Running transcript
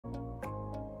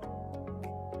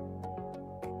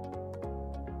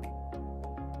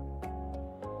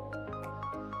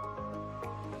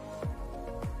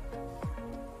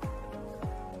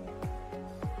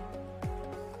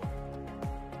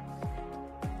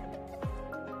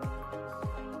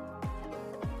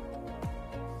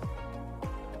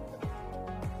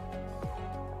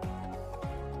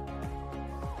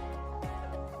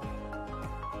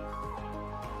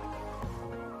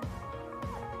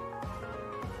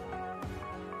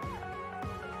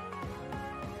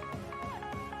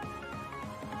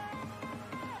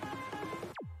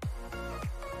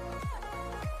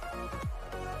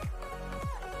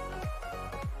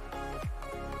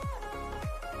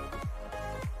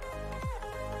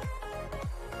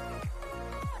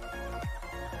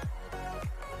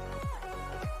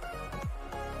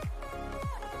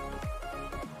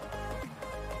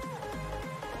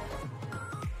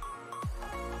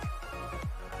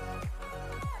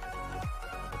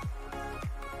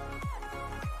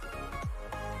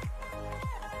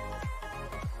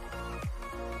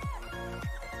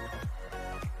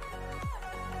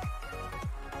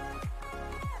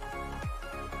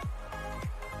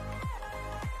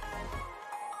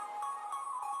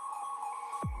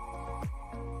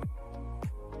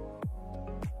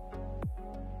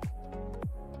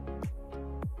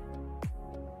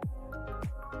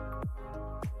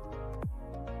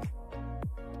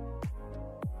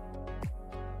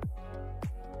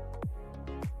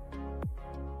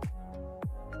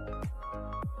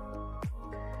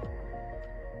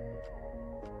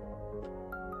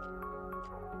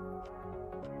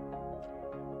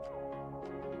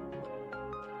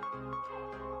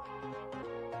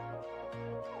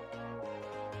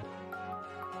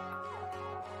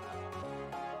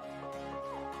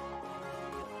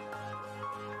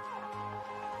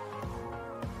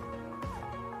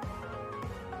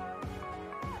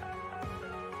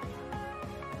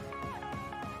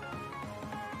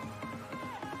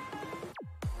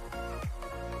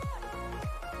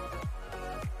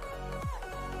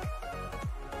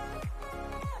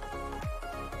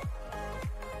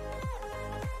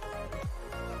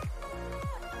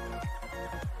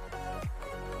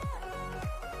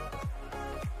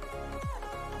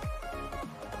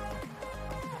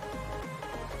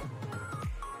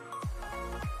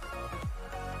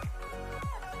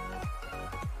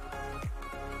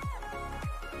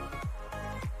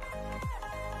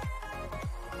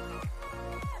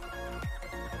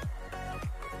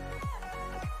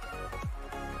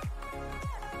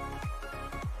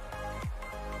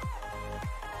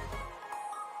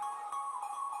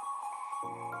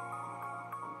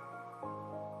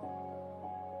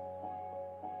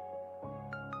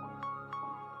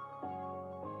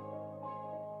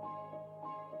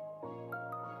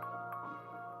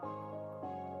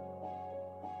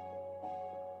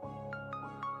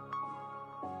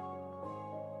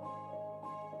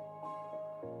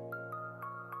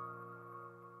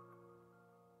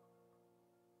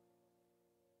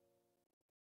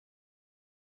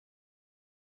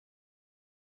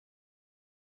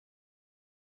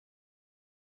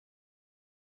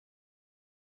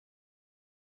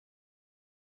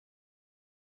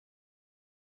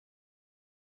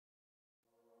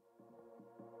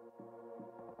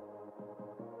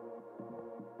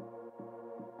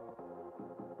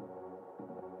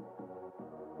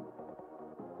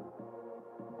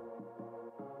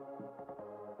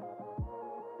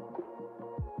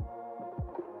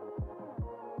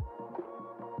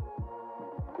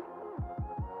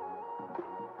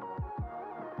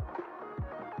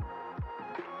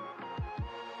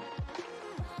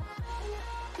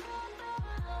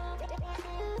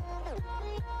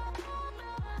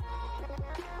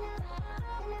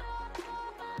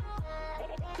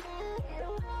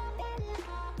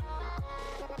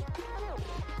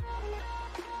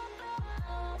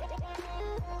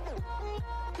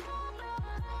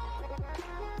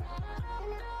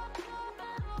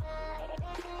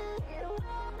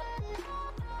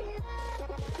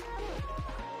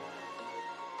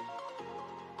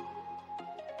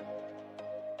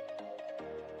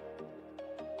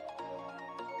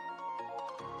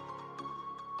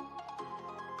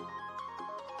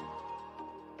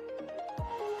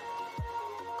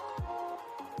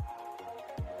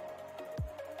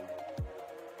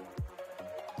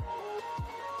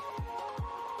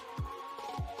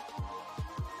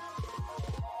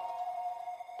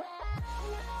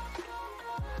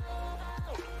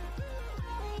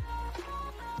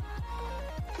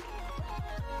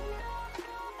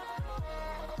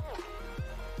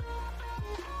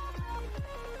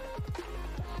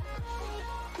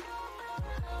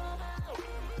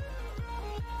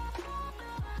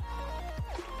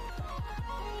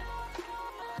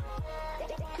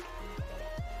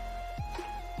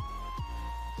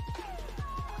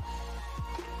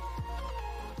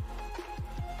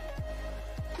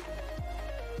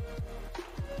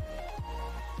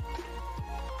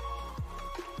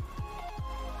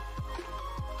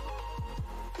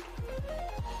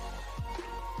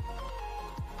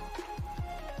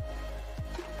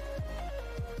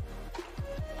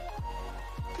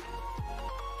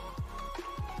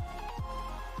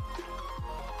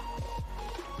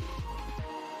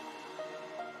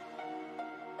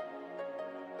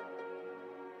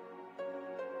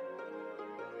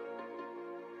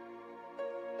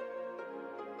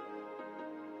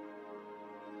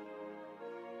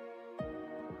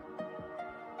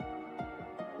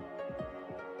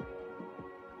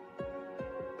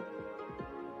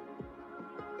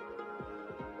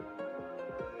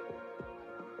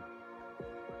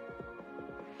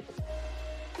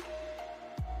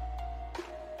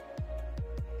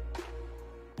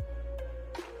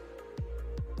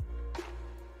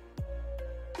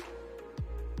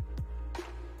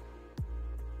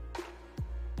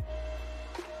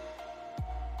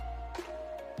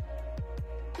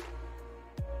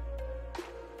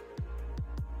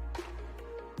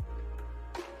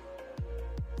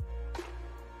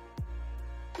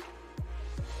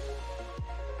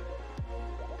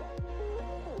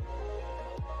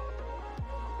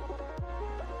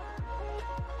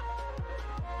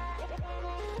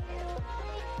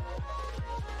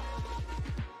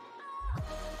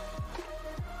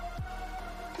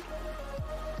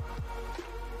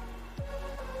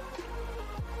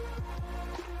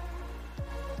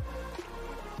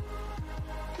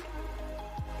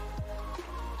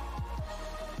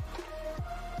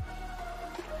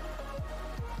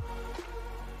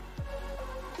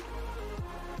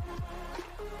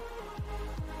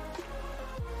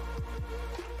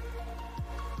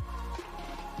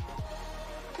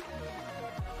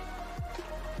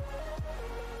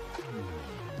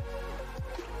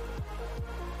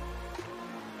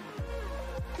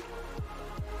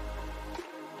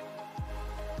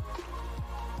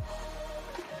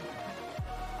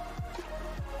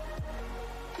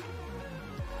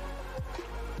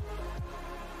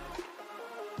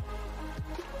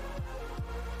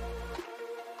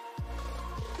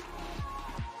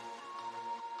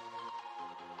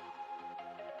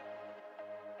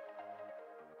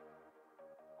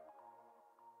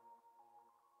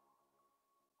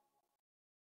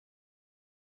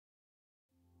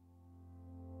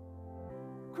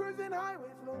Cruising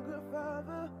highways longer,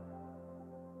 further.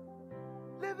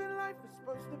 Living life is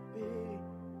supposed to be.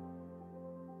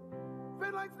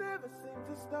 Red lights never seem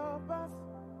to stop us.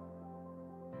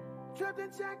 Trapped in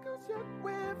shackles, yet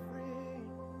we're free.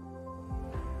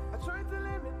 I tried to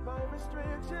limit my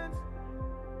restrictions.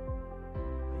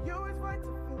 I always fight to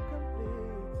feel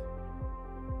complete.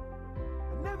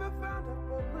 I never found out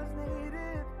what was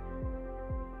needed.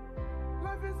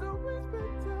 Life is always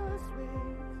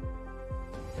bittersweet.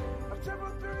 I've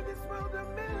traveled through this world a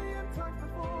million times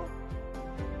before,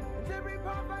 and every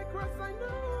path I cross I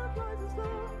know what lies in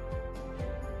store.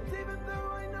 And even though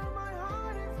I know my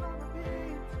heart is on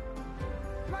repeat,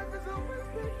 life is always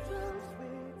bittersweet.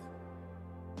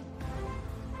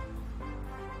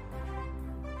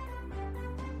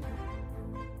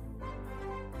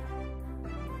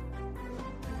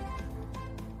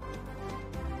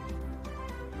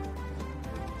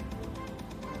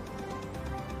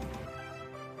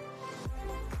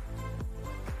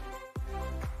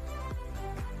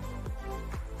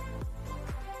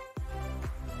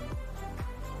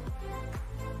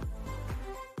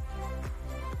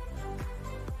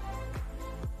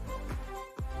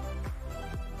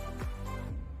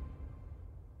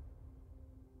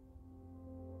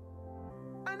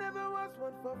 I never was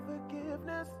one for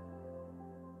forgiveness.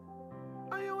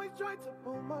 I always tried to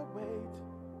pull my weight.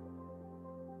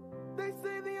 They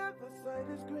say the other side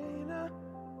is greener.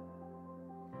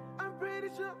 I'm pretty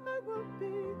sure I won't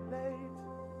be late.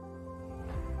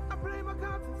 I play my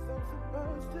cards as I'm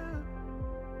supposed to,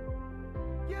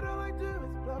 yet all I do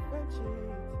is bluff and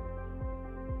cheat.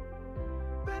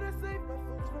 Better save my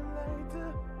thoughts for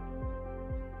later.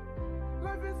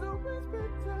 Life is always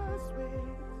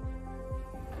bittersweet.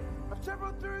 I've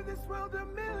traveled through this world a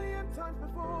million times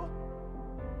before,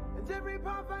 and every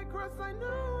path I cross I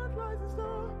know what lies in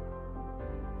store.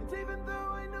 And even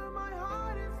though I know my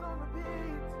heart is on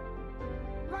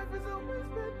repeat, life is always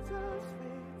bittersweet.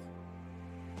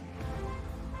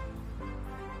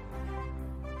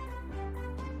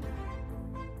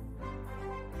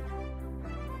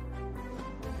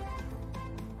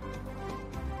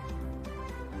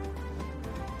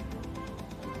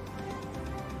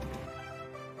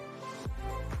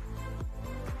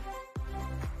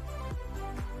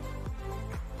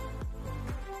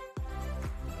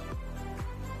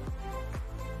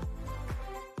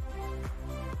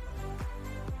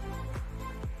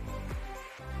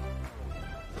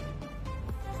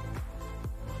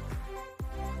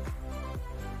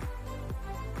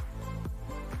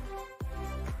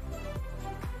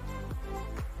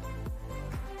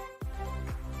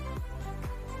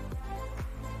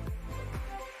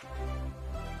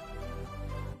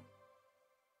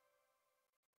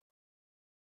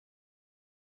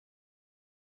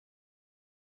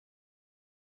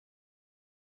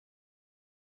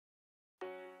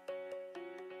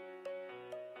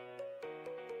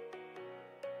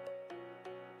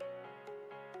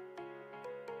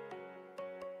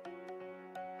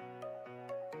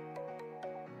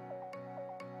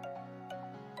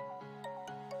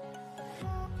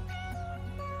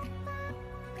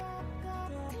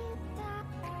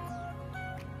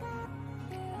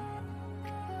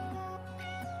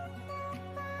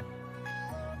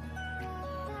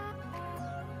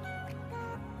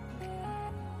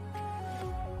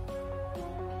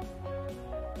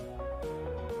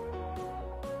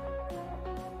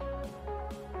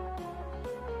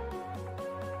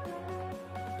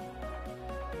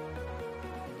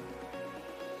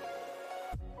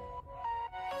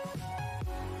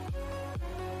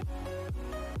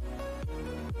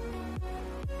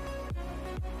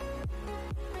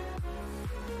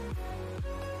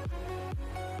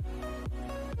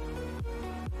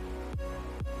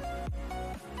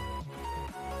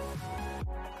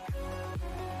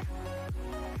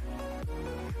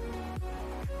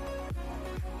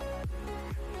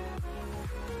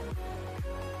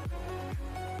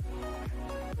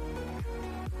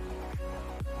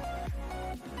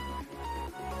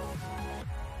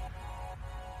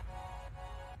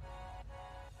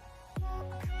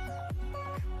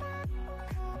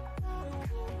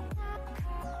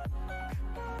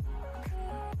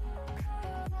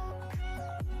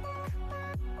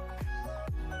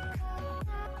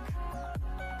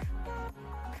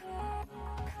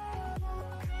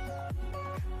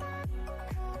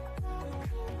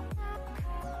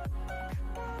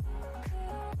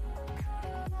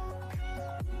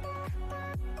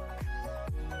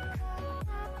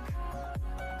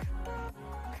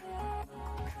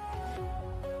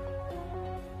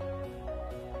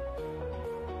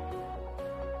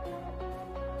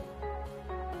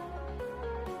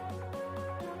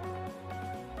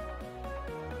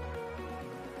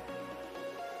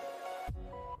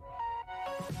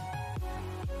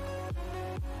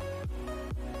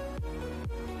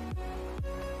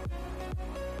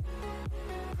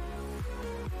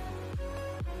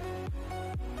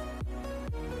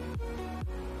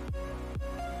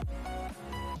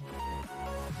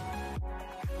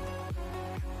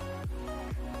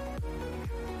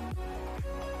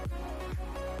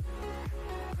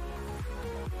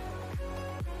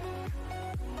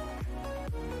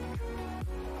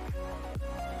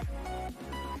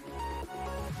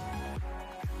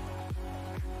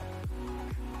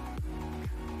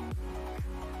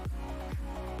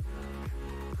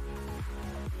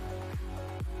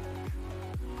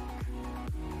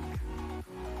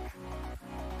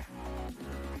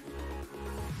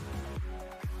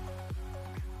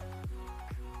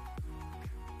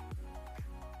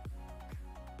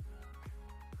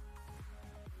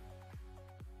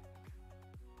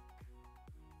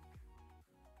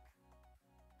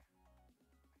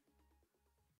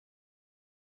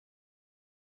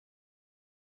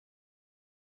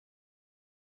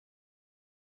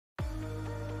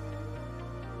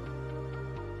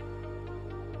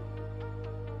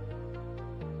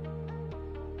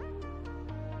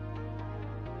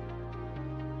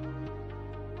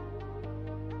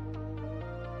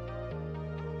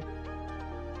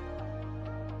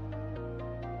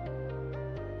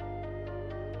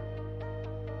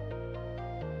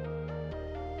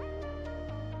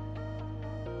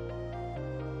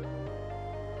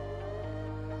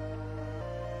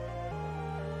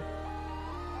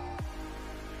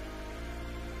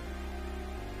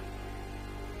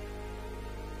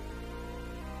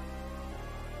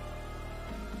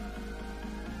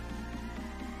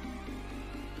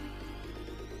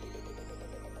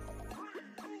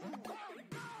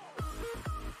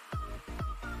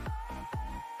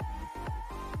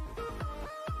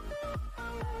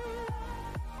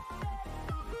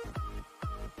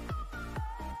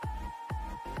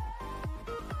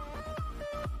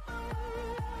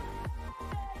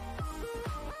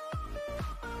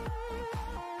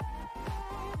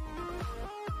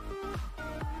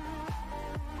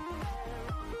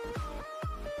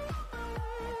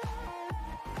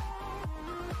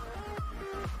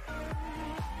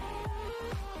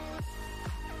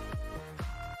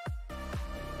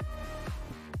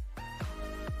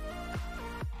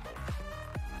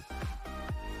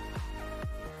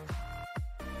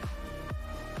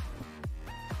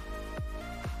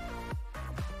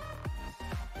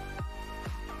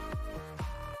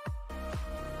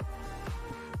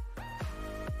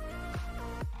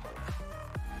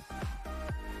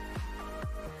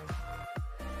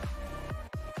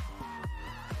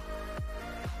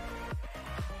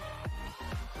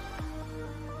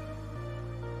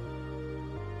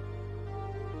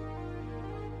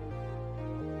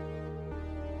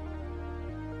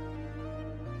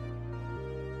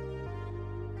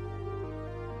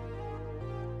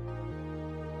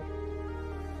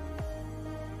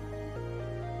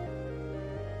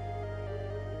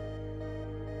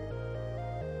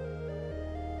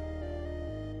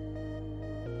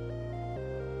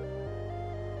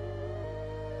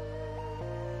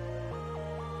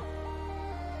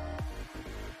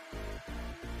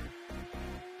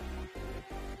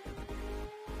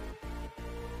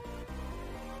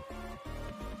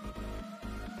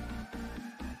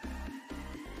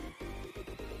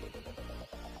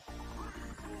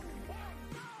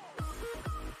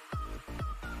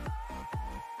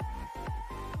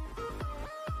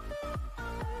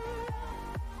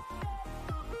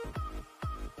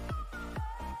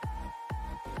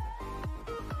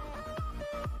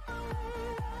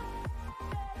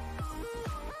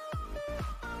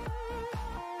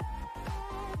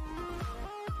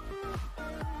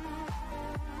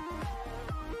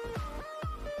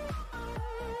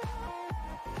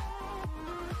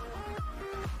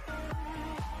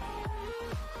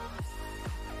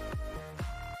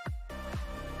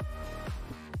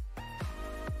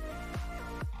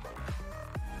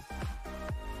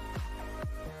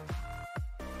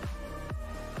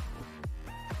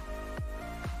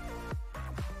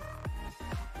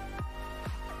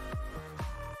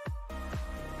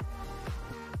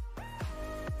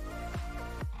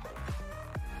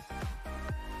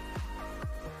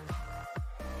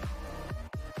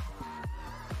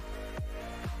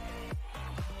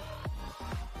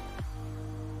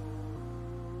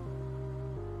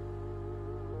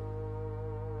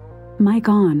 Mic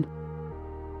on.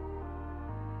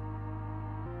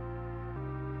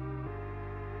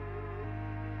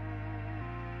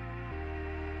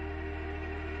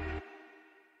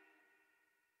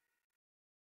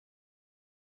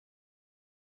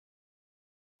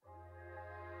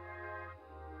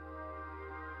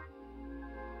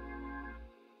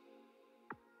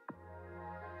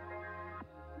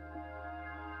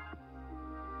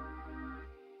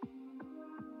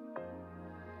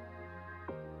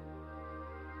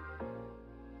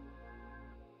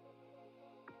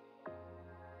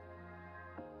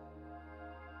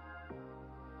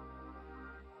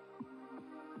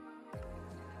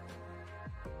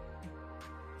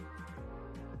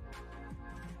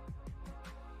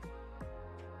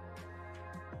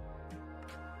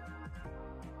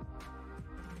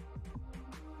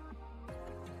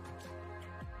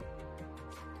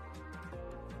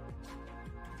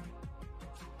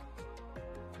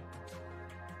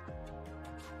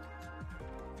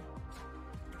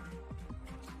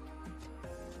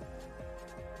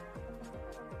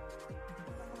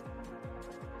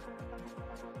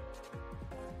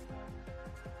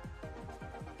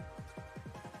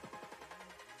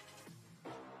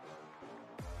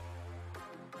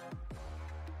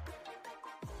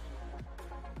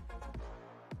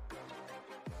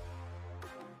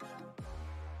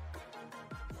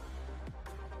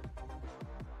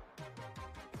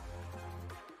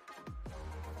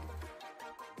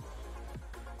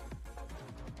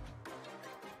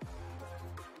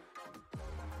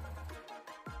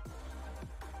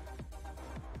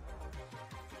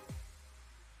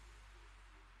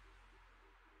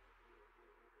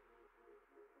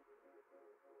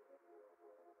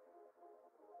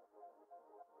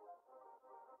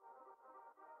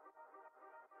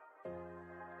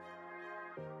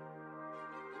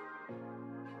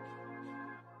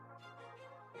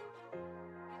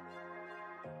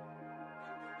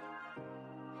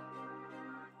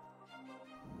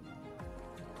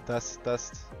 Test.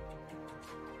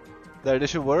 There,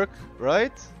 this should work,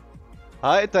 right?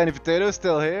 Hi, Tiny Potato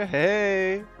still here.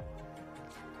 Hey!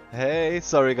 Hey,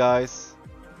 sorry guys.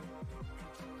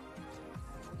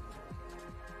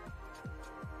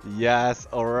 Yes,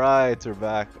 alright, we're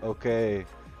back. Okay.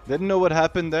 Didn't know what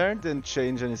happened there, didn't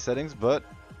change any settings, but,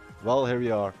 well, here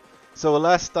we are. So,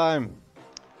 last time,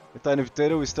 with Tiny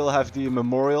Potato, we still have the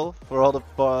memorial for all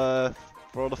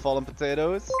the fallen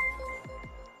potatoes.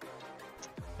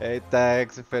 Hey,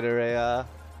 thanks, Federea.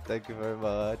 Thank you very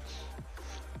much.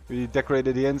 We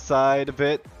decorated the inside a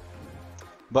bit.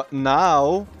 But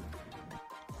now,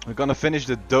 we're gonna finish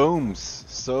the domes.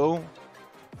 So,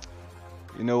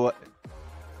 you know what?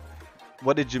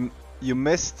 What did you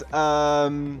missed?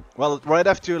 Well, right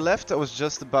after you left, I was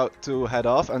just about to head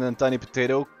off, and then Tiny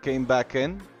Potato came back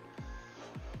in.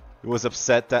 He was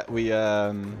upset that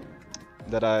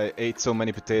that I ate so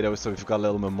many potatoes, so we've got a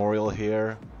little memorial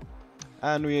here.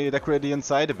 And we decorated the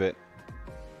inside a bit.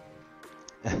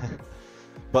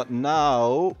 But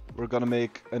now we're gonna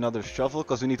make another shovel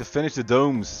because we need to finish the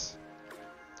domes.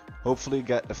 Hopefully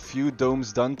get a few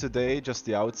domes done today, just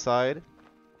the outside.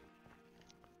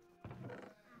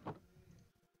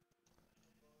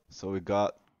 So we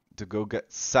got to go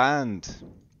get sand.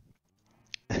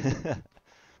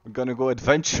 We're gonna go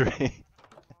adventuring.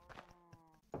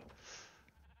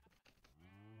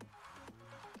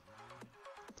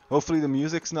 Hopefully the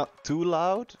music's not too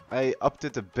loud. I upped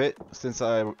it a bit since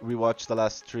I rewatched the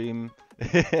last stream.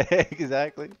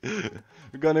 Exactly.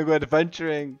 We're gonna go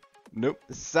adventuring. Nope.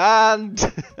 Sand!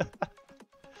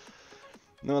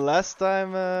 No, last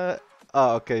time...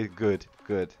 Oh, okay, good.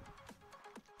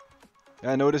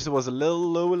 I noticed it was a little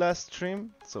low last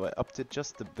stream, so I upped it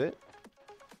just a bit.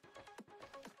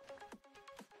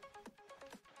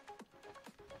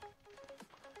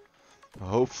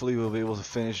 Hopefully we'll be able to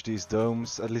finish these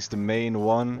domes, at least the main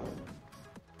one.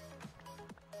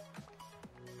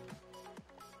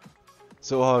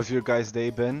 So how have your guys'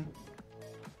 day been?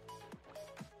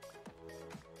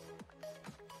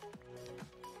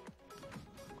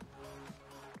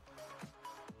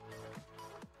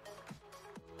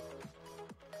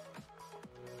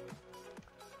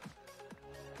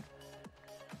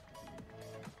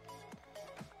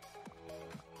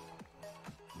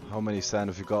 How many sand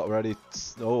have you got already?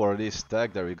 Oh, already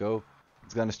stacked, there we go.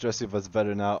 It's gonna stress you if it's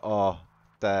better now. Oh,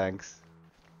 thanks.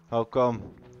 How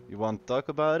come? You want to talk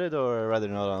about it or rather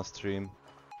not on stream?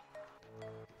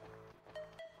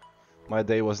 My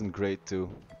day wasn't great too.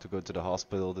 To go to the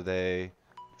hospital today,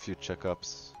 a few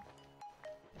checkups,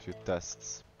 a few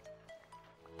tests.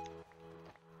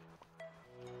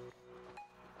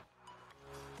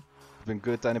 Been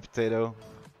good, Tiny Potato.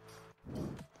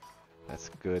 That's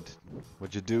good.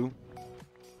 What'd you do?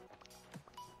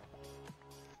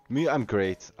 Me, I'm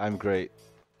great. I'm great.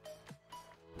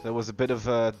 There was a bit of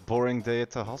a boring day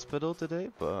at the hospital today,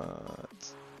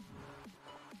 but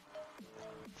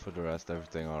for the rest,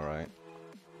 everything alright.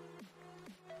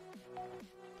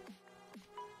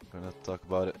 Gonna talk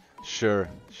about it. Sure,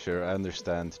 I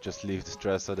understand. Just leave the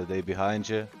stress of the day behind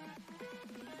you.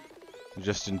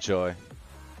 Just enjoy.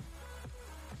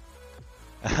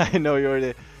 I know you're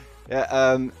the...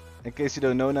 Yeah, in case you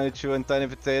don't know, 92 and Tiny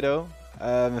Potato,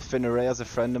 Finneray is a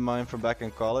friend of mine from back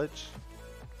in college.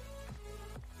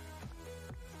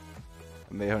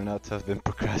 I may or not have been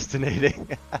procrastinating.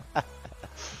 You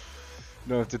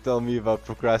don't have to tell me about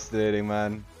procrastinating,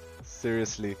 man.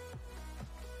 Seriously.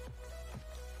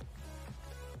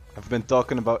 I've been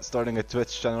talking about starting a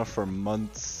Twitch channel for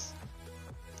months.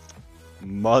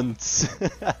 Months.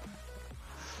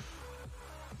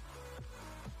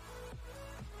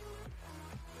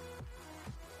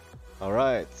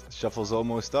 Alright, shuffle's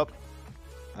almost up.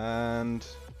 And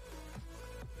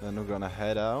then we're gonna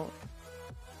head out.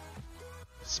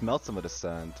 Smell some of the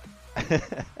sand.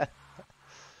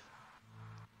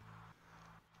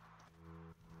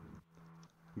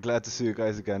 Glad to see you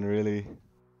guys again, really.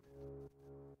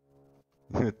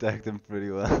 You attacked him pretty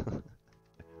well.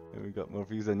 And we got more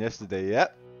views than yesterday.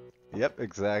 Yep,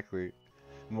 exactly.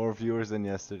 More viewers than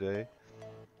yesterday.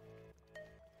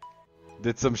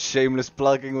 Did some shameless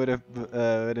plugging with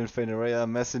Infinerea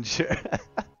Messenger.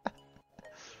 I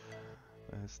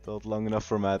stalled long enough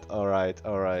for Matt. Alright.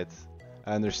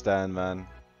 I understand, man.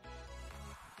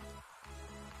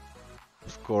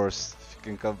 Of course, if you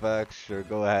can come back, sure,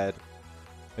 go ahead.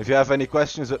 If you have any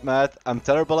questions with Matt, I'm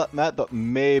terrible at Matt, but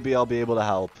maybe I'll be able to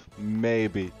help.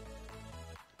 Maybe.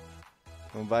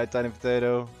 Bye, Tiny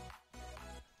Potato.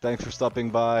 Thanks for stopping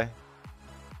by.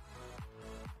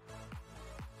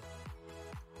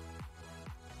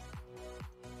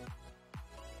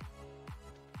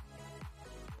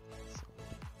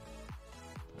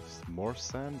 There's more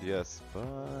sand, yes,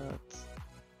 but...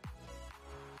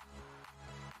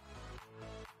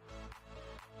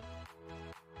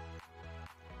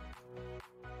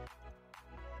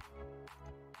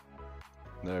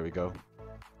 There we go.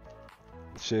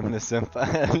 Shameless simp.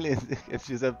 If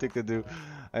she's something to do.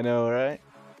 I know, right?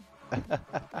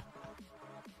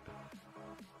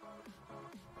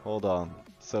 Hold on.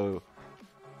 So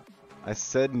I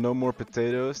said no more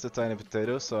potatoes to Tiny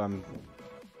Potatoes, so I'm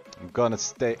gonna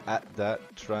stay at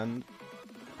that trend.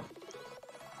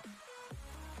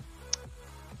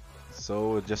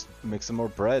 So just make some more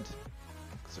bread,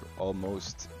 because we're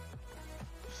almost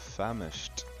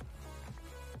famished.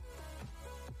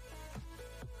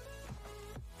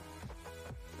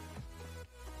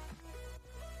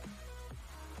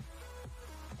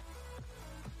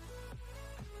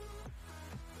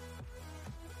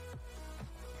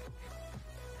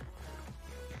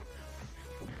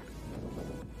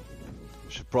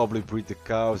 Should probably breed the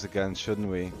cows again, shouldn't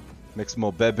we? Make some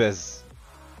more bebes.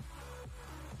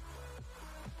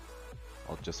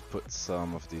 I'll just put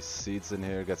some of these seeds in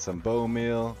here, get some bone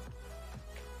meal.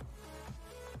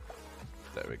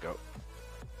 There we go.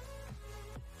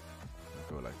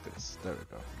 I'll go like this. There we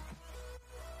go.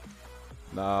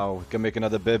 Now we can make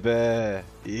another bebe.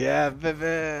 Yeah,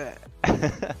 bebe.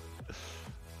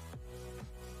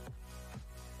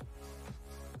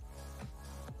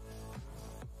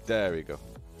 There we go.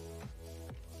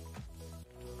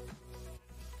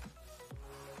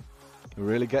 We're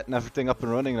really getting everything up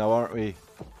and running now, aren't we?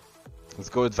 Let's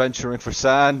go adventuring for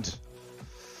sand.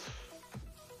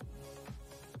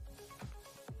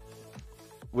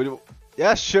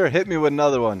 Yeah, sure, hit me with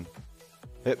another one.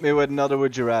 Hit me with another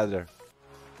would you rather.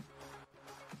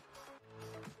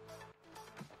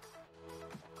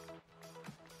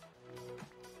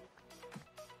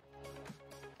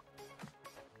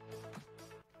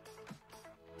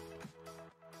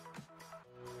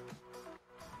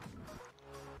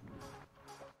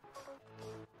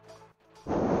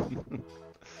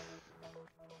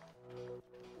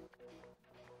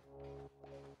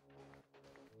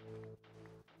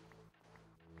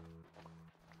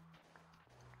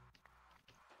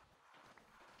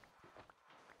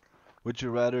 Would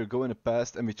you rather go in the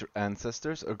past and meet your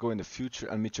ancestors or go in the future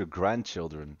and meet your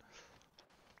grandchildren?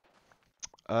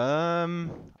 I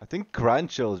think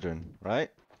grandchildren, right?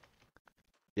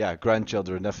 Yeah,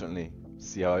 grandchildren definitely.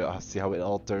 See how it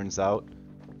all turns out.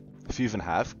 If you even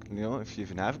have, if you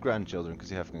even have grandchildren,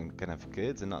 because you can have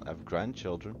kids and not have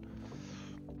grandchildren.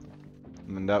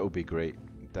 I mean, that would be great.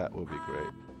 That would be great.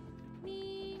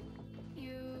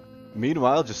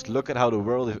 Meanwhile, just look at how the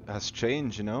world has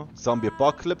changed, Zombie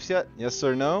apocalypse yet? Yes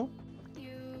or no?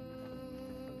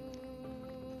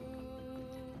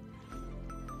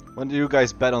 When do you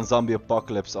guys bet on zombie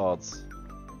apocalypse odds?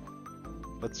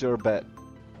 What's your bet?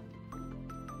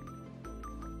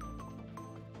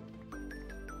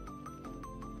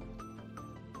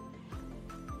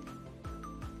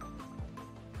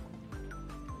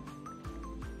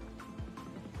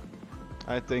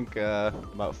 I think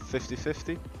about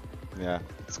 50-50. Yeah,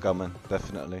 it's coming,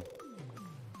 definitely.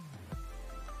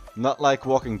 Not like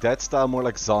Walking Dead style, more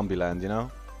like Zombieland, you know?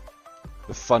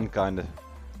 The fun kinda.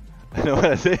 I know what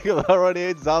I think, I already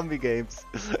hate zombie games.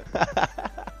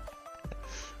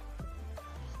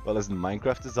 Well, isn't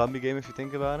Minecraft a zombie game if you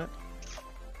think about it?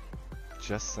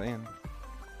 Just saying.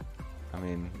 I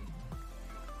mean...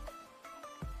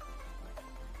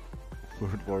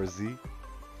 World War Z?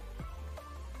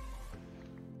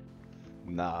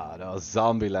 Nah, no,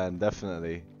 Zombieland,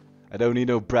 definitely. I don't need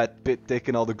no Brad Pitt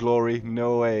taking all the glory,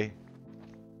 no way.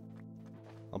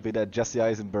 I'll be that Jesse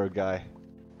Eisenberg guy.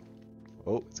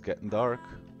 Oh, it's getting dark.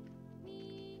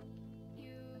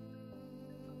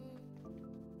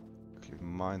 Keep in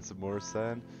mind some more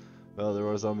sand. Well, there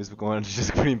are zombies going under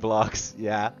just green blocks.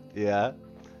 Yeah, yeah.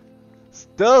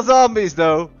 Still zombies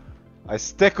though. I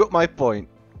stick with my point.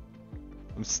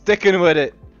 I'm sticking with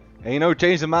it. Ain't no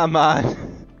changing my mind.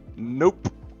 Nope.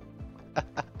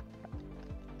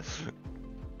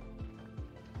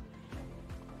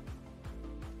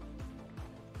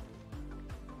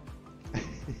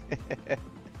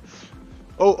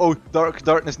 Oh,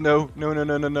 darkness, no.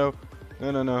 No.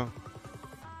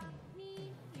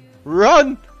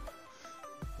 Run!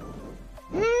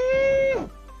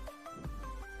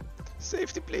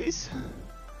 Safety, please.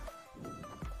 I'm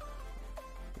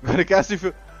gonna cancel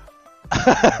you.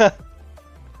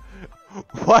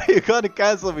 Why are you gonna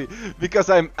cancel me? Because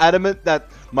I'm adamant that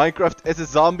Minecraft is a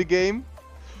zombie game?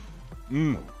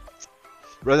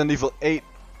 Resident Evil 8. You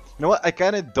know what? I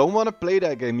kinda don't wanna play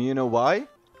that game. You know why?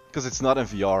 Because it's not in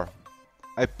VR.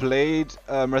 I played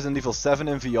Resident Evil 7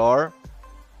 in VR.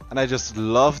 And I just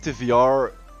loved the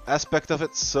VR aspect of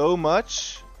it so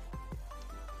much.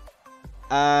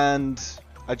 And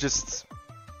I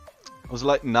was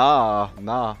like, nah.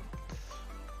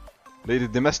 Lady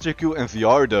Dimitrescu in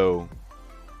VR though.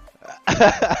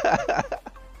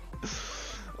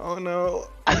 Oh no.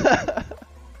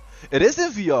 It is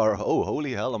in VR. Oh,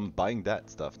 holy hell, I'm buying that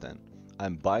stuff then.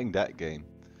 I'm buying that game.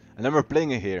 And then we're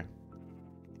playing it here.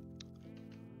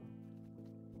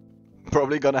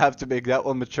 Probably gonna have to make that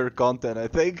one mature content, I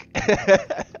think.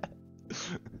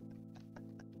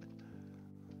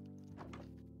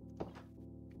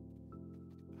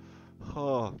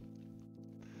 Oh.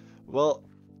 Well,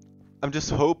 I'm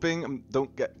just hoping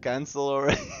don't get cancelled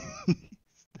already.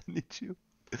 Need you.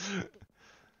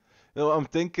 No, I'm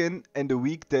thinking in the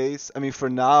weekdays. I mean, for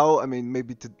now, I mean,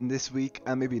 maybe this week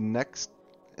and maybe next.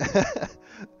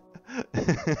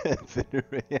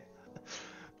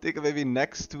 Think maybe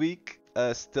next week,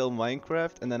 still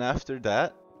Minecraft, and then after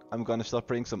that, I'm gonna start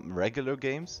playing some regular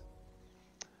games.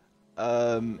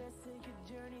 And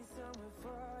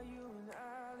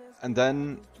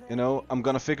then, you know, I'm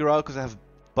gonna figure out, because I have a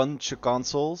bunch of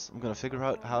consoles, I'm gonna figure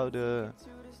out how to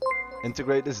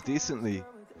integrate this decently.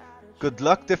 Good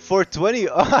luck to 420.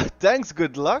 Ah, thanks,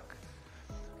 good luck.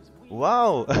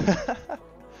 Wow.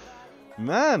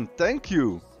 Man, thank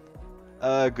you.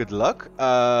 Good luck.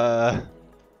 Come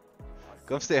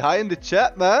say hi in the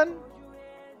chat, man.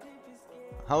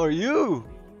 How are you?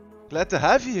 Glad to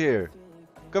have you here.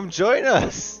 Come join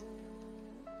us.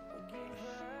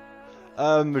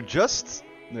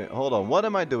 Wait, hold on. What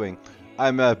am I doing?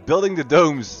 I'm building the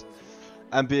domes.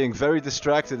 I'm being very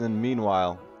distracted in the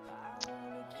meanwhile.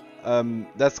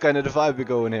 That's kind of the vibe we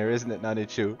go in here, isn't it,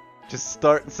 Nanichu? Just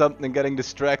starting something and getting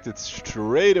distracted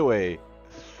straight away.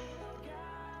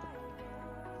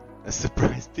 A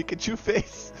surprise Pikachu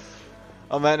face.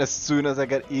 Oh man, as soon as I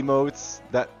get emotes,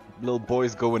 that little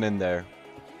boy's going in there.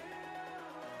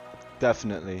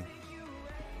 Definitely.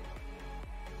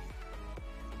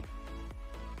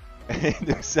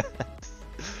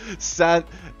 Sand,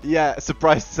 yeah,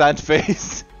 surprised sand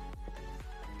face.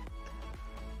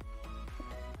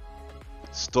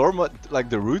 Storm, what, like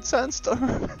the root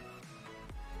sandstorm?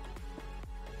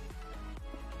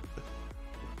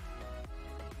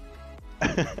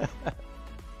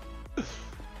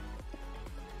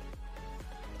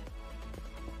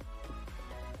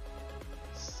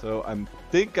 So I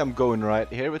think I'm going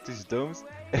right here with these domes.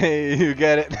 Hey, you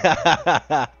get it.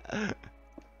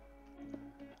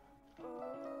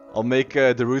 I'll make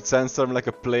the root sandstorm like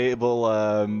a playable,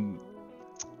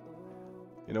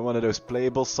 you know, one of those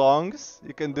playable songs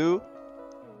you can do.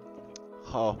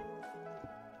 Oh,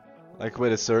 like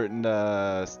with a certain,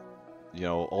 you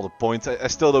know, all the points. I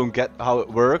still don't get how it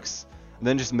works. and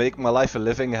then just make my life a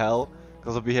living hell,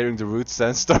 because I'll be hearing the root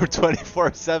sandstorm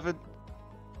 24/7.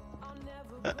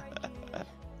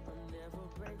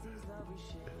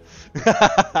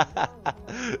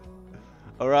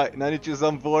 Alright, 92's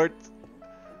on board.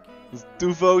 There's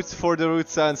 2 votes for the root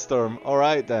sandstorm.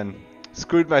 Alright then.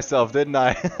 Screwed myself, didn't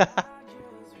I?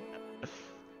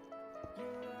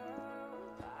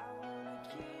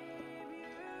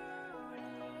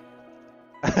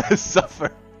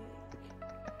 Suffer.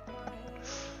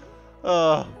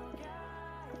 Oh.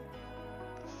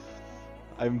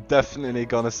 I'm definitely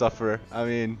gonna suffer. I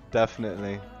mean,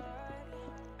 definitely.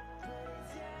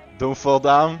 Don't fall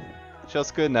down,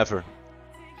 Shaska. Never.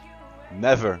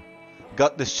 Never.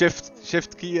 Got the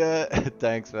shift key.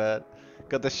 Thanks, man.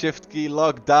 Got the shift key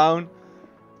locked down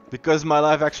because my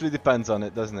life actually depends on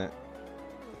it, doesn't it?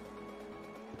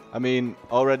 I mean,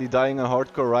 already dying on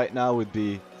hardcore right now would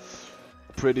be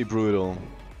pretty brutal.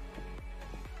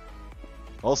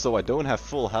 Also, I don't have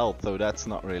full health, so that's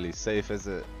not really safe, is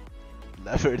it?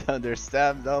 Never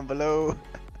understand down below.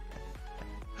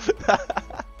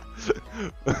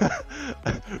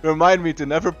 Remind me to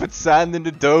never put sand in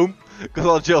the dome, because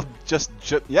I'll just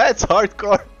yeah, it's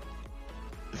hardcore.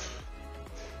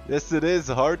 Yes, it is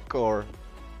hardcore.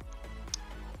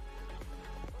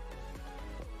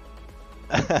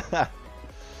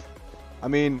 I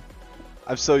mean,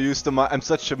 I'm so used to I'm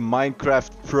such a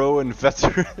Minecraft pro and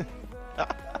veteran.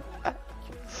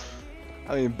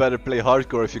 I mean, better play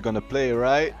hardcore if you're gonna play,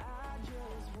 right?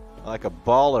 Like a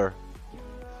baller.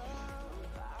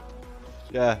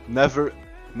 Yeah, never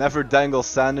dangle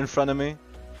sand in front of me.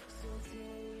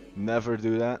 Never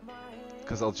do that,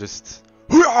 because I'll just.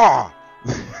 Do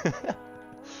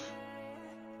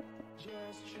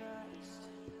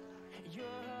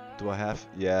I have?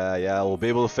 Yeah, we'll be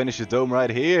able to finish the dome right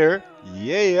here.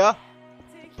 Yeah.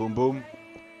 Boom, boom.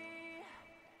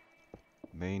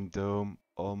 Main dome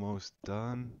almost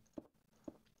done.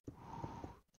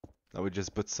 Now we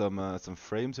just put some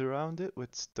frames around it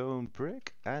with stone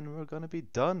brick, and we're gonna be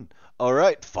done. All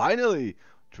right, finally.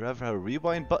 Do you have a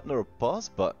rewind button or a pause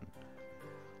button?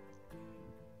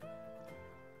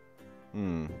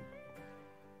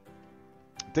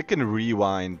 They can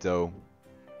rewind though.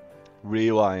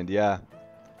 Rewind, yeah.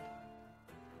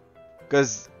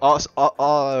 Because a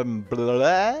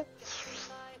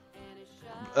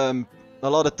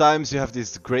lot of times you have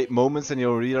these great moments and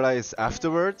you'll realize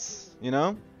afterwards, you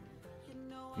know?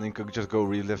 And then you could just go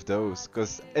relive those.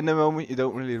 Because in the moment you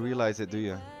don't really realize it, do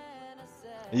you?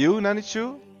 You,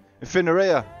 Nanichu?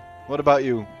 Infinerea, what about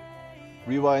you?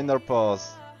 Rewind or pause?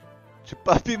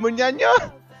 Chupapi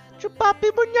Munyanya?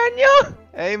 Chupapi Munyanya?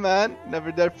 Hey man,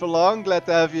 never there for long, glad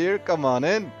to have you here. Come on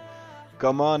in.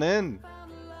 Come on in.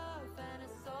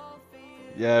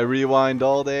 Yeah, rewind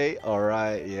all day?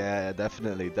 Alright, yeah,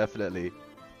 definitely.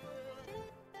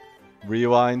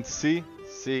 Rewind, see?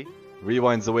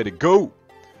 Rewind's the way to go.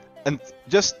 And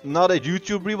just not a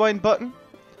YouTube rewind button.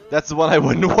 That's the one I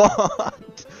wouldn't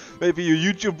want. Maybe a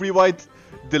YouTube rewind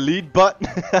delete button.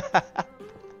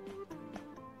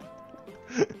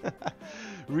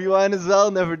 Rewind as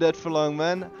well, never dead for long,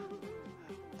 man.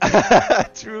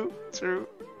 True.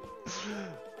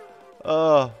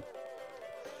 Oh.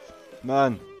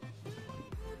 Man.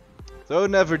 So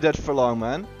never dead for long,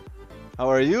 man. How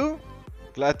are you?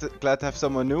 Glad to have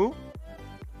someone new.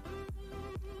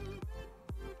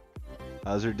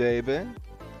 How's your day been?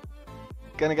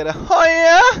 Gonna get a oh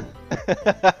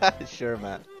yeah? Sure,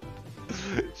 man.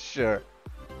 Sure.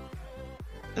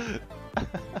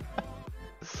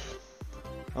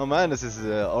 Oh man, this is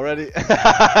already.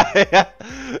 Yeah.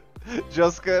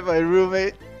 Joska, my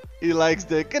roommate, he likes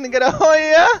the "Can I get a oh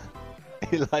yeah?"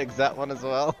 He likes that one as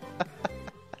well.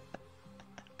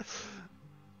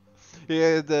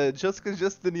 Yeah, the Joska's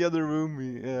just in the other room.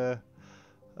 Yeah.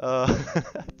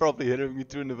 Probably hitting me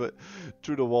through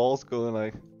the walls, going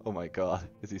like, "Oh my god,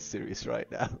 is he serious right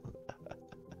now?"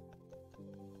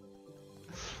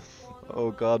 Oh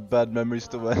god, bad memories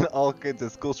to when all kids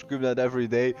at school scream that every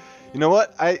day. You know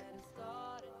what?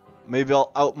 Maybe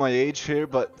I'll out my age here,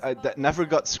 but that never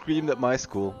got screamed at my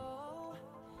school.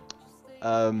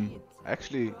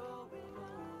 Actually,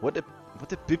 what did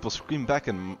people scream back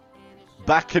in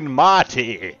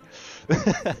Marty?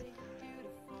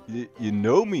 You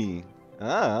know me,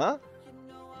 huh?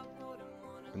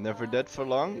 Never dead for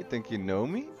long. You think you know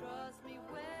me?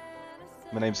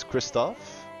 My name's Christoph.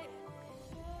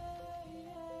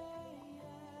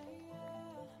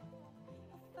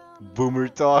 Boomer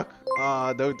talk.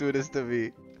 Ah, don't do this to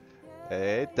me.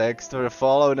 Hey, thanks for the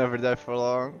follow. Never dead for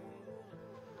long.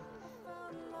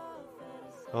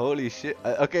 Holy shit.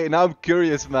 Okay, now I'm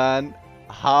curious, man.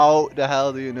 How the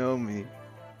hell do you know me?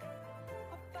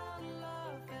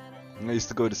 I used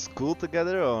to go to school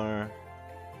together, or?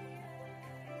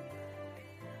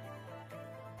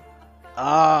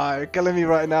 Ah, you're killing me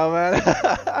right now, man.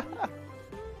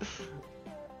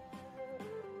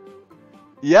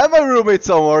 Yeah, my roommate's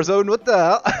on Warzone. What the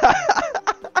hell?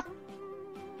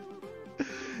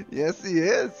 Yes, he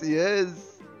is. He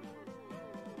is.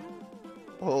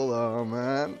 Hold on,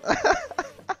 man.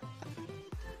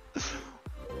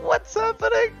 What's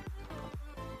happening?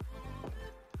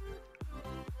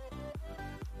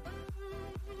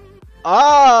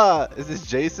 Ah, is this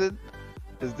Jason?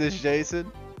 Is this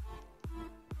Jason?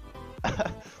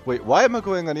 Wait, why am I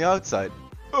going on the outside?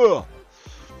 Ugh.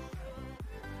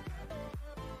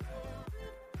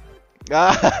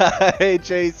 Ah, hey,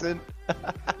 Jason.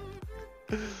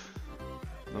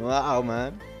 Wow,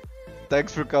 man.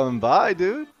 Thanks for coming by,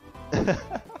 dude. I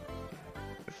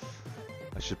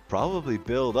should probably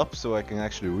build up so I can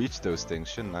actually reach those things,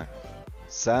 shouldn't I?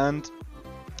 Sand.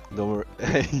 Don't worry.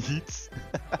 Heats.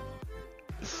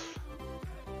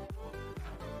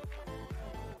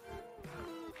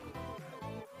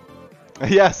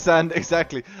 Yeah, sand,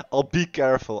 exactly. I'll be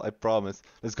careful, I promise.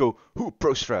 Let's go. Ooh,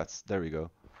 pro strats. There we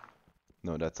go.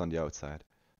 No, that's on the outside.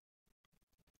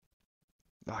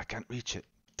 Oh, I can't reach it.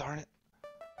 Darn it.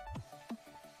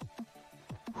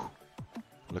 Whew.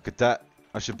 Look at that.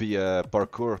 I should be a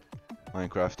parkour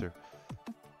Minecrafter.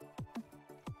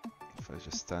 If I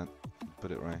just stand,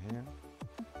 put it right here.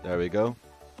 There we go.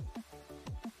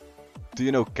 Do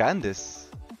you know Candice?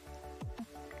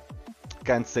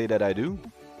 Can't say that I do.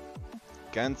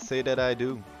 Can't say that I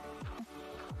do.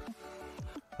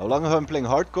 How long have I been playing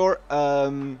hardcore?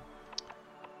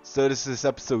 So this is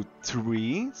episode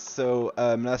 3. So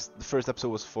the first episode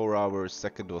was 4 hours,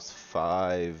 second was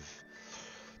 5.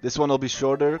 This one will be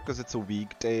shorter because it's a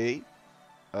weekday.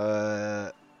 Wait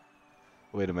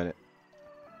a minute.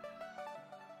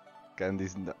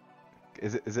 Candy's nut.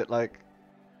 Is it like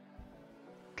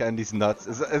Candy's nuts?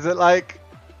 Is it like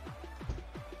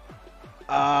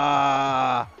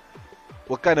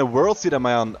what kind of world seed am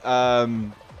I on?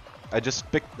 I just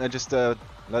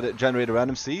let it generate a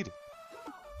random seed.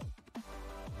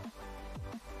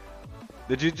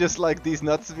 Did you just like these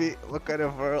nuts me? What kind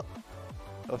of world?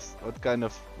 What kind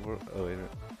of world? Oh wait a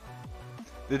minute.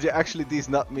 Did you actually these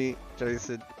nut me,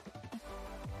 Jason?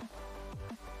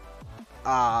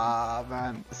 Ah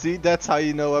man. See, that's how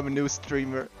you know I'm a new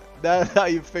streamer. That's how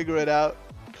you figure it out.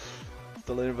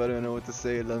 Still anybody know what to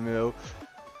say, let me know.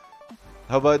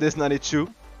 How about this 92?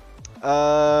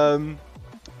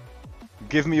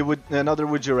 Give me another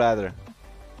would you rather.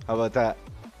 How about that?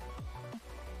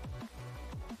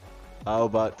 How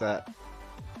about that?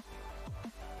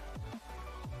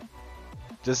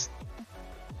 Just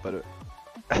but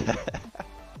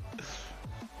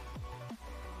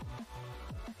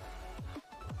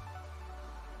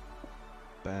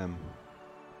bam.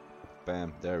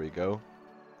 Bam, there we go.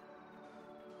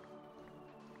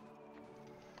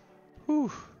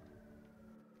 Whew.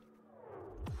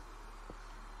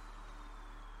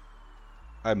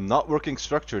 I'm not working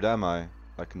structured, am I?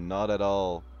 Like, not at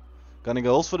all. Got any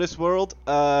goals for this world?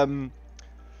 To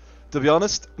be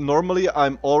honest, normally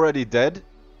I'm already dead.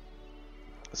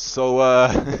 So,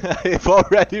 I've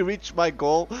already reached my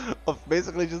goal of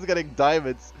basically just getting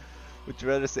diamonds. Would you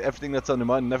rather say everything that's on your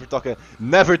mind? Never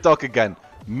talk again.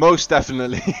 Most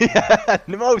definitely.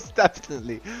 Most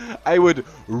definitely. I would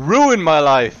ruin my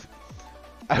life.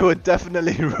 I would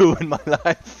definitely ruin my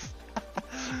life.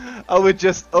 I would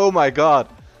just, oh my god.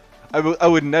 I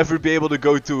would never be able to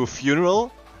go to a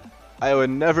funeral. I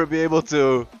would never be able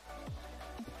to...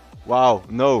 Wow,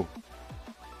 no.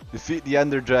 Defeat the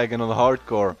Ender Dragon on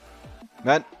hardcore.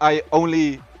 Man, I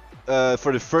only,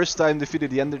 for the first time,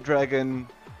 defeated the Ender Dragon...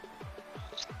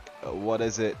 what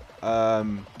is it?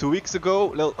 2 weeks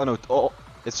ago? Oh no,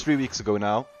 it's 3 weeks ago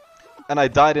now. And I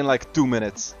died in like 2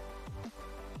 minutes.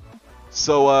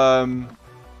 So,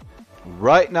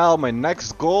 right now my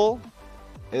next goal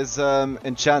is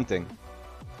enchanting.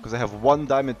 Because I have 1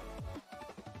 diamond...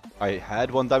 I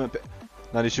had 1 diamond...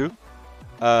 Not issue.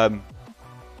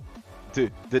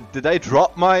 Did I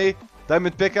drop my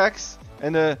diamond pickaxe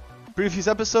in a previous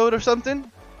episode or something?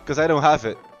 Because I don't have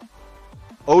it.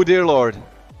 Oh dear lord.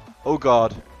 Oh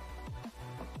god.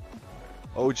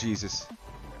 Oh Jesus.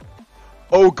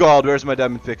 Oh god, where's my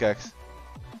diamond pickaxe?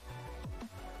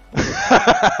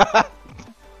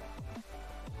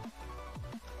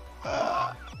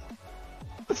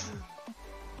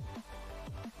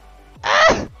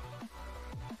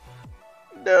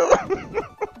 No.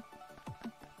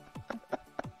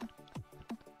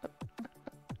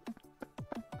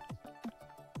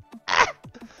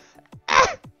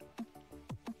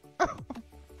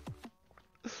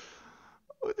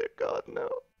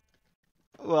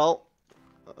 Well.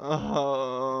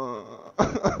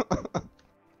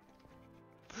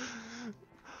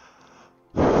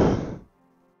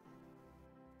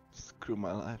 Screw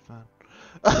my life, man.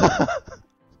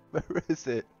 Where is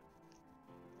it?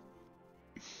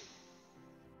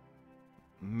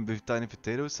 With tiny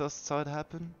potatoes saw it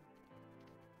happen?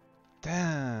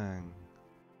 Dang.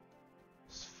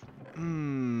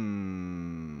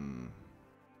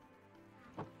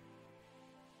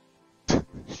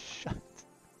 Shut.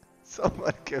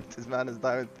 Someone give this man his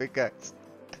diamond pickaxe.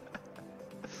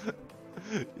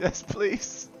 Yes,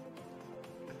 please.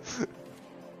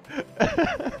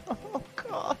 Oh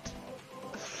god.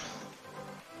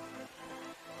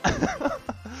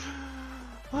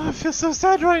 Oh, I feel so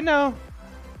sad right now.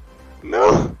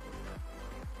 No.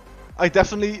 I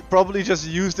definitely probably just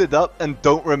used it up and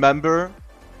don't remember.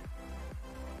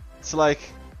 It's like,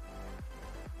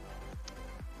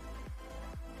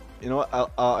 you know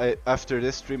what, after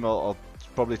this stream I'll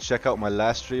probably check out my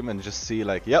last stream and just see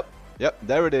like, yep,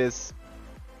 there it is.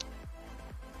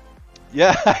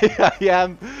 Yeah, I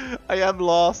am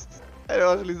lost. I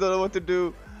actually don't know what to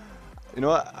do. You know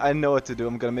what, I know what to do.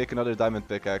 I'm gonna make another diamond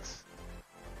pickaxe.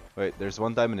 Wait, there's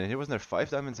one diamond in here. Wasn't there 5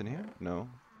 diamonds in here? No.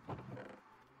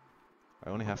 I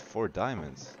only have 4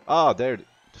 diamonds. Ah, there,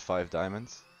 the 5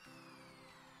 diamonds.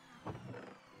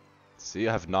 See,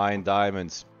 I have 9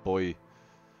 diamonds, boy.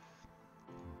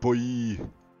 Boy.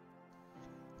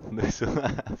 This will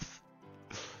have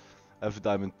a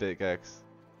diamond pickaxe.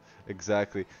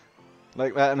 Exactly.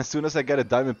 Like, and as soon as I get a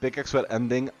diamond pickaxe with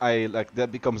ending, like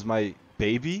that becomes my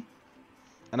baby,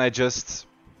 and I just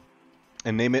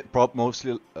name it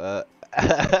mostly.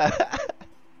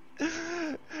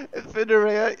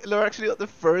 Fiderea, you're actually not the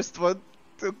first one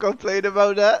to complain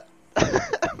about that.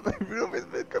 My room has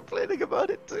been complaining about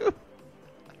it too.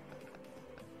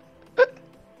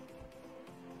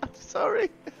 I'm sorry.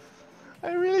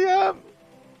 I really am.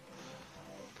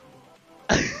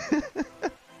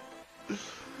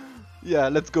 Yeah,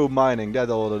 let's go mining. That's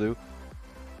all I'll do.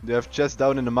 Do you have chests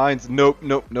down in the mines? Nope.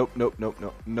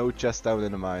 No chests down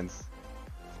in the mines.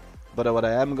 But what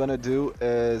I am gonna do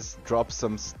is drop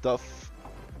some stuff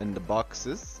in the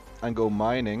boxes and go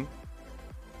mining.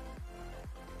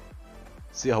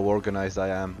 See how organized I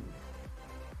am.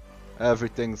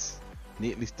 Everything's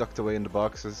neatly tucked away in the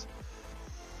boxes.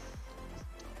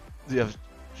 Do you have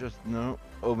just no?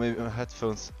 Oh, maybe my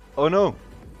headphones. Oh no!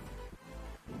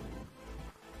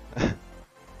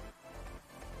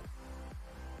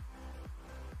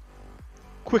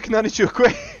 Quick, Nanichu,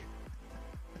 quick!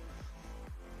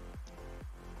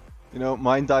 You know,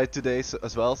 mine died today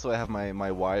as well, so I have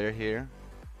my wire here.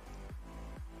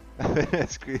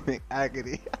 Screaming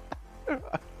agony.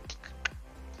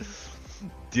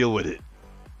 Deal with it.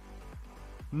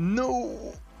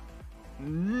 No!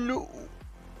 No!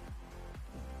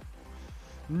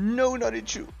 No,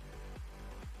 Nanichu!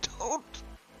 Don't!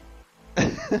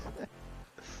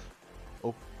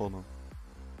 Oh, hold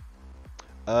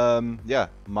on. Yeah,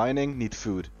 mining, need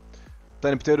food.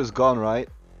 Tiny potato's gone, right?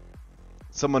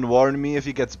 Someone warned me if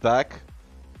he gets back,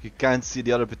 he can't see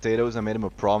the other potatoes. I made him a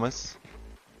promise.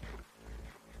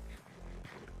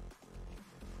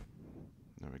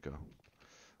 There we go.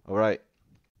 Alright.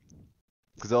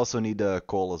 Because I also need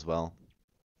coal as well.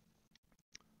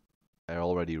 I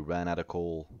already ran out of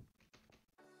coal.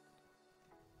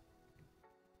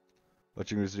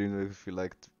 Watching your stream if you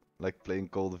like playing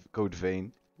Code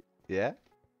Vein. Yeah?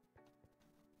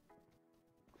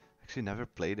 Actually never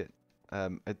played it.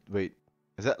 Wait,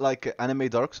 is that like anime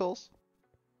Dark Souls?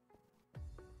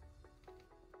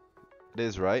 It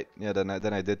is, right? Yeah, then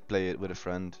I did play it with a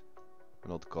friend,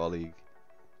 an old colleague.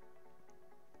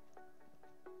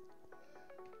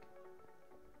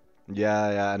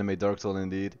 Yeah, anime Dark Souls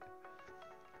indeed.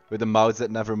 With the mouths that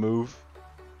never move.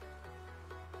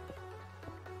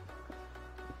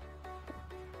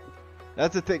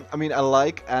 That's the thing. I mean, I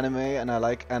like anime and I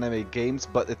like anime games,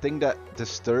 but the thing that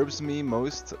disturbs me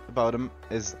most about them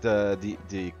is the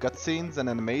cutscenes and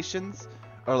animations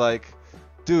are like,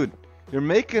 dude, you're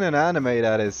making an anime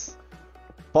that is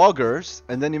boggers,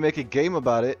 and then you make a game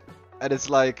about it, and it's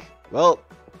like, well,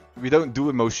 we don't do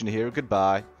emotion here.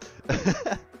 Goodbye.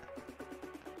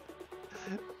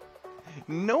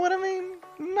 Know what I mean?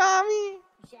 Nami?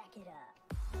 Jack it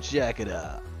up. Jack it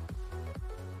up.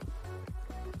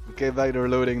 Okay, back to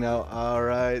reloading now.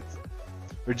 Alright.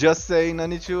 We're just saying,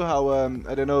 Nanichu, how,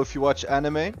 I don't know if you watch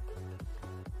anime.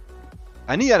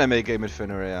 Any anime game at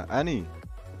Finerea. Any.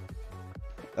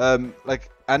 Like,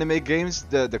 anime games,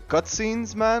 the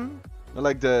cutscenes, man.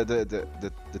 Like,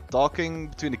 the talking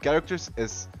between the characters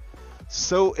is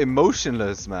so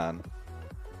emotionless, man.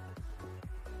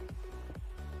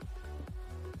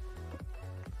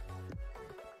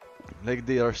 Like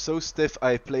they are so stiff.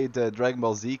 I played Dragon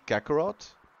Ball Z Kakarot,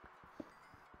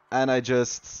 and I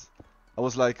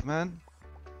was like, man,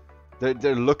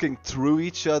 they're looking through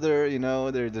each other, you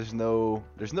know. There's no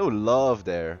love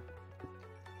there.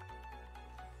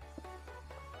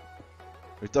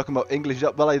 We're talking about English.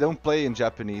 Well, I don't play in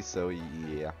Japanese, so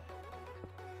yeah.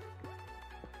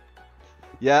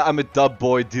 Yeah, I'm a dub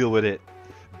boy. Deal with it.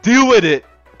 Deal with it.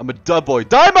 I'm a dub boy.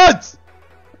 Diamonds!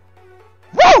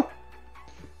 Woo!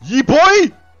 Yee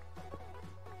boy!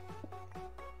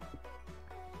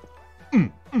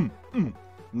 I'm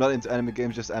not into anime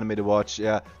games, just anime to watch.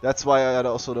 Yeah, that's why I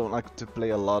also don't like to play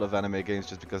a lot of anime games,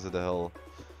 just because of the whole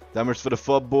diamonds for the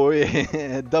fub boy,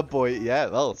 dub boy. Yeah,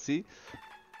 well, see,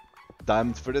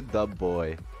 diamonds for the dub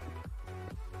boy.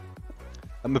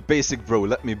 I'm a basic bro.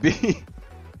 Let me be.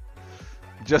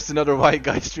 Just another white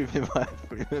guy streaming my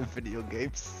video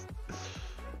games.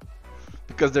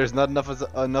 Because there's not enough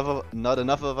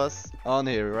of us on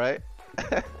here, right?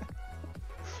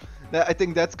 I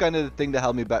think that's kind of the thing that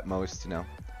held me back most, you know.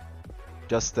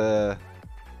 Just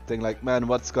thing like, man,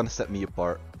 what's gonna set me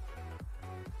apart?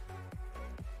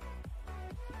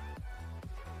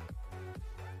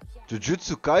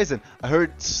 Jujutsu Kaisen. I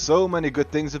heard so many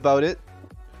good things about it.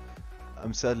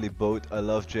 I'm sadly both. I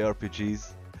love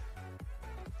JRPGs.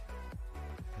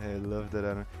 I love that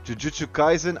anime. Jujutsu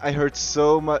Kaisen, I heard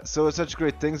such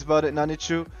great things about it,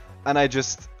 Nanichu, and I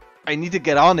need to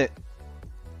get on it.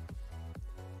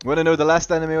 Wanna know the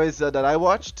last anime was that I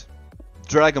watched?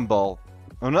 Dragon Ball.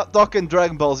 I'm not talking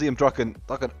Dragon Ball Z, I'm talking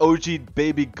OG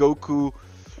baby Goku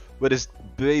with his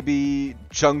baby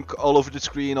chunk all over the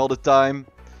screen all the time.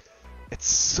 It's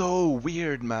so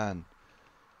weird, man.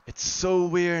 It's so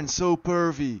weird and so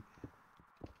pervy.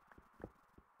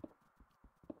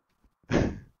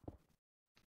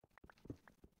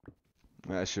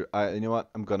 Yeah, sure. You know what?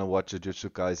 I'm gonna watch Jujutsu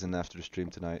Kaisen after the stream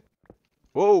tonight.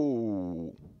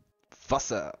 Whoa!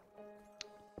 Fassa!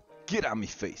 Get on me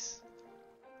face!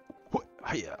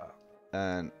 Hiya!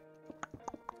 And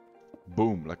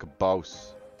boom, like a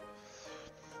boss.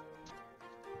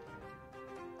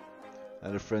 I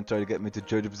had a friend try to get me to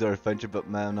JoJo Bizarre Adventure, but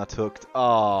man, I'm not hooked.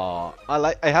 Ah,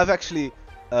 I have actually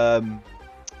a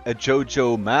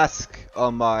JoJo mask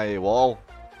on my wall.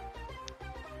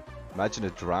 Imagine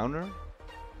a drowner.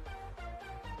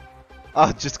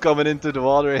 Ah, just coming into the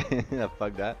water.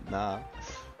 Fuck that. Nah.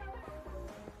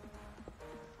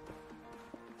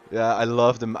 Yeah, I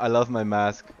love them. I love my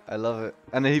mask. I love it,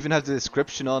 and I even have the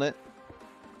description on it.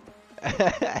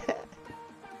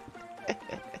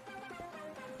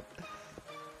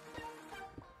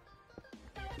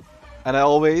 And I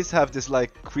always have this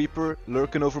like creeper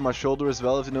lurking over my shoulder as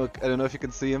well. If you know, I don't know if you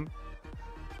can see him.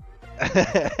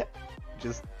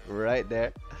 Just right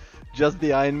there, just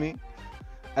behind me.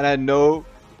 And I know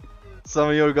some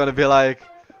of you are gonna be like,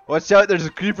 "Watch out! There's a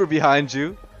creeper behind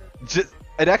you."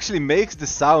 It actually makes the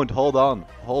sound. Hold on,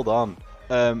 hold on.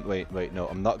 Wait, no,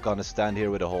 I'm not gonna stand here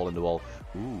with a hole in the wall.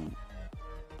 Ooh,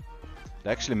 it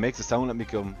actually makes the sound. Let me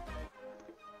come.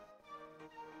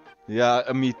 Yeah,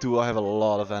 me too. I have a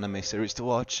lot of anime series to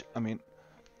watch. I mean,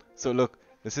 so look,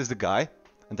 this is the guy,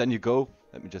 and then you go.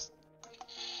 Let me just.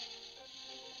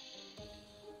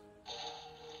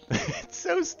 It's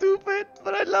so stupid,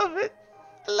 but I love it.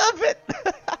 I love it.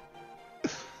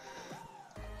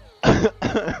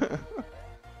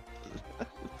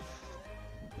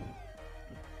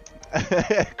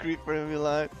 Creeper in real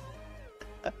life.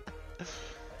 You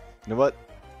know what?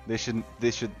 They should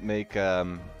make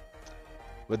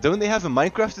but don't they have a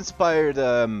Minecraft inspired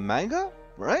manga?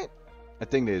 Right? I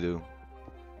think they do.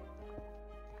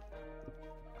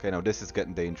 Okay, now this is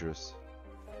getting dangerous.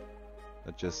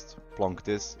 I just plonk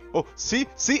this. Oh, see?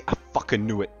 I fucking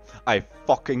knew it. I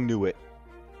fucking knew it.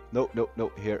 No,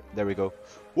 here. There we go.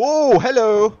 Whoa,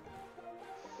 hello!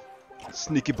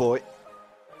 Sneaky boy.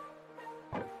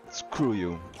 Screw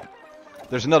you.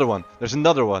 There's another one.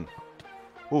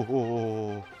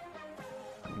 Oh.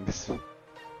 This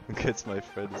gets my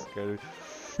friend scared.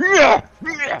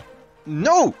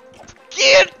 No!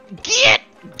 Get!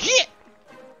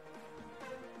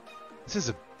 This is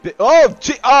a bit.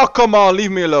 Oh, come on,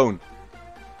 leave me alone.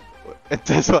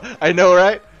 That's what I know,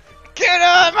 right? Get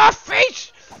out of my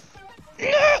face!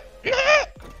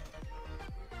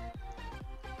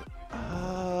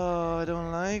 Oh, I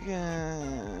don't like it.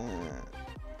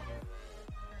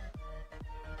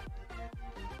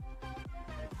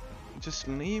 Just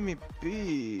leave me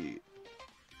be.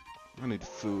 I need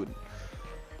food.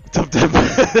 Top 10.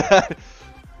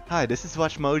 Hi, this is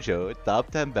Watch Mojo.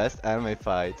 Top 10 best anime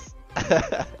fights.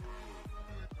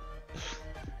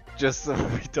 Just some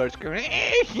retards screaming.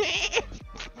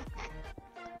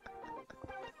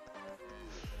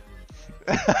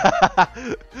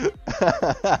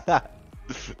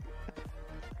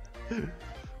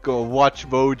 Go watch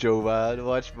Mojo, man.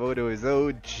 Watch Mojo is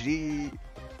OG.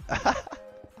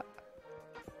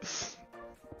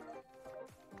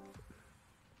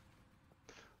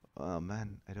 Oh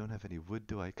man, I don't have any wood,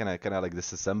 do I? Can I like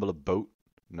disassemble a boat?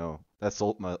 No, that's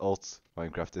alt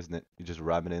Minecraft, isn't it? You just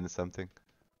ram it into something.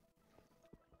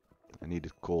 I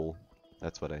needed coal.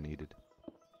 That's what I needed.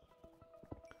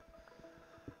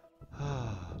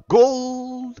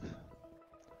 Gold!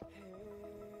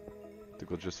 I think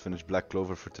we'll just finish Black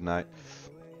Clover for tonight.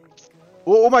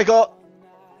 Oh my god!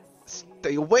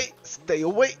 Stay away! Stay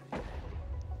away!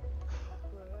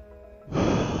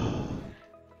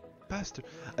 Bastard.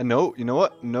 No, you know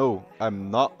what? No,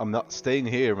 I'm not staying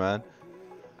here, man.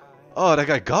 Oh, that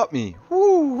guy got me.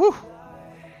 Woo, woo.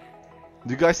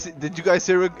 Did you guys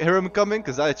hear him coming?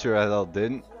 Cause I sure as hell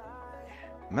didn't.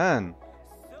 Man.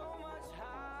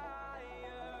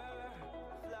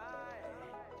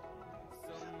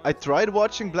 I tried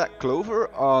watching Black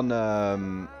Clover on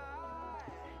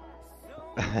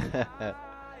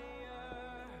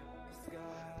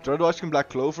tried watching Black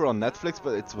Clover on Netflix,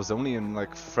 but it was only in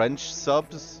like French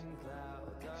subs.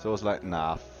 So I was like,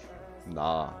 nah.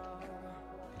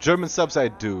 German subs I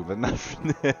do, but not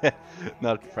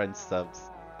not French subs.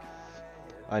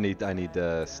 I need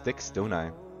sticks, don't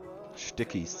I?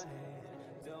 Stickies.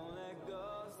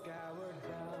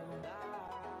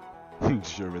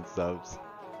 German subs.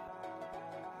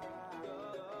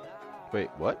 Wait,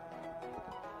 what?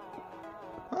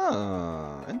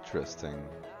 Ah, interesting.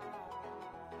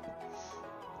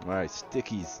 Alright,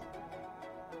 stickies.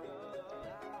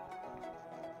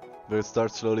 But it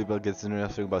starts slowly but gets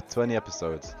interesting. About 20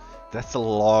 episodes. That's a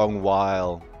long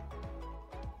while.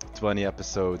 20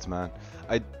 episodes, man.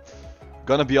 I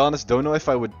gonna be honest, don't know if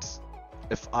I would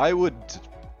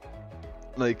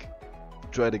like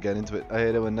try to get into it. I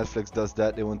hate it when Netflix does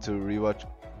that. They want to rewatch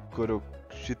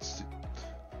Kuroshitsu.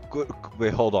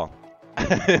 Wait, hold on.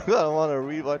 I want to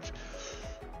rewatch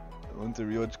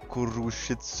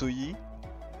Kuroshitsu.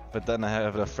 But then I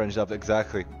have a French dub,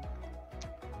 exactly.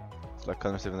 It's like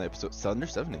Connor 70 episode. Thunder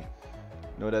 70. You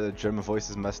know that the German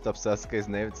voices messed up Sasuke's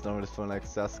name? It's normally phone like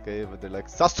Sasuke, but they're like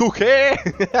Sasuke!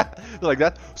 They're like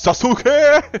that.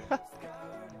 Sasuke!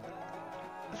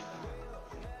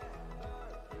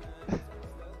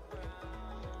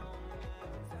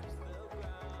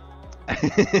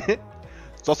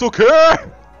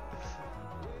 Sasuke!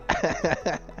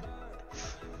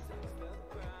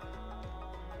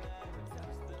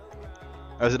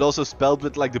 Is it also spelled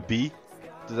with like the B?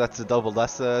 So that's a double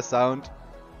S sound.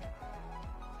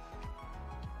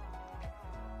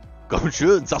 Komm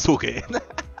schön, Sasuke!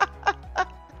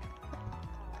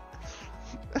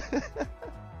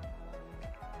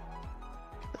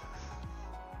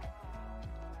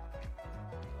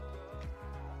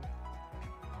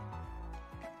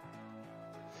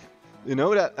 You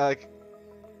know that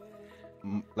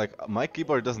like my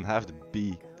keyboard doesn't have the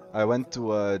B. I went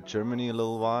to Germany a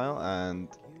little while and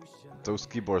those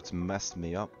keyboards messed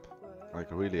me up.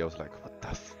 Like really, I was like, what the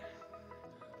f...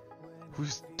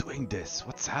 Who's doing this?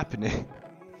 What's happening?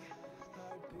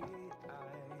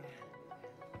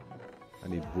 I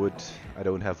need wood. I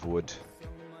don't have wood.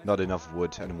 Not enough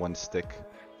wood and one stick.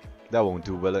 That won't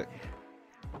do, will it?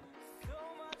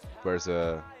 Where's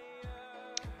a...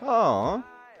 Oh,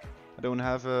 I don't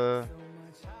have a...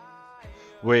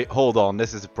 Wait, hold on.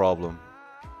 This is a problem.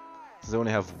 I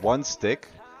only have one stick.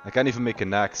 I can't even make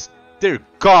an axe. Dear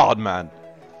God, man!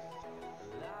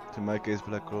 In my case,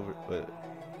 Black Clover.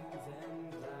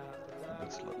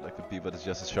 Looks like a B, but it's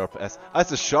just a sharp S. Ah,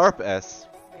 it's a sharp S!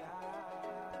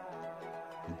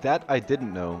 That I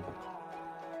didn't know.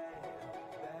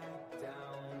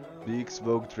 Beak,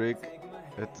 smoke, drink.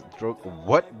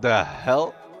 What the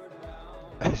hell?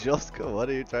 Josko, what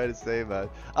are you trying to say, man?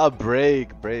 Ah, break.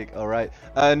 Alright.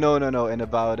 No. In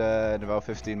about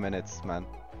 15 minutes, man.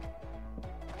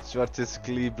 Schwarzes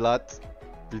Kleeblatt.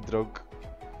 Be drunk.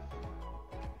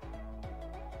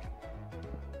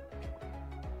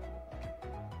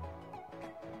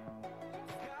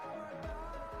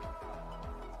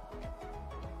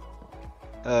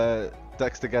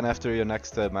 Text again after your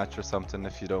next match or something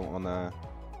if you don't wanna.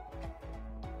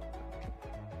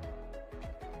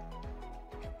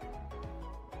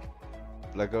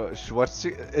 Like Schwarz,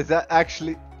 is that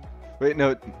actually? Wait,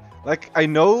 no. Like I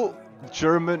know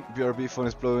German. BRB phone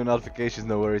is blowing notifications.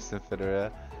 No worries,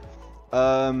 Federer.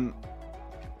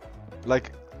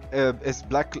 Like, is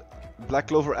Black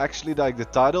Clover actually like the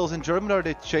titles in German? Are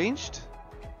they changed?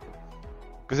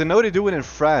 Because I know they do it in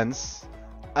France,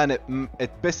 and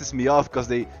it pisses me off because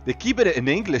they keep it in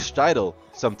English title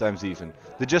sometimes even.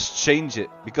 They just change it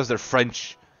because they're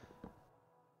French.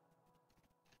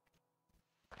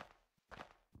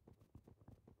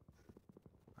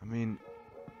 I mean,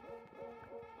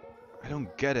 I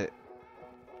don't get it.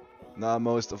 Nah,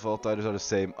 most of all titles are the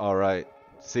same. Alright.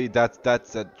 See, that's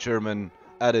that German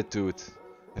attitude.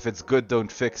 If it's good,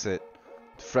 don't fix it.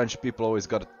 The French people always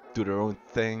gotta do their own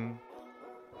thing.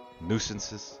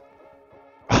 Nuisances.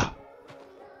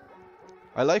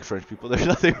 I like French people, there's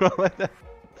nothing wrong with that.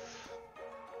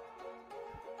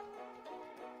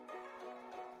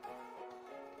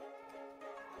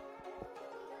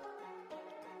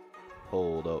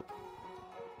 Hold up.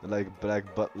 I like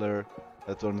Black Butler.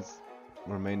 That one's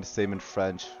remained the same in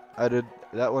French. How did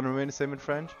that one remain the same in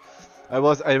French? I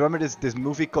remember this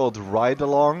movie called Ride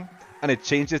Along, and it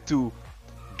changed it to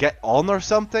Get On or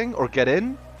something, or Get In.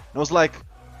 And I was like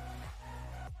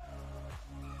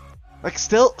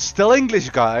still English,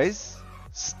 guys.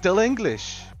 Still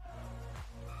English.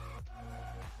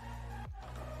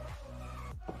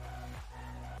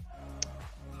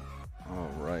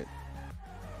 All right.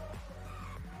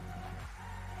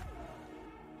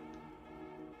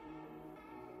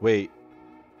 Wait.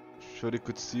 Shorty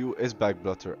could see you is Black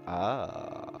Butler.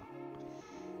 Ah.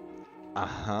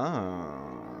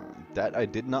 That I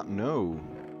did not know.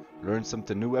 Learn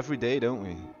something new every day, don't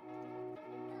we?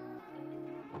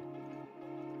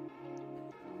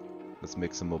 Let's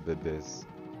make some more bibis.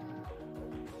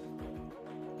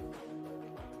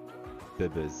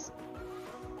 Bibis.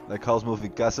 Like Hals movie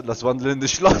Castle, let's wandel in the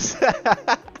Schloss.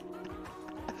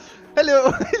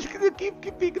 Hello!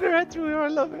 keep peeking her head through here, I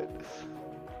love it.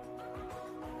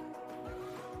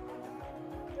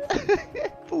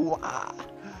 Bwah.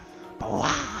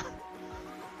 Bwah.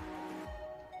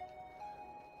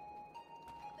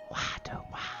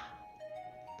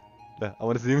 I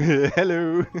want to see him.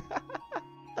 Hello.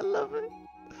 I love it.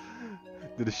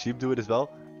 Do the sheep do it as well?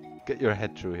 Get your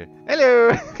head through here.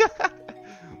 Hello.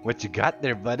 What you got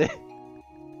there, buddy?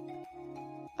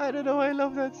 I don't know. I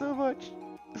love that so much.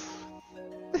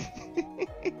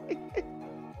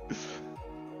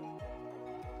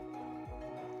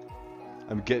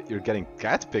 You're getting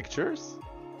cat pictures?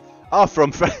 Ah,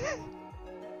 from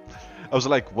I was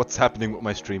like, what's happening with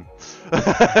my stream?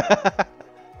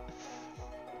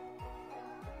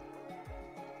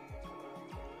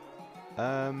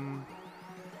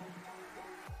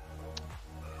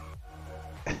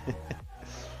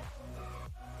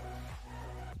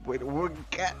 Wait, we're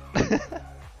cat. You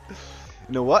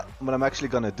know what I'm actually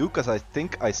gonna do, because I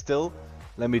think I still...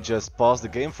 Let me just pause the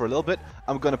game for a little bit.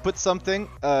 I'm gonna put something...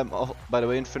 by the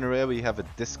way, in Finerea we have a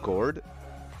Discord.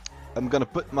 I'm gonna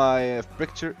put my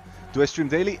picture... Do I stream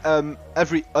daily?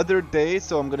 Every other day,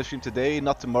 so I'm gonna stream today,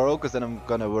 not tomorrow, because then I'm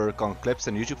gonna work on clips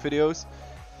and YouTube videos.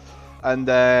 And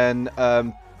then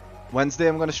Wednesday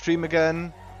I'm gonna stream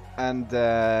again. And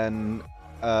then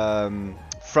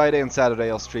Friday and Saturday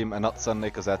I'll stream, and not Sunday,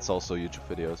 because that's also YouTube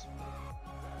videos.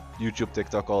 YouTube,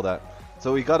 TikTok, all that.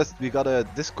 So we got a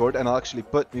Discord, and I'll actually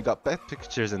we got pet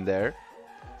pictures in there.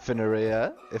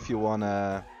 Finerea, if you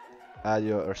wanna add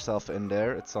yourself in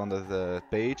there, it's on the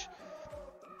page.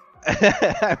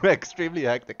 I'm extremely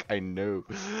hectic, I know.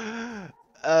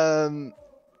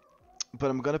 But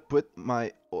I'm gonna put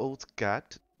my old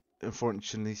cat.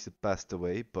 Unfortunately, she passed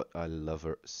away, but I love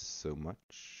her so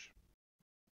much.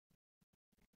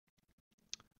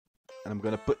 And I'm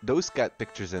gonna put those cat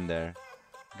pictures in there.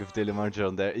 Give Daily Marger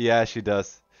on there. Yeah, she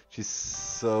does. She's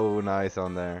so nice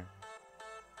on there.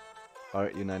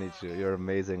 Alright, Unanichu, you're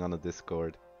amazing on the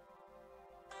Discord.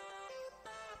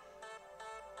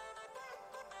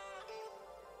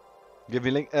 Give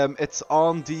me link. It's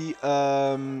on the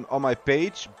on my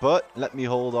page, but let me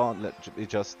hold on. Let me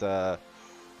just go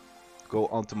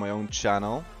onto my own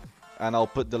channel, and I'll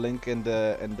put the link in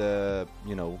the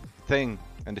you know thing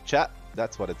in the chat.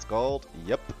 That's what it's called.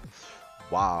 Yep.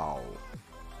 Wow.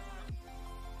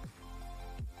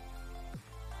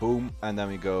 Boom, and then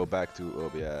we go back to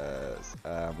OBS,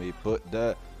 and we put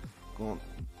the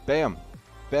bam,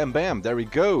 bam, bam. There we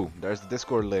go. There's the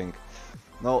Discord link.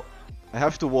 Now, I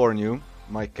have to warn you,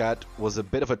 my cat was a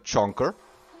bit of a chonker.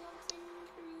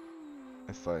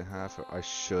 If I have her, I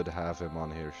should have him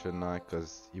on here, shouldn't I?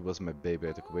 Because he was my baby.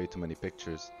 I took way too many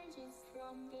pictures,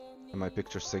 and my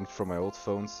pictures synced from my old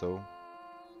phone, so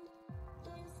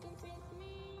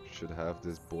should have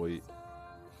this boy.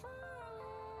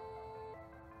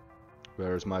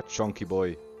 Where's my chunky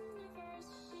boy?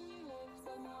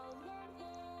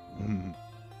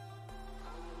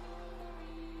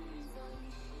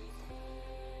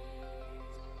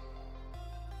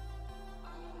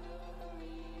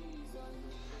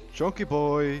 Chunky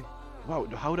boy. Wow,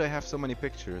 how do I have so many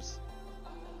pictures?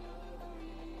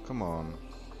 Come on.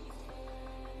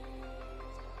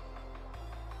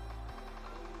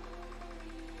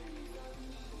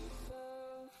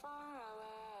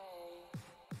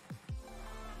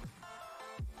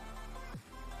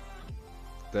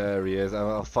 There he is.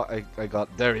 I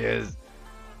got. There he is.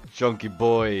 Chunky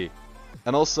boy.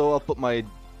 And also, I'll put my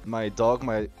dog.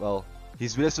 Well,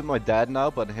 he's lives with my dad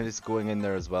now, but he's going in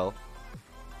there as well.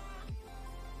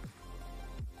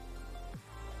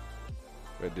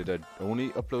 Wait, did I only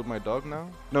upload my dog now?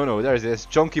 No, there it is.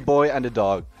 Chunky boy and the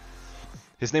dog.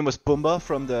 His name was Pumbaa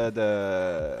from the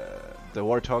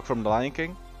warthog from The Lion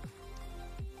King.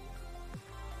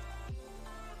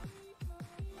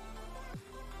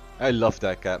 I love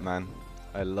that cat, man.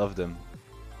 I loved him.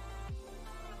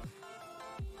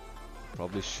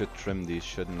 Probably should trim these,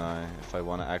 shouldn't I? If I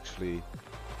want to actually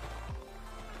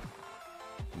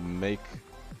make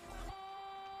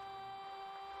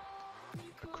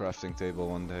a crafting table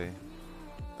one day.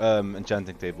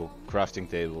 Enchanting table. Crafting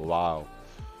table, wow.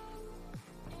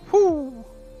 Whoo!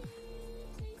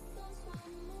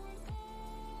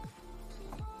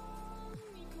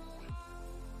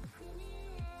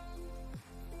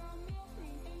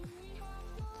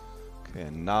 Okay,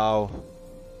 now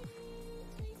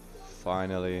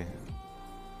finally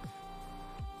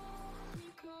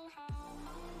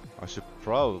I should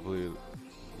probably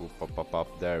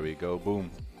pop. There we go,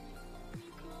 boom.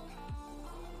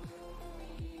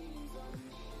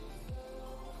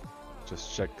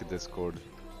 Just check the Discord.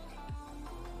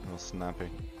 No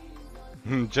snapping.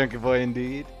 Chunky boy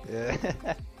indeed. Yeah.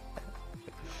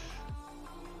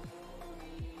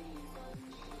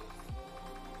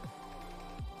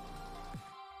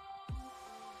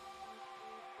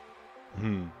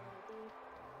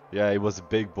 Yeah, he was a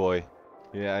big boy.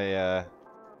 Yeah,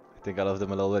 I think I loved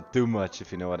him a little bit too much,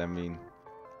 if you know what I mean.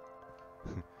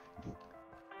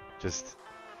 Just,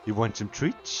 you want some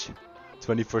treats?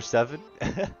 24/7?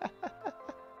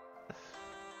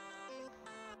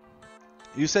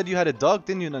 You said you had a dog,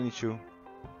 didn't you, Nanichu?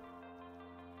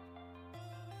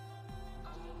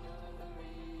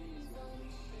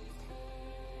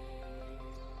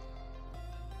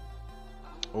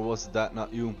 Or was that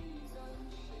not you?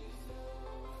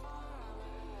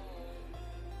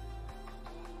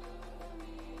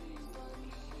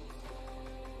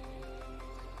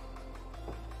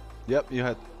 Yep, you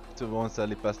had to one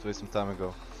sadly passed away some time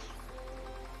ago.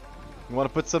 You want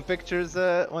to put some pictures,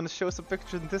 want to show some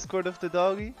pictures in Discord of the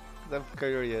doggy? I'm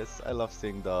curious, I love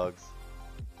seeing dogs.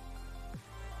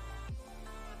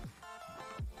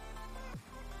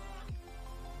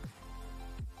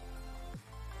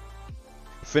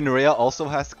 Finrea also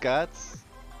has cats.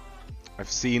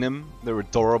 I've seen him, they're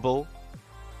adorable.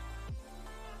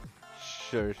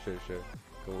 Sure.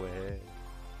 Go ahead.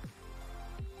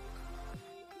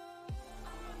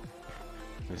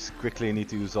 Just quickly need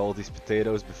to use all these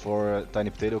potatoes before Tiny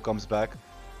Potato comes back.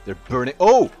 They're burning.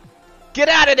 Oh! Get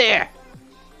out of there!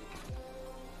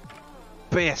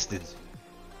 Bastard!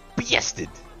 Leave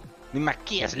my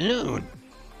kids alone!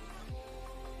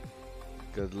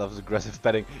 God loves aggressive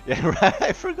petting. Yeah, right.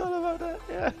 I forgot about that.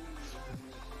 Yeah.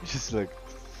 Just like.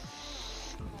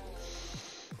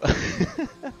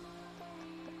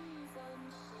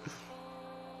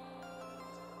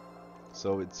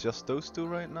 So it's just those two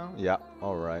right now? Yeah,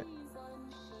 alright.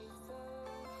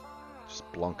 Just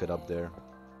plonk it up there.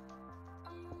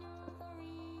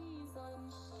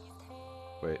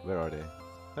 Wait, where are they?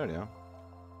 There they are.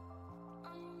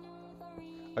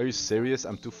 Are you serious?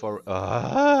 I'm too far.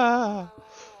 Ah!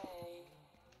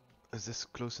 Is this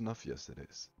close enough? Yes, it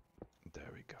is.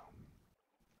 There we go.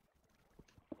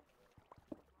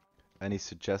 Any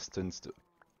suggestions to...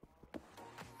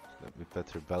 Let me pet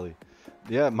her belly.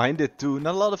 Yeah, mine did too.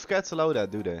 Not a lot of cats allow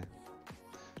that, do they?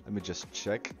 Let me just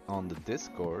check on the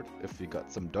Discord if we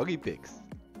got some doggy pics.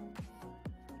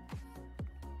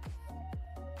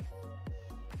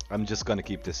 I'm just gonna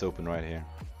keep this open right here.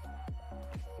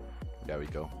 There we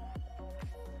go.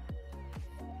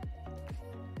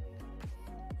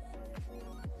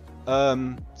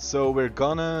 So we're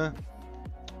gonna...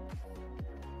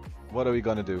 What are we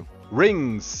gonna do?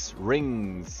 Rings!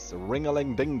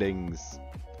 Ring-a-ling ding-dings.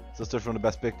 So start from the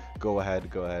best pick. Go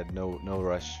ahead. No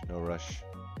rush.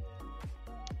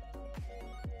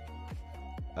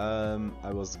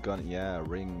 I was gonna... Yeah,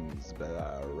 rings.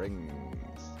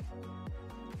 Rings.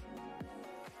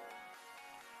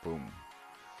 Boom.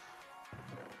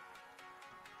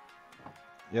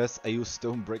 Yes, I use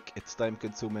stone brick. It's time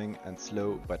consuming and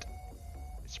slow, but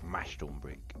it's my stone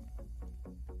brick.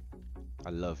 I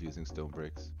love using stone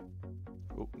bricks.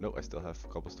 Oh, no, I still have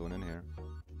cobblestone in here.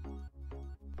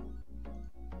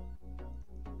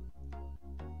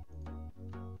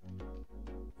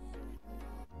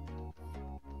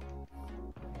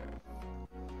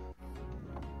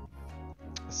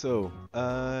 So,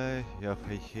 yeah,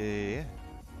 hey.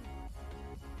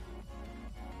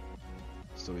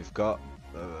 So we've got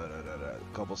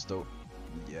cobblestone.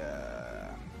 Yeah.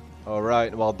 All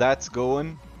right. While that's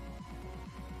going,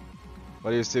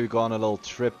 what do you say we go on a little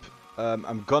trip?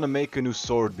 I'm gonna make a new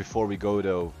sword before we go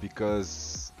though,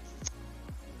 because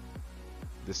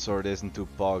this sword isn't too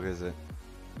pog, is it?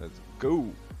 Let's go.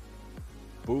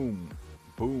 Boom,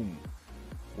 boom.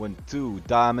 1, 2,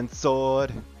 diamond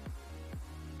sword.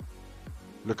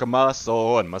 Look at my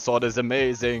sword. My sword is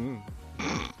amazing.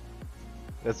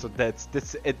 That's what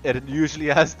this. It usually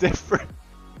has different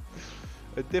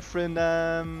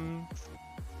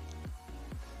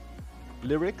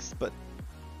lyrics, but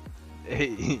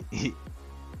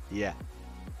yeah,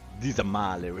 these are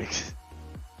my lyrics.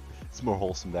 It's more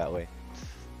wholesome that way.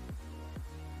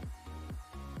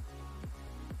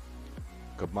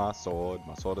 Look at my sword.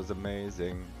 My sword is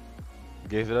amazing.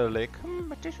 Gave it a lick.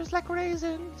 My dish was like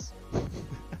raisins.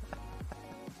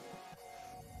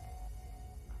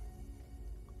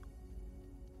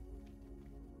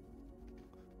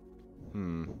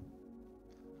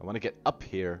 I want to get up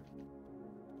here.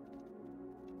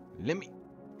 Let me.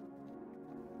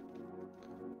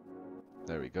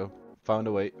 There we go. Found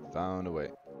a way. Found a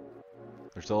way.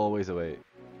 There's always a way.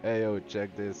 Hey yo,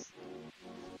 check this.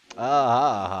 Ah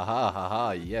ha ha ha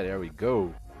ha. Yeah, there we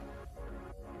go.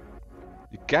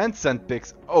 You can't send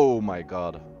pics. Oh my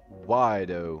god. Why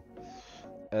though?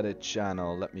 Edit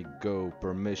channel. Let me go.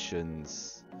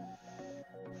 Permissions.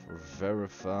 For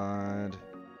verified.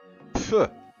 Phew.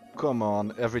 Come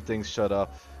on, everything's shut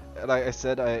off. Like I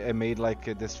said, I made like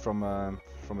this from a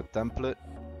template.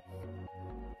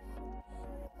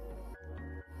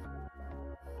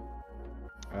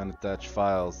 And attach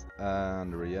files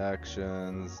and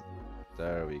reactions.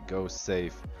 There we go,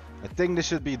 save. I think this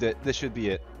should be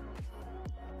it.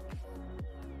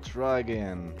 Try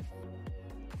again.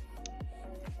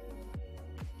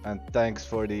 And thanks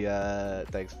for the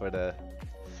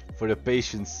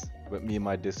patience with me in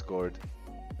my Discord.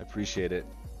 I appreciate it.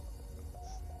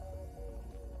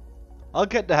 I'll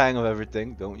get the hang of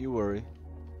everything, don't you worry.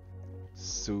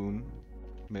 Soon,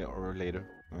 or later.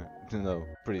 No,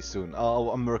 pretty soon.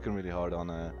 I'm working really hard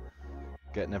on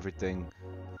getting everything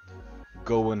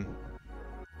going.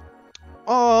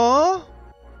 Aww!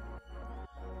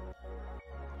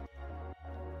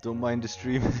 Don't mind the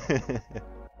stream.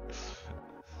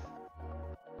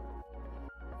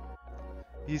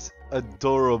 He's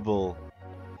adorable.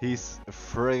 He's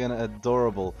friggin'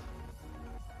 adorable.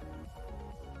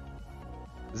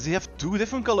 Does he have 2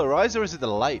 different color eyes, or is it the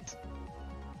light?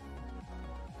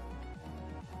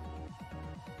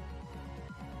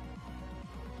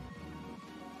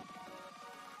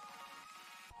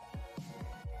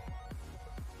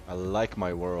 I like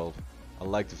my world. I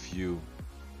like the view.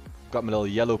 Got my little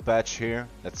yellow patch here.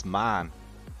 That's mine.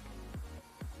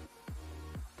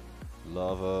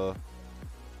 Lava.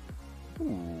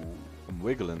 Ooh, I'm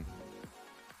wiggling.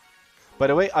 By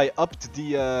the way, I upped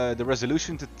the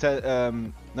resolution to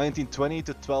 1920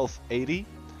 to 1280.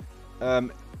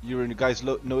 You guys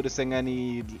noticing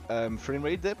any frame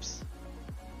rate dips?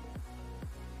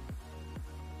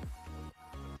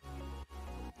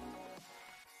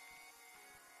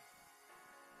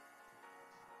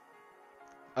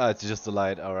 It's just a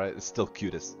light. All right, it's still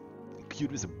cute as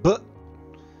a butt.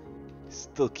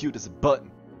 Still cute as a button.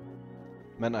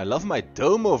 Man, I love my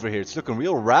dome over here. It's looking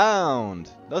real round,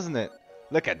 doesn't it?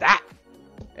 Look at that.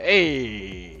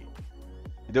 Hey.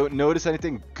 You don't notice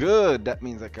anything? Good. That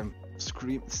means I can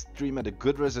stream at a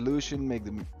good resolution, make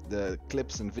the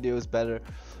clips and videos better.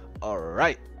 All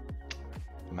right.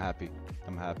 I'm happy.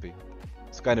 I'm happy. I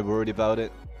was kind of worried about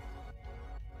it.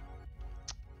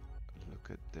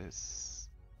 Look at this.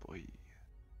 Boy.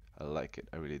 I like it.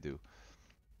 I really do.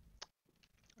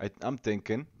 I'm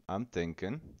thinking,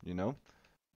 you know,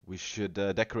 we should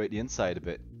decorate the inside a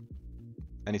bit.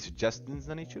 Any suggestions,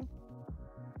 Anichu?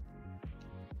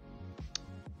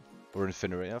 Or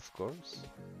Infinity, of course.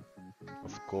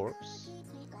 Of course.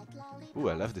 Ooh,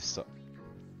 I love this song.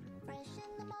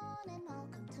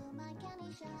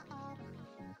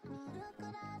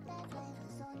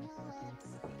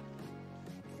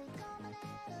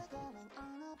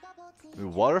 A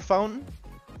water fountain?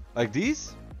 Like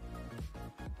these?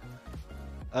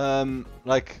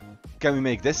 Like, can we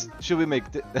make this? Should we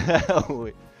make this? Oh,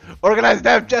 wait. Organize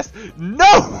dev chest!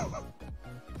 No!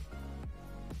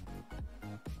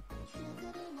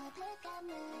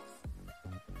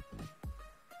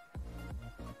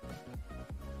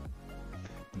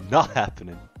 Not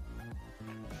happening.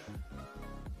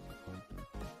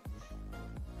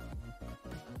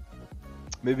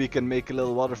 Maybe we can make a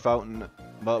little water fountain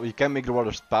But you can't make the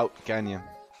water spout, can you?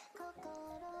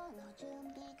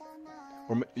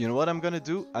 Or you know what I'm gonna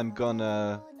do? I'm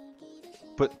gonna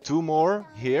put 2 more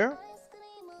here.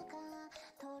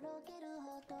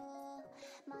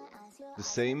 The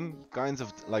same kinds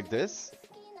of like this.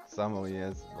 Somehow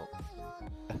yes. Well.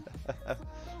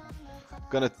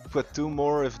 Gonna put 2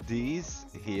 more of these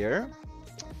here.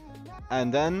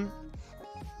 And then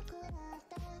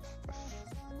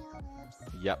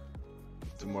yep.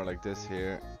 2 more like this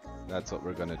here. That's what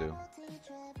we're gonna do.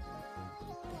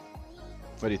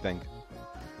 What do you think?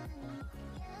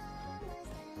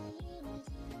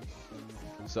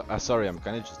 So, sorry, I'm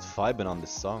kind of just vibing on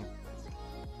this song.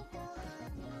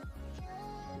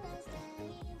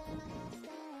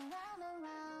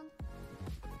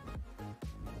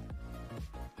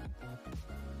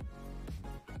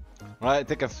 Alright,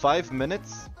 take a 5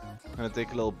 minutes. I'm gonna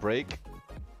take a little break.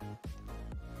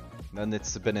 Then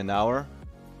it's been an hour.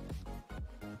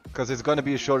 Because it's gonna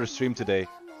be a shorter stream today.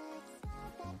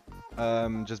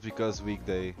 Just because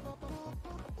weekday.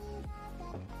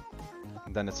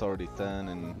 And then it's already 10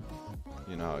 and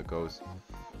you know how it goes.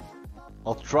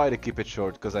 I'll try to keep it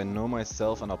short because I know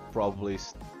myself and I'll probably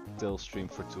still stream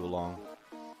for too long.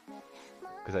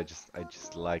 Because I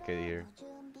just like it here.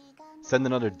 Send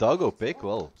another doggo pic?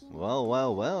 Well.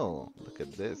 Look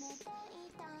at this.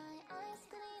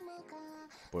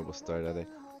 Boy, we'll start at it.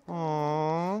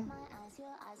 Aww.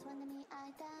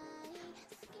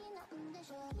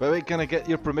 By the way, can I get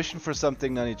your permission for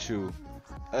something, Nanichu?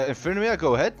 Infernaria,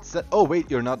 go ahead. Oh wait,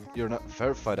 you're not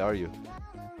verified, are you?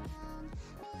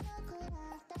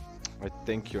 I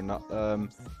think you're not.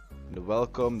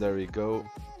 Welcome. There we go.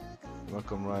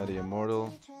 Welcome, Riley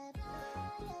Immortal.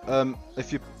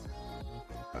 If you,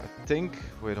 I think.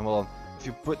 Wait, hold on. If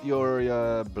you put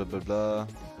your blah blah blah.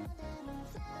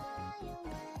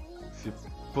 If you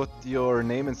put your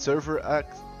name and server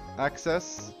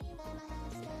access,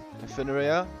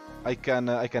 Infernaria, I can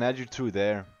add you through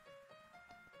there.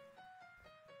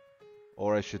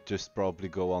 Or I should just probably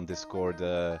go on Discord.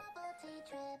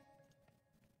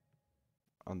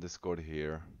 On Discord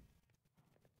here.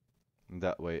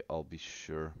 That way I'll be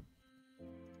sure.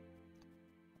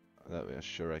 That way I'm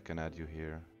sure I can add you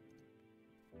here.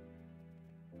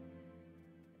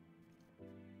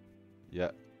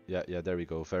 Yeah, there we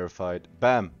go. Verified.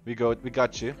 Bam! We got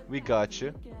you. We got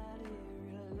you.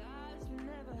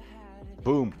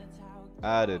 Boom!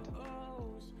 Added.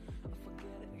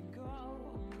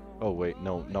 Oh wait,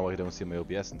 no, now I don't see my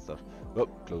OBS and stuff. Oh,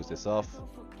 close this off.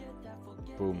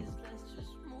 Boom.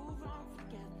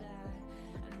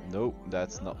 Nope,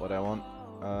 that's not what I want.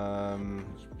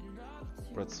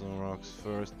 Pretzel rocks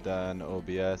first, then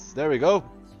OBS. There we go.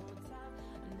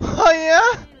 Oh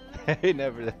yeah. Hey,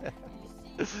 never.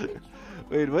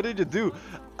 Wait, what did you do?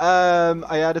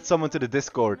 I added someone to the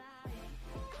Discord.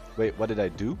 Wait, what did I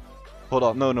do? Hold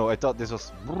on, no, I thought this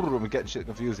was. I'm getting shit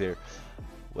confused here.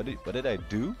 What did I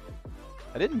do?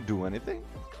 I didn't do anything.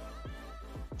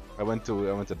 I went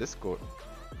to Discord.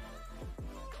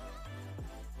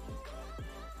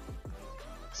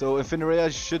 So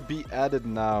Infernaria should be added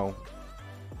now.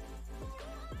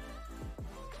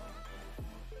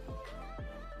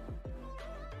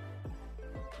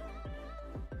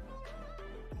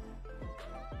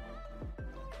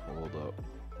 Hold up.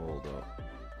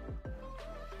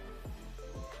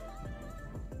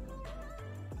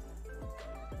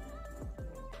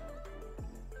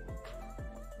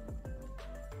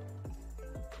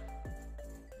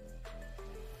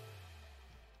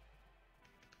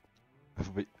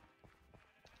 Wait.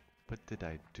 What did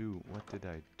I do? What did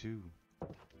I do?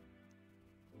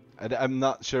 I'm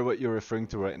not sure what you're referring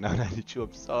to right now, Nanichu.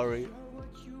 I'm sorry.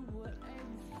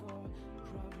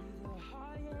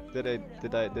 Did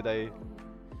I?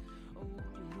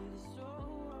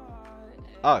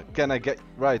 Ah, can I get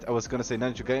right? I was gonna say,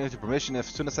 Nanichu, getting into permission. As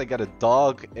soon as I get a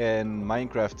dog in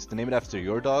Minecraft, to name it after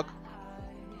your dog.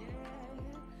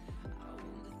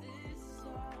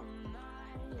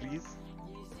 Please.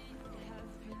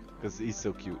 Because he's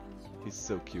so cute. He's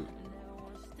so cute.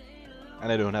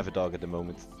 And I don't have a dog at the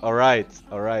moment. Alright.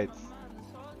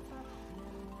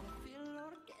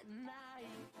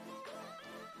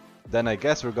 Then I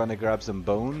guess we're gonna grab some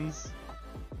bones.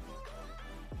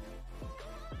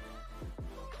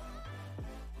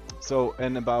 So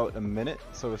in about a minute,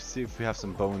 so let's see if we have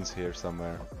some bones here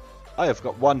somewhere. Oh, I've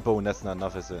got 1 bone, that's not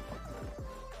enough, is it?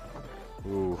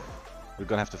 Ooh, we're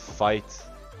gonna have to fight.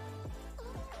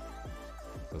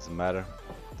 Doesn't matter.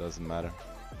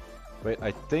 Wait,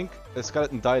 I think a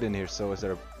skeleton died in here, so is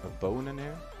there a bone in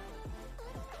here?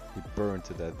 He burned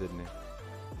to death, didn't he?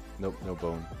 Nope, no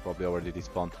bone. Probably already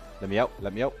despawned. Let me out.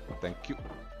 Thank you.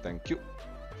 Thank you.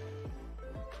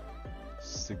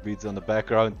 Sick beats on the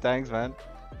background. Thanks, man.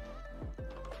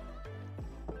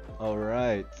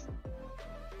 Alright.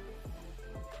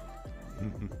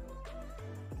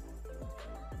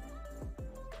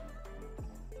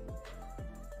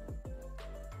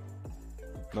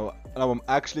 No, I'm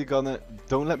actually gonna...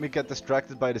 Don't let me get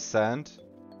distracted by the sand.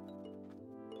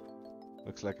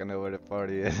 Looks like I know where the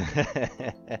party is.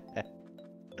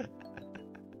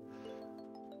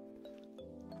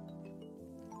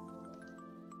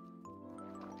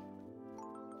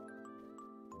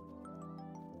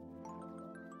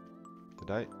 Did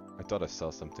I? I thought I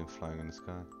saw something flying in the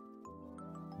sky.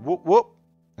 Whoop whoop!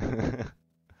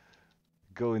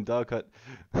 Going dog hut.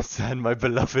 Sand, my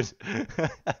beloved.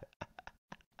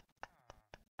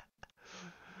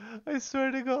 I swear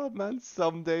to God, man,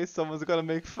 someday someone's gonna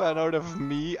make fan art of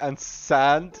me and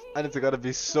sand, and it's gonna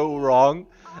be so wrong,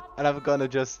 and I'm gonna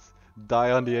just die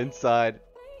on the inside.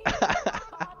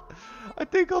 I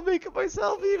think I'll make it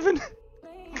myself even.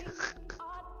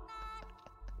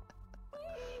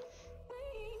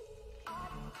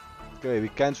 Okay, we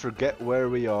can't forget where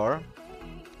we are.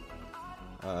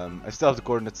 I still have the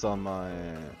coordinates on my...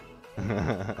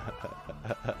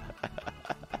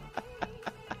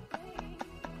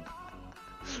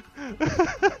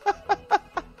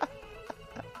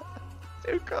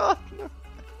 Dear God, no.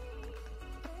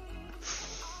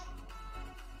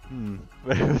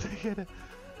 Where would I get it?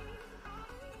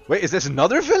 Wait, is this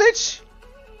another village?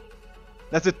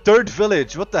 That's a third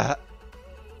village. What the hell?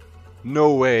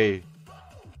 No way.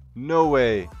 No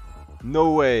way.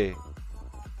 No way.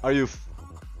 Are you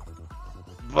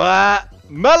Bah!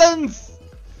 Melons!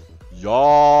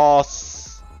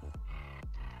 Yes!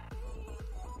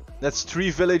 That's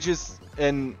 3 villages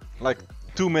in like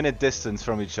 2-minute distance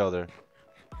from each other.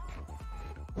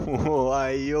 Oh,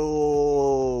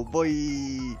 ayo, boy!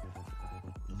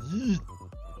 Yeet.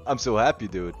 I'm so happy,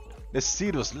 dude. This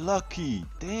seed was lucky.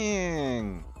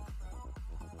 Dang.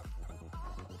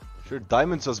 Sure,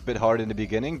 diamonds was a bit hard in the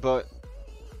beginning, but...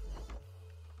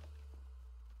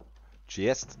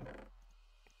 Chest.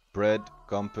 Bread,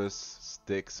 compass,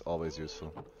 sticks, always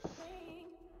useful.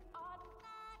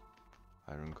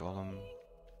 Iron golem.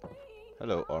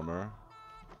 Hello, armor.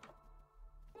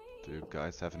 Do you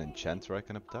guys have an enchanter I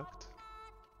can abduct?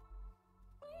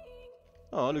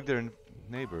 Oh, look, they're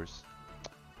neighbors.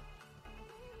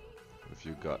 What have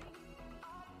you got?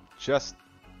 Just...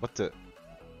 What the...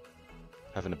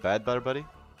 Having a bad butter, buddy?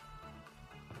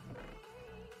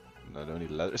 No, I don't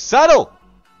need leather. Saddle!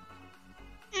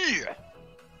 Yeah!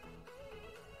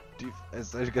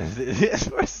 Is there gonna do this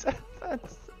for sad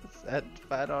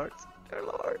fan art? Dear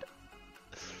Lord.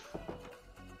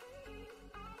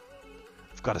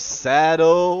 I've got a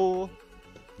saddle.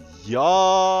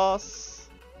 Yas.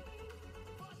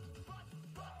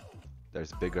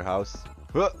 There's a bigger house.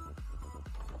 Huh.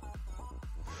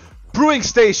 Brewing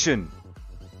station!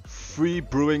 Free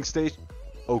brewing station.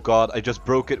 Oh God, I just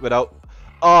broke it without...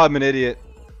 Oh, I'm an idiot.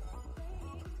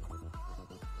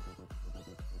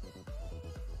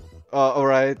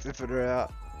 Alright,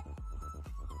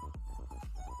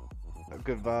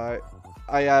 goodbye.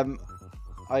 I'm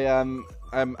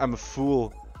a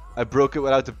fool. I broke it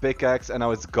without the pickaxe and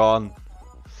now it's gone.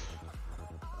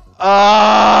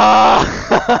 Ah!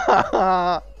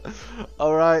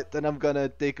 Alright, then I'm gonna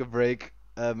take a break.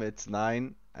 It's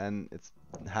 9 and it's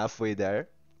halfway there.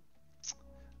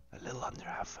 A little under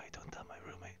halfway, don't tell my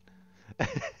roommate.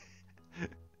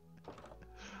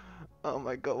 Oh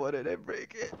my God, why did I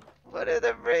break it? Why did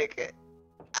I break it?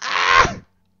 Ah!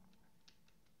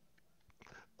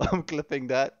 I'm clipping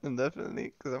that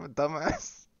indefinitely because I'm a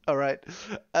dumbass. Alright.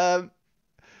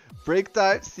 Break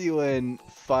time. See you in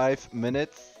 5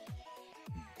 minutes.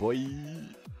 Boy.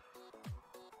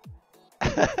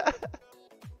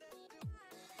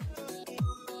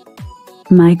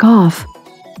 Mic off.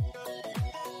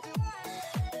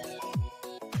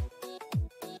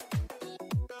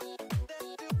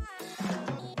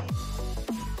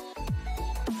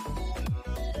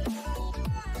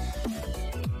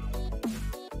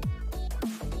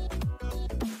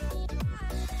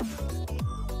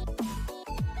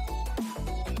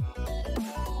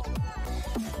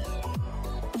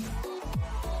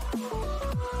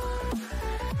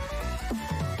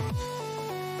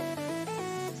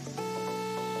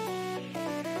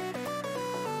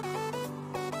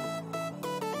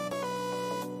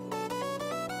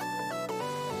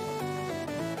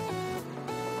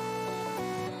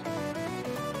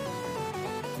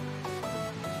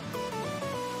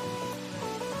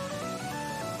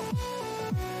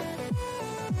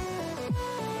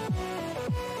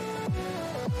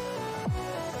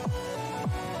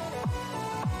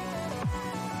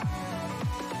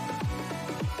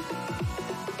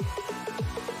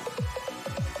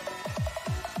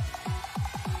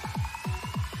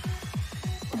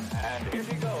 Here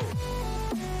we go.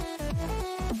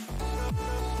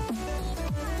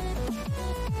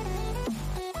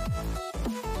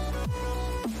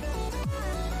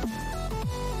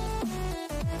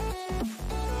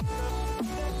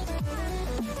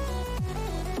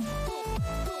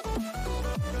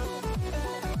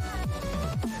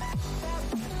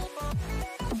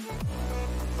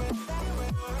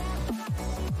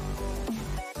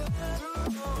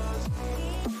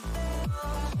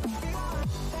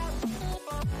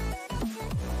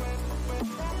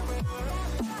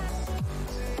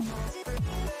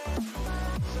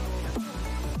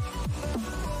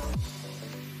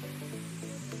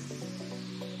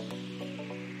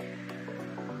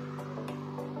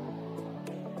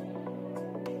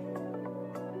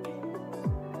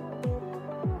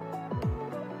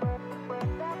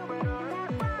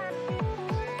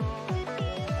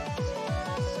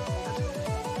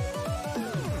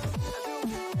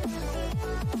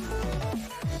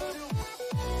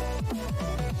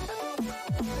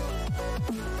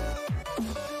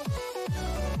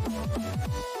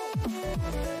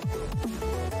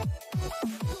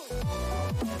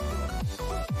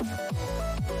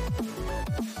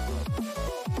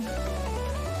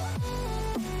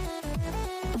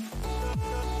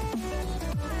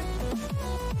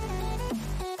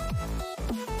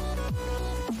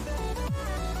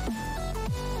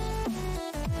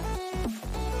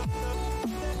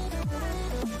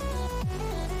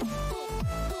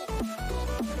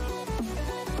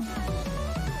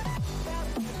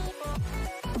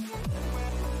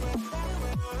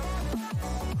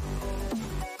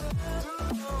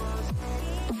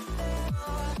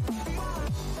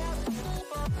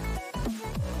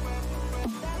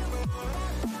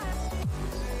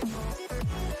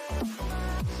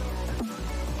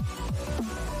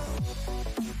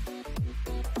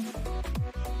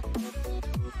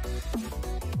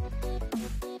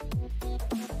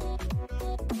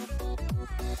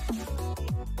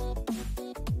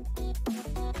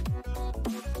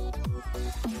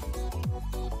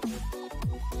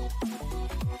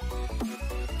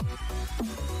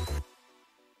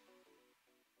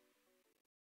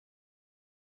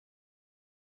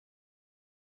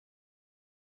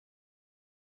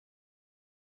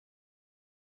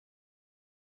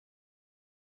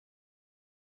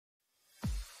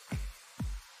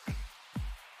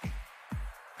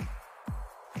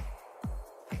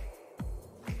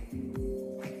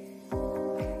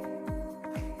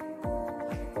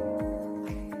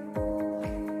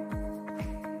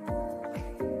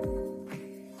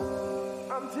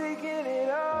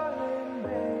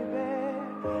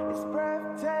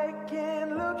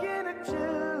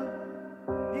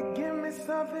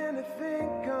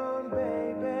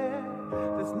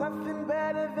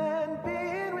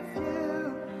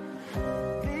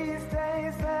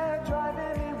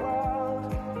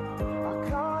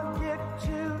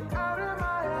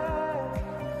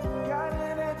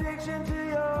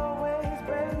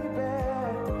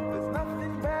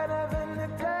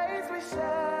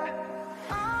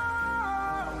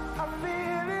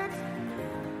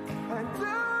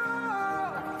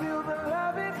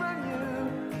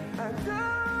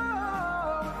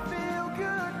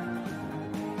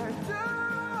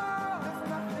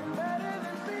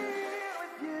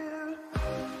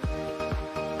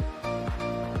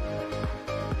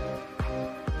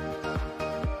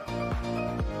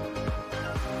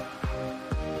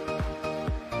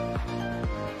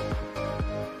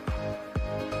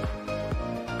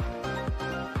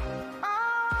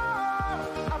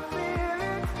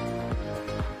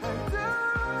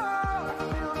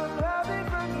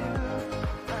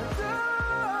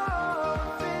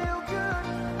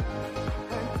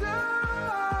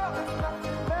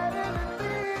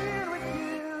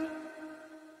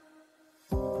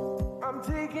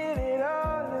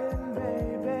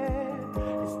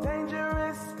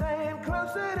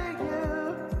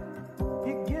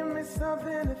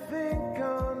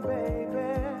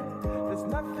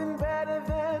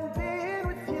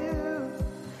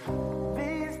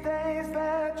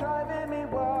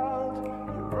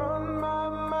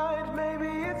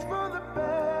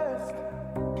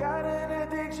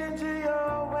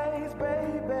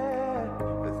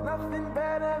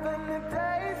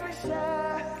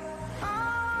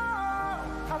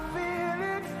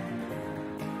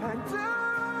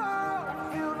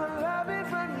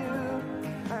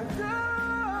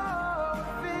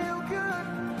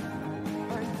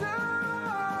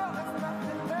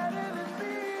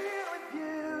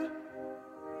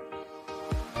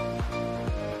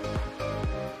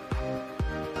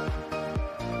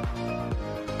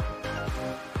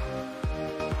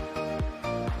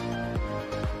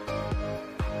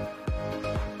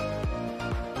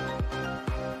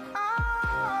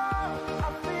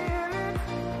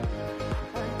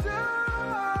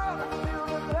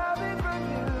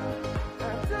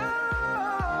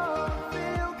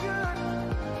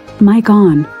 Mic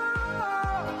on.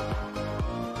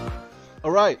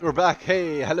 Alright, we're back.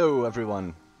 Hey, hello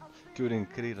everyone. Including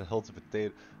kitty that holds a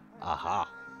potato. Aha.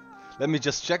 Let me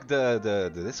just check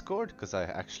the Discord, because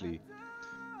I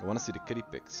want to see the kitty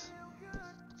pics.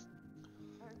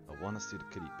 I want to see the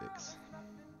kitty pics.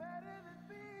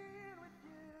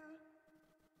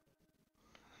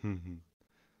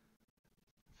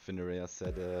 Finerea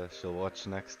said she'll watch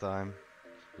next time.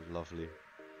 Lovely.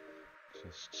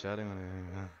 Just chatting on it.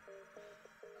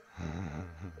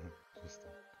 Just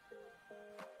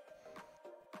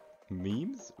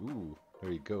memes? Ooh,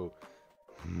 there you go.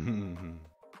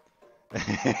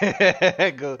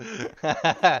 Go.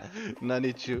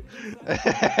 Nanichu.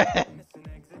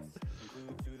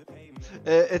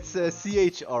 It's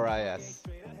CHRIS.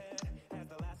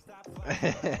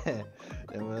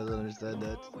 Anyone else understand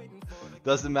that?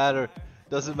 Doesn't matter.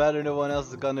 Doesn't matter, no one else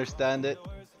is gonna understand it.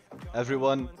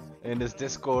 Everyone in this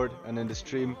Discord and in the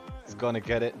stream is gonna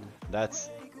get it. That's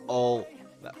all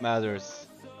that matters.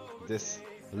 This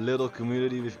little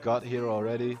community we've got here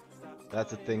already,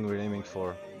 that's the thing we're aiming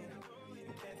for.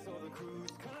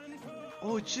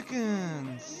 Oh,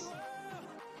 chickens!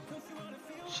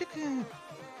 Chicken!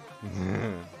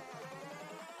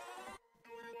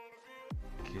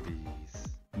 Kitties.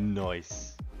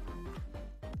 Nice.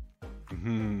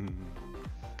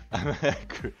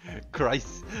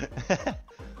 Christ.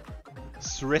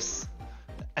 Sriss.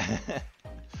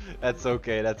 That's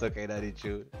okay,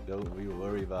 Nanichu. Don't we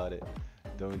worry about it.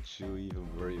 Don't you even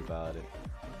worry about it.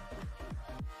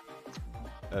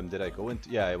 Did I go into?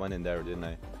 Yeah, I went in there, didn't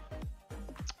I?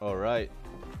 Alright.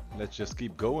 Let's just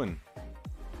keep going.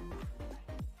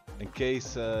 In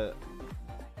case Ooh.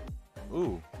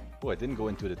 Oh, I didn't go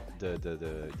into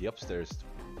the upstairs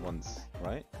ones,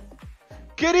 right?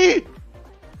 Kitty!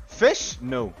 Fish?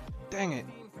 No. Dang it.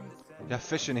 You have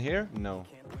fish in here? No.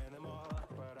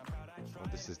 Oh,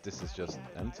 this is just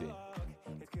empty.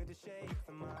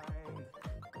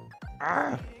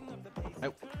 Ah!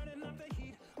 Ow.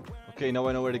 Okay, now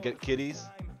I know where to get kitties.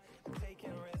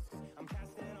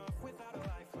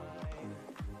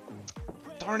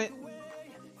 Darn it!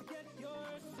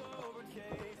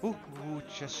 Ooh,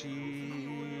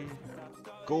 Cheshi.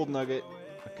 Gold nugget.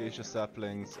 Acacia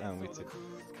saplings and wheat seed.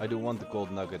 I do want the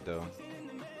gold nugget though.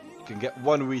 You can get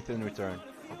 1 wheat in return.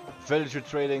 Villager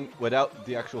trading without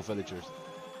the actual villagers.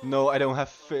 No, I don't have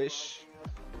fish.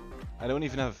 I don't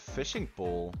even have a fishing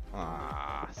pole.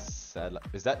 Ah, sad.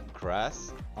 Is that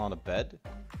grass on a bed?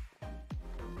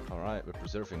 Alright, we're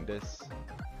preserving this.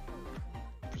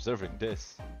 Preserving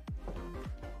this.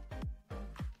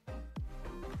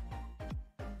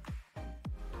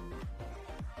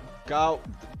 Cow.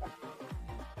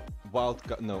 Wild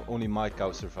cow. No, only my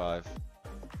cows survive.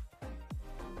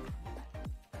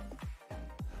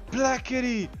 Black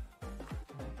kitty!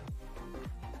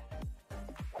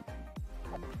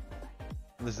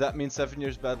 Does that mean 7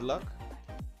 years bad luck?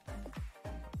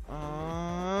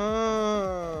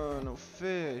 No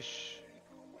fish.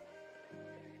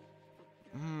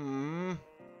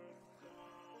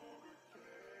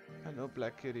 Hello,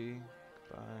 Black Kitty.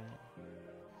 Goodbye.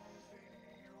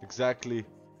 Exactly.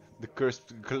 The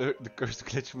cursed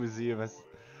glitch museum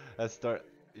has start.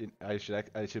 I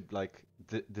should like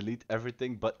delete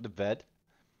everything but the bed,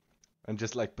 and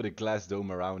just like put a glass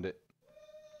dome around it.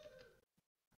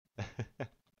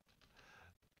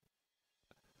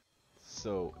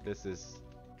 So this is.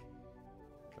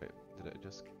 Wait, did I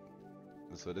just?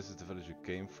 So this is the village we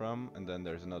came from, and then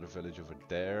there's another village over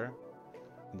there,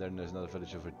 and then there's another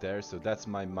village over there. So that's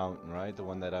my mountain, right? The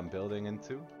one that I'm building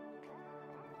into.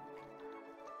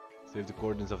 Save the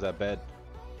coordinates of that bed.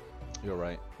 You're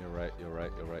right. You're right. You're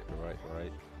right. You're right. You're right. You're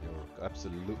right. You're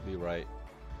absolutely right.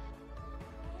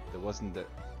 There wasn't that.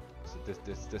 So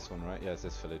this one, right? Yeah, it's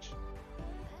this village.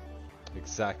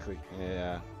 Exactly.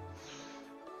 Yeah.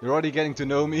 You're already getting to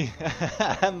know me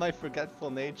and my forgetful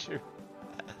nature.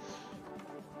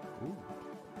 Ooh.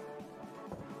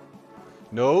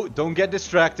 No, don't get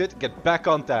distracted. Get back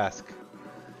on task.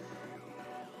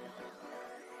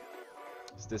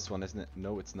 It's this one, isn't it?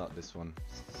 No, it's not this one.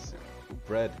 Ooh,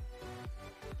 bread.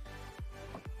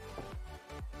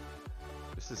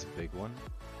 This is a big one.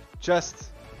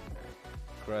 Chest.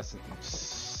 Grass.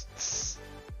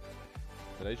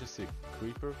 Did I just see a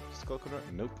creeper skull color?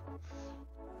 Nope.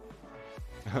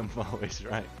 I'm always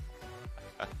right.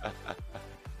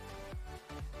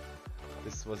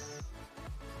 This was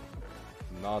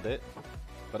not it.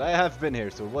 But I have been here,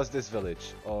 so it was this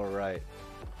village. Alright.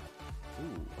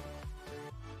 Ooh.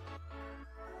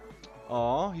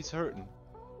 Aw, he's hurting.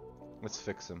 Let's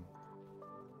fix him.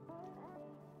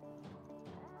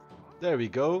 There we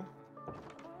go.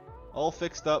 All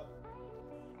fixed up.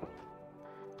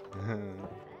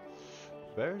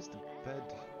 Where's the bed?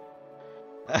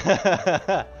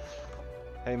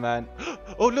 Hey man.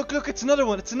 Oh look, look, it's another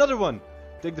one, it's another one.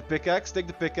 Take the pickaxe, take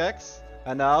the pickaxe.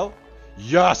 And now,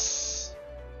 yes!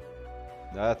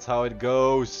 That's how it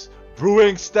goes.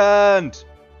 Brewing stand!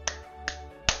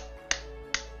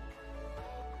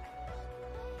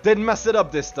 Didn't mess it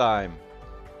up this time.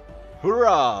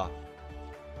 Hurrah!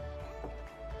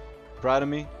 Proud of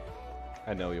me?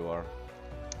 I know you are.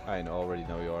 I already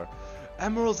know you are.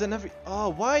 Emeralds and every... Oh,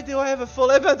 why do I have a full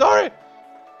inventory?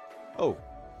 Oh,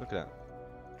 look at that.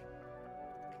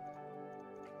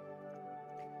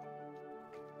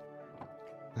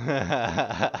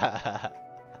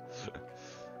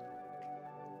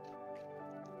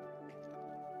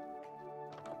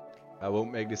 I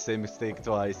won't make the same mistake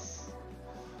twice.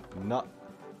 Not.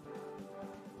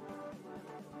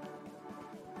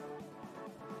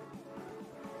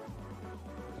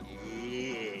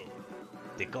 Yeah.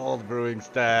 Take all the brewing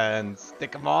stands.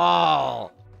 Take them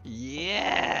all.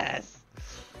 Yes.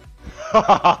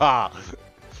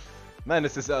 Man,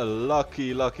 this is a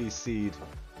lucky, lucky seed.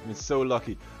 I mean, so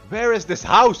lucky. Where is this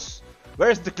house?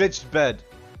 Where is the glitched bed?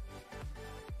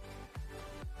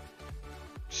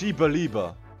 Sheba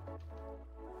Liba.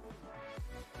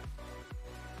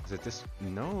 Is it this?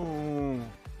 No.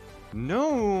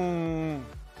 No.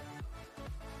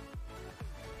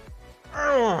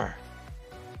 Urgh.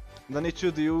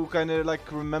 Nanichu, do you kind of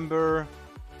like remember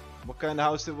what kind of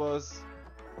house it was?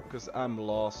 Because I'm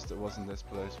lost. It wasn't this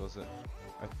place, was it?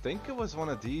 I think it was one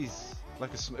of these.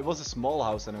 Like it was a small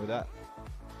house, I know that.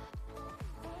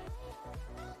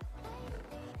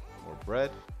 More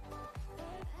bread.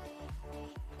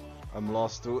 I'm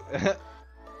lost too.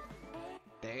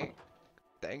 Dang.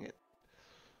 Dang it.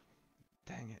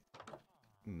 Dang it.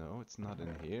 No, it's not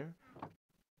in here.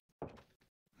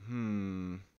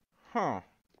 Huh.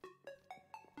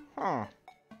 Huh.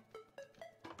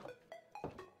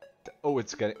 Oh,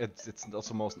 it's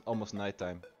almost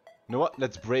nighttime. You know what?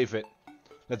 Let's brave it.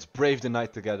 Let's brave the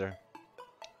night together.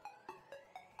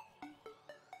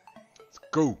 Let's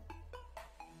go.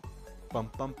 Bum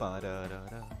bum ba da da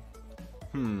da.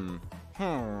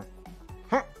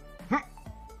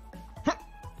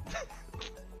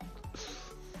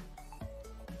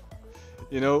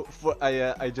 You know,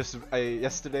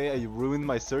 yesterday I ruined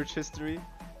my search history.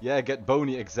 Yeah, get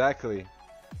bony exactly,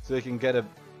 so you can get a.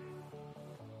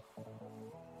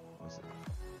 What's it?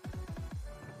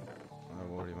 I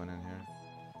already went in here.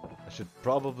 I should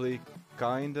probably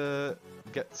kinda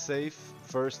get safe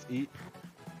first, eat,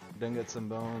 then get some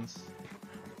bones.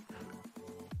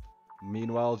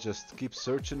 Meanwhile, just keep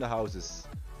searching the houses.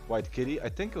 White Kitty, I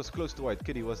think it was close to White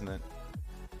Kitty, wasn't it?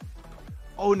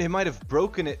 Oh, and they might have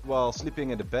broken it while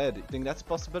sleeping in the bed. You think that's a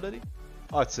possibility?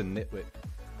 Oh, it's a nitwit.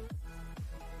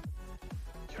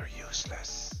 You're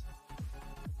useless.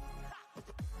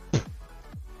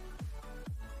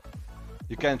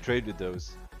 You can't trade with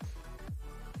those.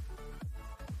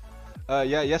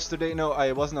 Yeah, yesterday, no,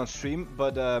 I wasn't on stream,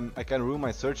 but I can ruin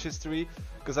my search history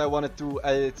because I wanted to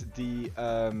edit the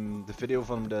video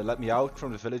from the Let Me Out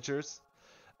from the villagers,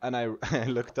 and I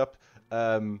looked up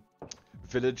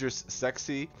villagers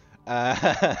sexy, and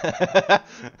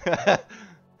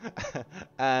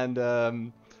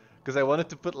because I wanted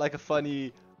to put like a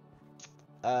funny,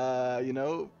 you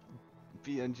know,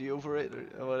 PNG over it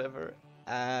or whatever,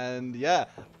 and yeah,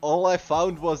 all I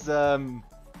found was you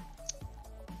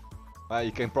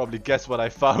can probably guess what I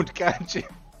found, can't you?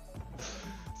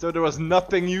 So there was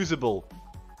nothing usable.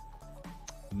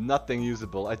 Nothing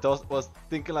usable. I was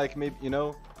thinking like maybe, you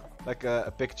know, like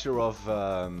a picture of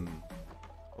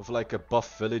like a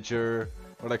buff villager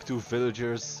or like two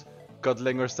villagers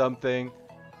cuddling or something.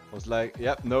 I was like,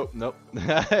 yep, nope, nope.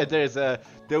 There's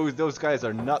those guys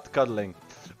are not cuddling.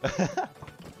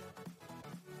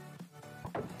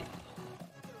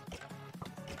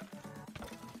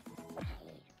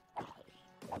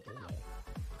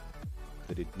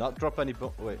 Did he not drop any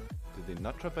wait, did they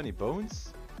not drop any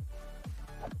bones?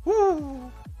 Woo!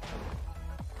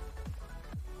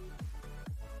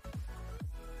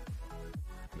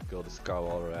 We kill this cow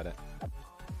while we're at it.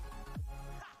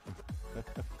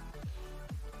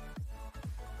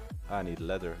 I need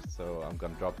leather, so I'm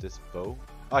gonna drop this bow.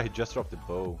 Ah, he just dropped the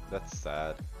bow. That's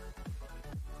sad.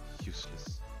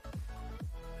 Useless.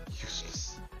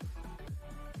 Useless.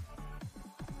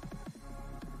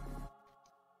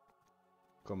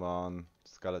 Come on,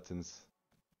 skeletons.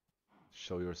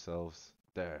 Show yourselves.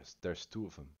 There's two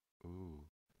of them. Ooh.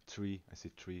 Three. I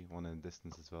see three. One in the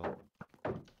distance as well.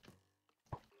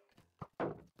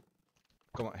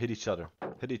 Come on, hit each other.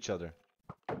 Hit each other.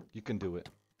 You can do it.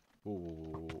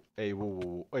 Ooh, hey,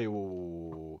 woo, hey,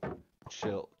 woo.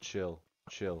 Chill, chill,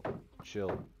 chill,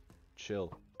 chill,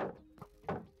 chill.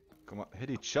 Come on, hit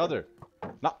each other.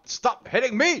 No, stop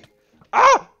hitting me!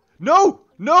 Ah! No!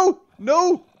 No!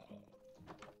 No!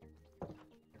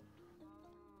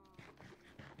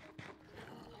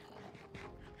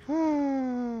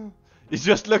 You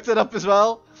just looked it up as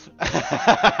well?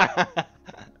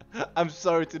 I'm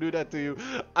sorry to do that to you.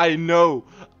 I know.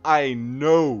 I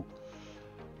know.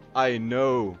 I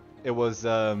know. It was,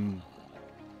 yeah.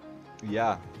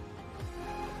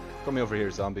 Come over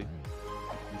here, zombie.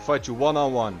 We fight you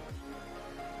one-on-one. You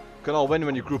can all win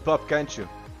when you group up, can't you?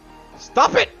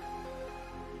 Stop it!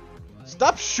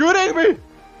 Stop shooting me!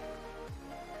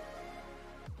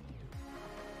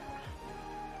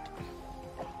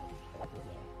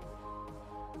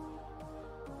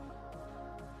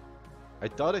 I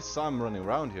thought I saw him running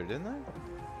around here, didn't I?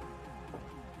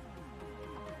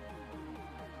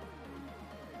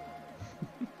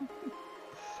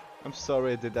 I'm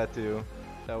sorry I did that to you.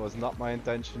 That was not my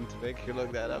intention to make you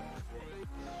look that up.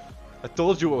 I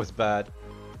told you it was bad.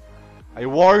 I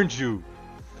warned you.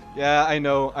 Yeah, I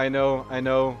know, I know, I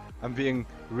know. I'm being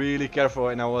really careful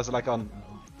and I was like on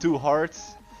 2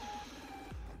 hearts.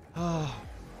 I'm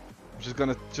just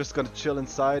gonna chill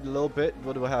inside a little bit.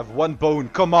 What do I have? 1 bone.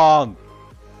 Come on.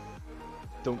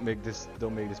 Don't make this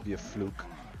be a fluke.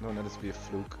 Don't let this be a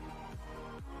fluke.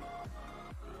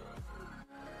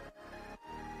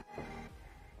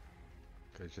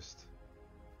 Okay, just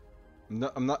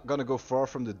I'm not gonna go far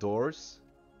from the doors,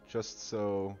 just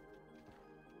so.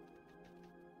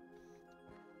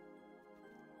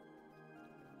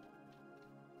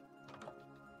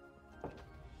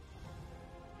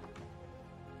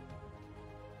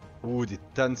 Ooh, the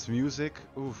tense music.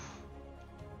 Oof.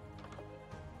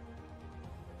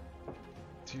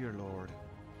 Dear Lord.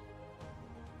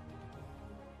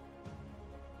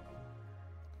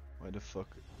 Why the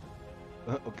fuck?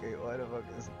 Okay, why the fuck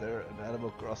is there an Animal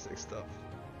Crossing stuff?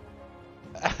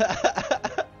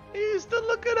 You're still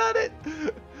looking at it!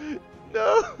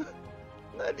 No!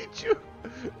 Not at you!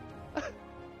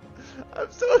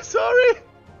 I'm so sorry!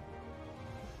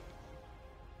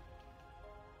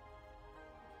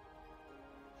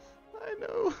 I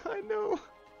know.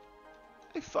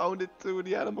 I found it through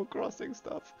the Animal Crossing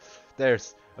stuff.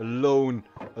 There's a lone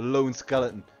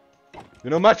skeleton.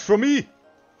 You're no match for me!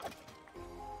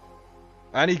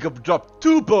 And he could drop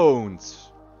 2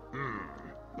 bones!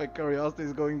 My curiosity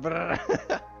is going brrr.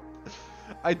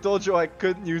 I told you I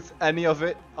couldn't use any of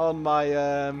it on my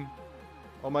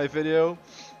video.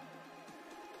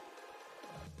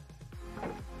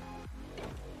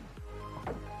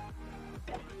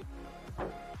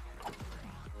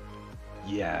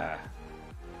 Yeah.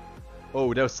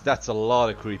 Oh, that's a lot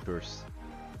of creepers.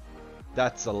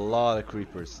 That's a lot of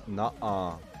creepers.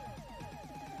 Nuh-uh.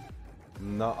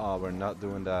 Nuh-uh, we're not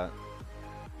doing that.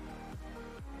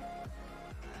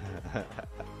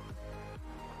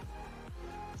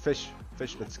 Fish,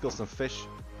 let's kill some fish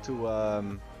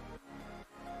to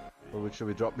which should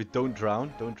we drop? We don't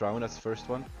drown, that's the first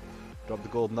one. Drop the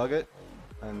gold nugget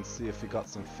and see if we got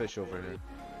some fish over here.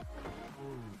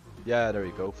 Yeah, there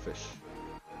you go, fish.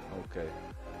 Okay.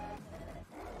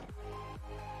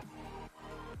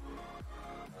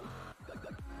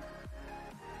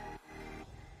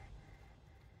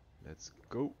 Let's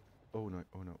go. Oh no,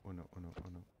 oh no, oh no, oh no, oh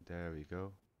no. There we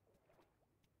go.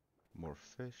 More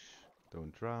fish.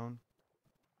 Don't drown.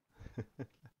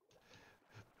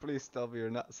 Please tell me you're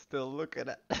not still looking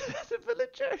at the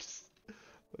villagers.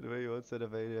 By the way, you once said a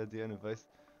video at the end advice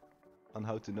on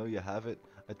how to know you have it.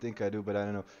 I think I do, but I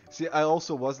don't know. See, I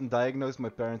also wasn't diagnosed. My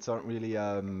parents aren't really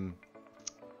you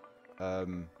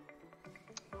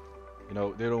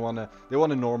know, they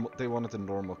wanted a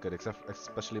normal kid,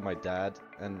 especially my dad.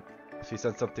 And if he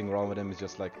said something wrong with him, it's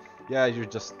just like, yeah, you're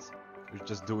just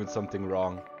doing something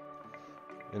wrong.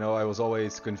 You know, I was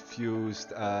always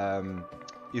confused,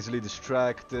 easily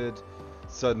distracted,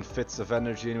 sudden fits of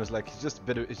energy, and he was like, he's just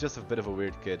a bit of a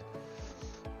weird kid.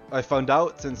 I found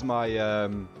out since my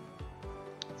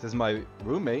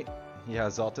roommate, he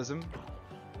has autism,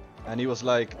 and he was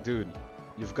like, dude,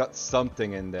 you've got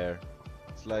something in there.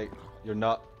 It's like, you're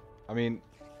not, I mean,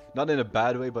 not in a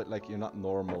bad way, but like, you're not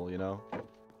normal, you know?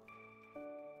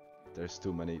 There's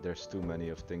too many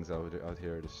of things out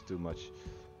here, there's too much.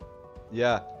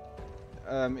 Yeah.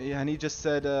 Yeah, and he just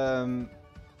said,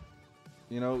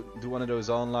 you know, do one of those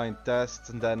online tests,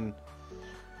 and then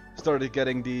started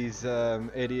getting these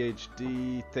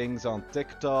ADHD things on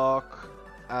TikTok,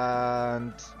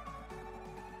 and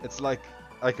it's like,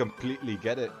 I completely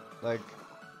get it. Like,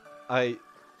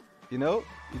 you know,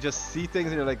 you just see things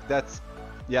and you're like,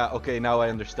 Yeah, okay, now I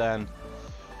understand.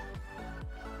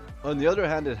 On the other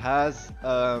hand, it has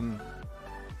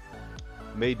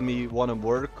made me want to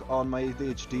work on my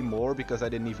ADHD more because I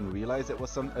didn't even realize it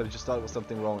was some. I just thought it was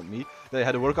something wrong with me that I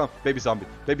had to work on. Baby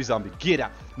zombie, get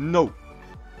out! No,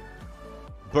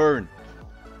 burn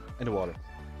in the water.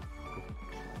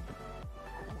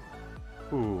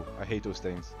 Ooh, I hate those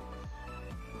things.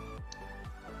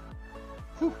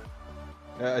 Whew.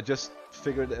 I just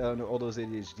figured all those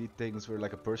ADHD things were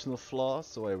like a personal flaw,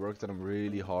 so I worked on them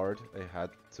really hard. I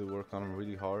had to work on them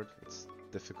really hard. It's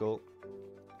difficult.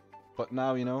 But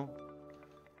now, you know,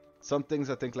 some things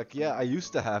I think like, yeah, I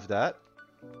used to have that.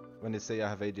 When they say I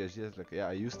have ADHD, it's like, yeah,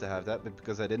 I used to have that, but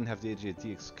because I didn't have the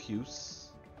ADHD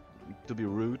excuse to be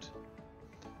rude,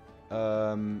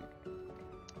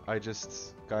 I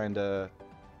just kinda,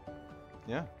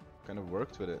 yeah, kind of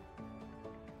worked with it.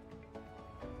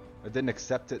 I didn't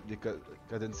accept it because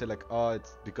I didn't say like, oh,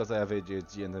 it's because I have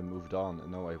ADHD and then moved on.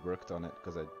 No, I worked on it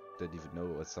because I didn't even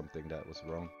know it was something that was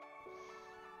wrong.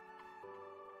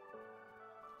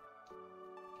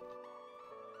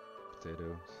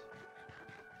 Potatoes.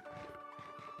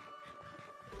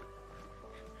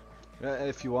 Yeah,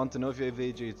 if you want to know if you have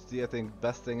ADHD, I think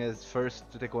best thing is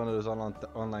first to take one of those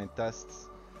online tests.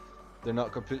 They're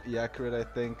not completely accurate, I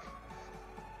think.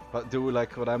 But do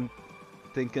like what I'm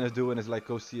thinking of doing is like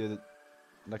go see a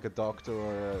doctor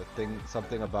or a thing,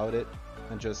 something about it,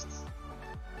 and just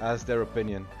ask their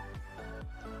opinion.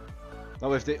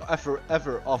 Now, if they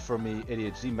ever offer me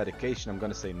ADHD medication, I'm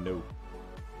gonna say no.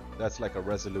 That's like a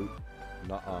resolute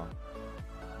nuh-uh.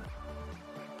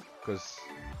 Because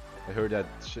I heard that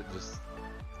shit just,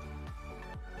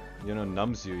 you know,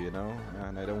 numbs you, you know?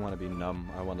 And I don't want to be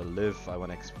numb. I want to live. I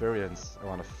want to experience. I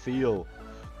want to feel.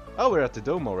 Oh, we're at the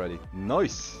dome already.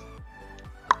 Nice.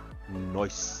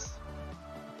 Nice.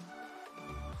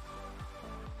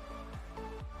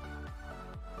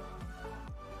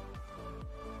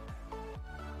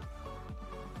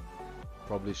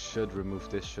 Probably should remove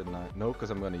this, shouldn't I? No, because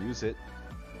I'm going to use it.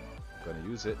 I'm going to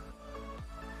use it.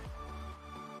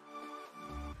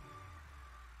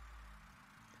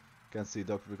 Can't see a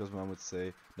doctor because mom would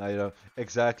say, no, you know,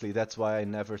 exactly. That's why I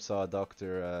never saw a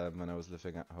doctor when I was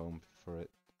living at home for it.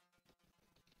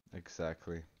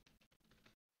 Exactly.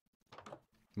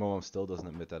 My mom still doesn't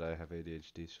admit that I have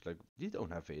ADHD. She's like, you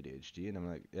don't have ADHD. And I'm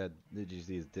like, yeah,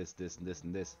 ADHD is this, this, and this,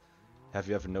 and this. Have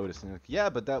you ever noticed? And I'm like, yeah,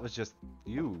 but that was just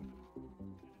you.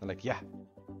 I'm like, yeah,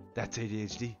 that's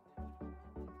ADHD.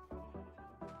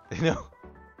 You know?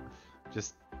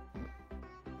 Just...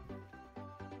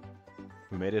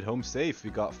 We made it home safe. We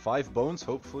got 5 bones.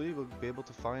 Hopefully we'll be able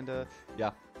to find a...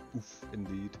 Yeah. Oof.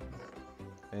 Indeed.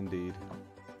 Indeed.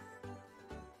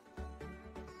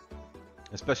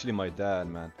 Especially my dad,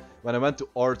 man. When I went to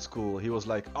art school, he was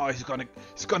like, oh, he's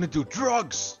gonna do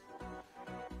drugs!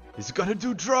 He's gonna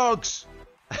do drugs!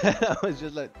 I was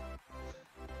just like...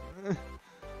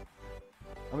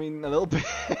 I mean, a little bit.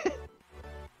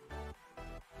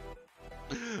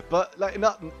 But, like,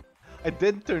 not... I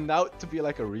didn't turn out to be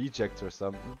like a reject or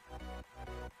something.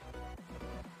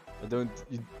 I don't...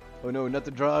 oh no, not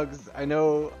the drugs. I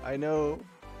know.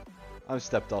 I'm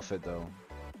stepped off it though.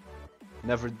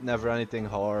 Never anything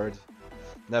hard.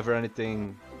 Never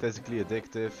anything physically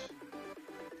addictive.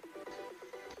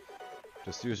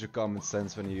 Just use your common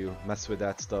sense when you mess with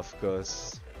that stuff,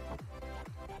 cause...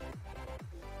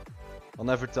 I'll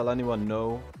never tell anyone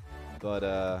no, but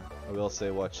I will say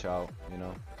watch out, you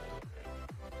know.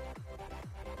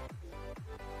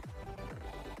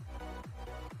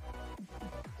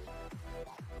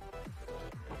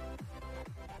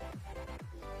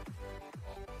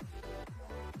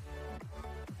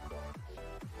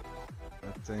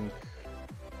 Think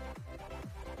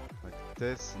like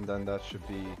this, and then that should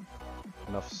be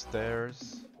enough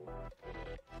stairs.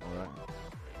 Alright.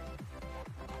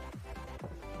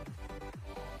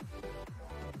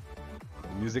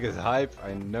 The music is hype.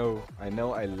 I know, I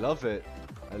love it.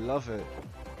 I love it.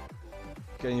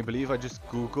 Can you believe I just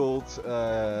googled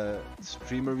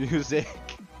streamer music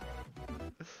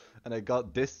and I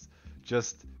got this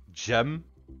just gem?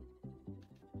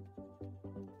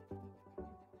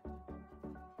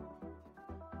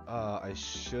 I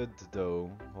should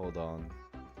though. Hold on.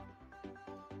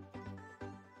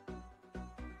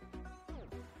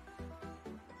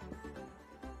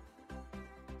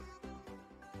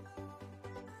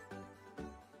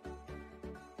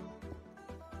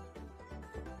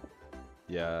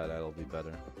 Yeah, that'll be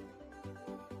better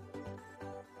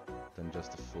than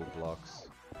just the full blocks.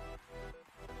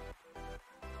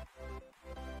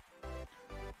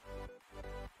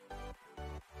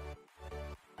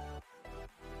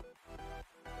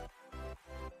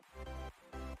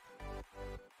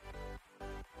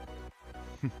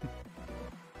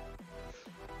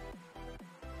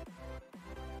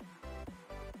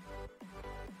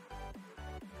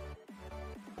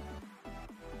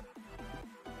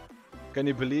 Can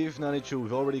you believe, Nanichu,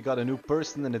 we've already got a new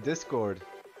person in the Discord?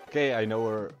 Okay, I know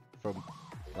her from,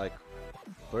 like,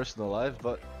 personal life,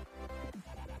 but...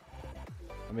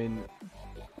 I mean...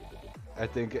 I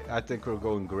think we're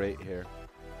going great here.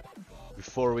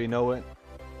 Before we know it...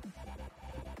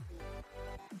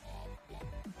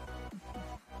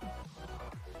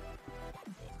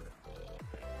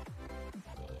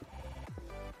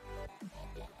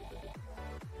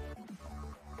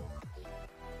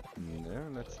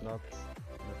 No,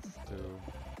 let's do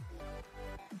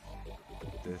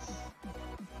this.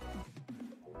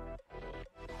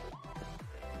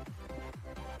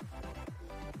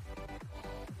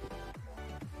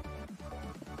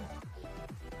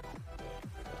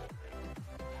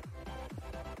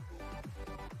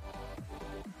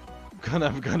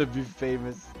 I'm gonna be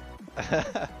famous.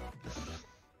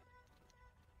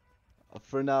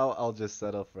 For now, I'll just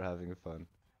settle for having fun.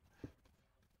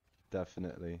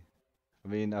 Definitely. I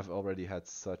mean, I've already had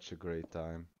such a great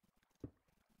time.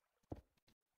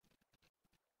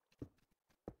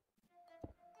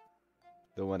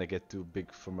 Don't want to get too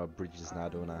big for my bridges now,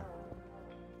 don't I?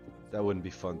 That wouldn't be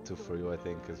fun too for you, I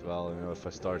think, as well. You know, if I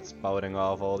start spouting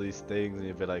off all these things and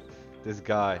you'd be like, this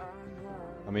guy,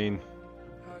 I mean,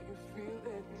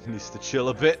 he needs to chill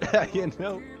a bit, you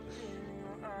know?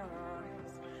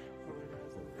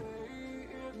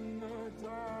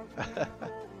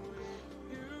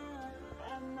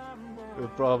 He'll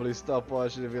probably stop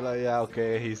watching and be like, yeah,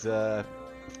 okay, he's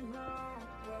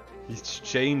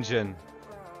changing.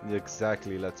 Yeah,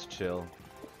 exactly, let's chill.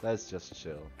 Let's just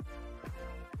chill.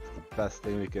 It's the best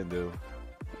thing we can do.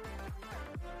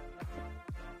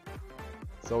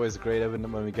 It's always great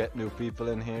when we get new people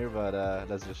in here, but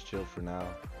let's just chill for now.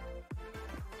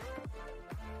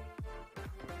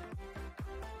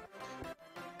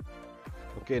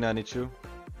 Okay, Nanichu.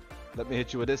 Let me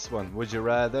hit you with this one. Would you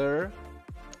rather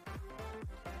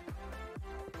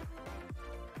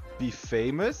be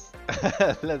famous?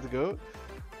 Let's go.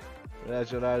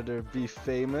 Would you rather be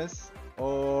famous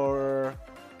or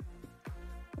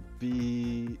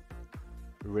be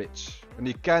rich? And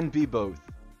you can be both.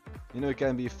 You know, you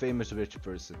can be a famous rich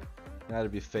person. You can either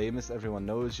be famous, everyone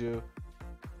knows you,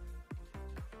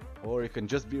 or you can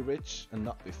just be rich and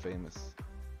not be famous.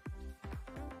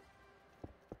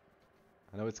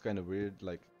 I know it's kind of weird,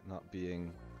 like, not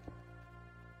being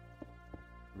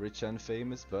rich and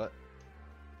famous, but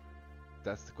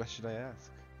that's the question I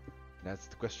ask. That's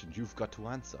the question you've got to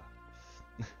answer.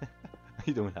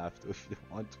 You don't have to if you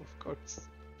don't want to, of course.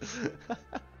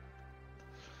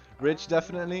 Rich,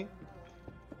 definitely.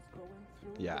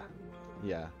 Yeah.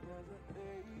 A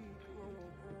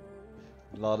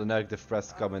lot of negative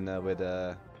press coming with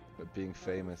being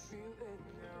famous.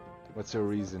 What's your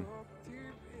reason?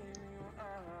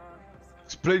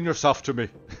 Explain yourself to me.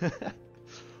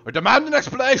 I demand an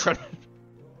explanation.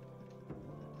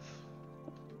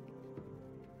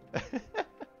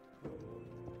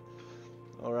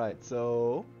 Alright,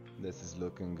 so this is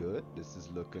looking good. This is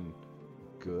looking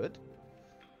good.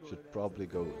 Should probably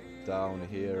go down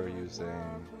here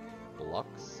using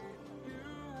blocks.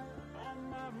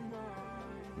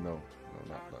 No,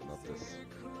 not this.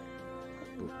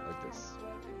 Boom, like this.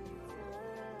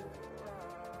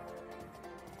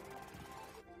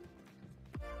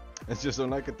 It's just don't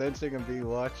like attention and being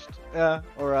watched. Yeah,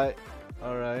 alright.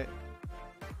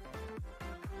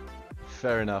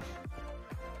 Fair enough.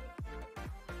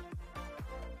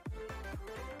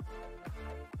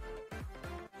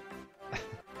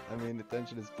 I mean,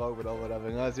 attention is power, but all what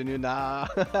having us in you. Nah.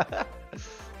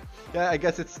 Yeah, I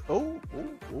guess it's. Oh,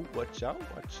 watch out.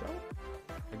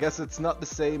 I guess it's not the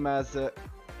same as.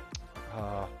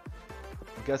 I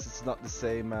guess it's not the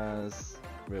same as.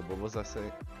 Wait, what was I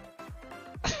saying?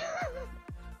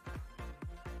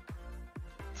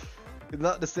 It's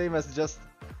not the same as just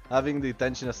having the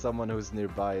attention of someone who's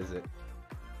nearby, is it?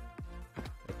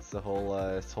 It's a whole.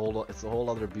 It's a whole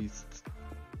other beast.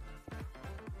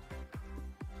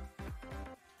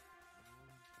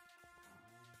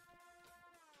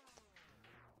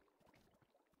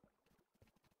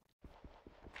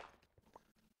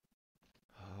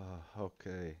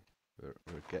 Okay,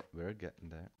 we're getting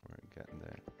there.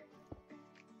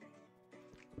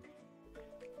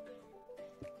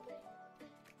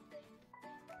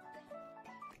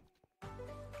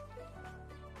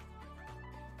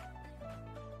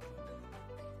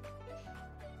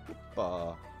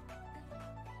 Hoppa.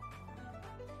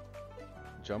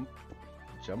 Jump.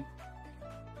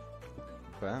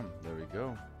 Bam, there we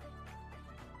go.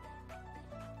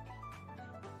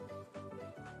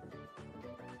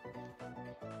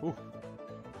 Ooh.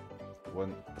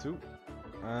 1, 2.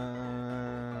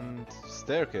 And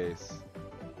staircase.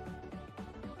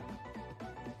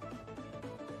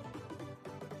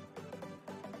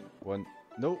 One.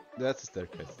 No, that's a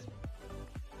staircase.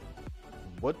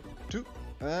 1, 2.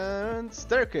 And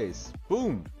staircase.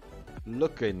 Boom.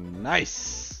 Looking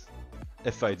nice.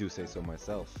 If I do say so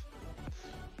myself.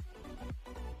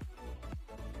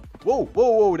 Whoa, whoa,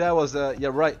 whoa, that was yeah,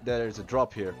 right, there's a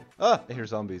drop here. Ah, I hear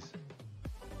zombies.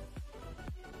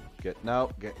 Get now,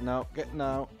 get now, get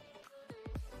now.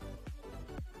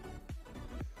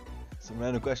 Some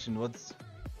random question, what's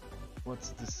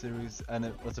the series, and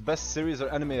what's the best series or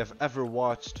anime I've ever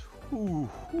watched? Ooh,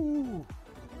 ooh.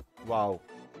 Wow.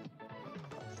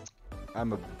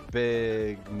 I'm a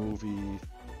big movie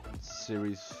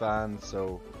series fan,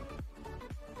 so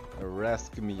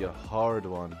ask me a hard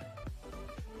one.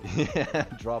 Yeah,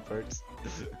 drop hurts.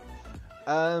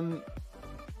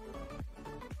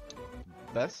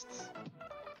 Best?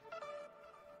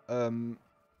 Oof.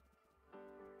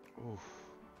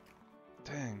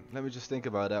 Dang, let me just think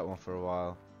about that one for a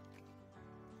while.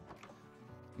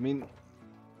 I mean,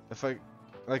 if I,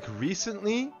 like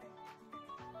recently,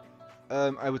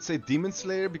 I would say Demon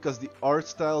Slayer because the art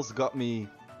styles got me,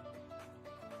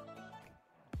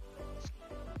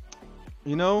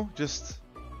 you know, just,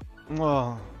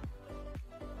 oh,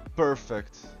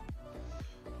 perfect.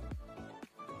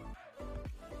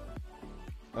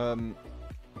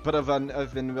 But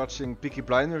I've been watching Peaky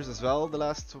Blinders as well the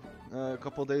last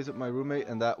couple days with my roommate,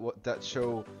 and that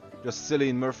show, just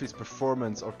Cillian Murphy's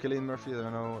performance, or Cillian Murphy, I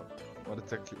don't know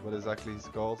what exactly he's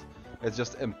called. It's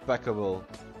just impeccable.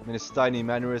 I mean, his tiny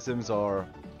mannerisms are,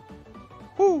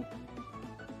 whoo!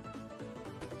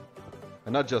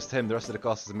 And not just him, the rest of the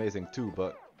cast is amazing too.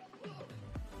 But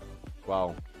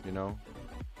wow, you know,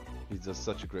 he does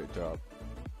such a great job.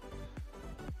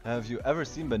 Have you ever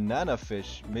seen Banana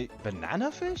Fish?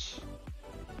 Banana Fish?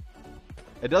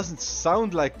 It doesn't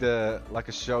sound like a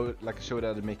show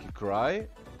that would make you cry.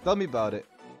 Tell me about it.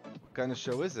 What kind of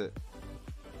show is it?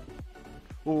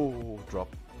 Oh,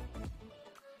 drop.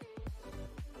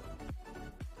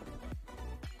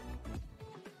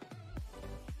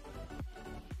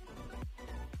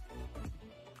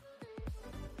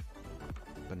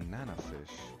 Banana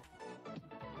Fish.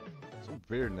 It's a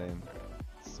weird name.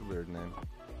 It's a weird name.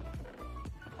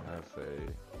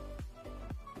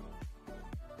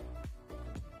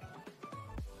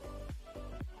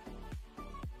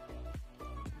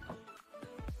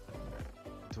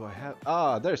 Do I have?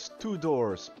 Ah, there's 2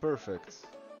 doors. Perfect.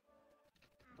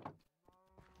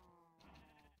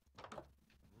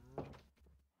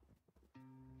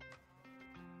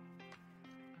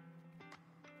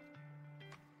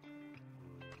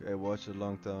 Okay, I watched it a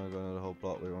long time ago. Know the whole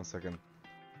plot. Wait 1 second.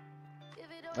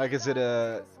 Like, is it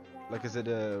a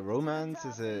romance?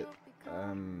 Is it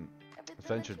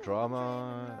adventure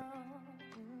drama?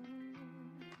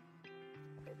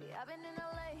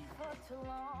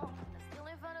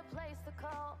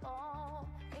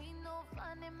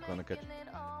 Gonna get.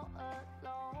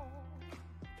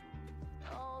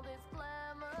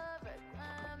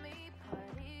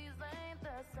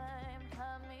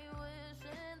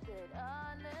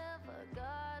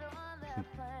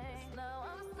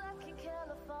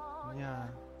 Yeah.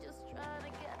 Just trying to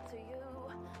get to you.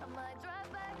 I might drive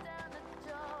back down to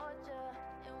Georgia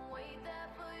and wait there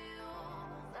for you.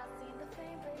 I seen the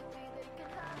fame, baby, they can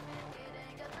hide it. It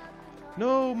ain't got nothing on.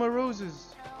 No, my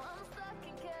roses. Now I'm stuck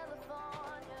in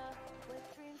California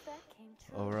with dreams that came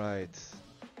true. All right.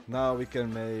 Now we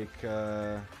can make got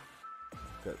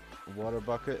a water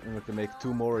bucket, and we can make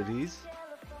 2 more of these.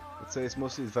 Let's say it's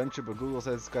mostly adventure, but Google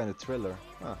says it's kind of thriller.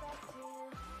 Huh.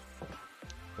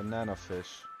 Banana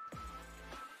Fish.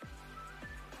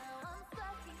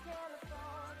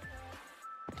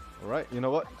 Alright, you know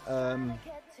what? I'm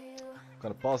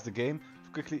gonna pause the game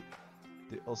quickly.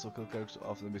 They also kill characters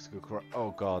after the mystical cry.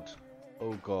 Oh god.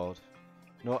 Oh god.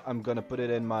 No, I'm gonna put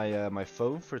it in my my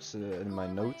phone for in my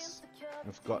notes.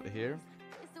 I've got it here.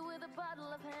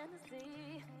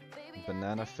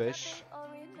 Banana Fish.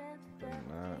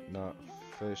 Banana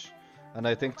Fish. And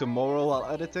I think tomorrow while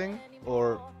editing,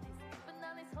 or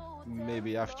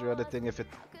maybe after editing if it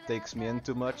takes me in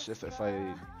too much, if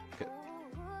I get,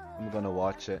 I'm gonna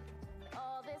watch it.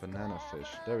 Banana Fish,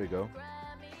 there we go.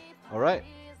 Alright.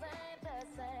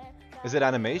 Is it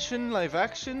animation, live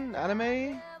action,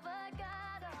 anime?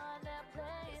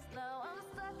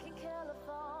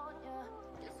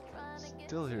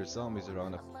 Still hear zombies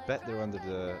around. I bet they're under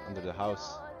the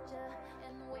house.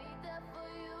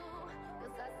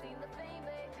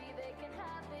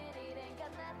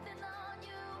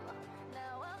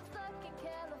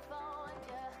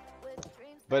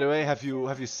 By the way, have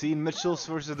you seen Mitchell's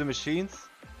versus the Machines?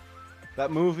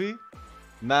 That movie?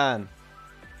 Man.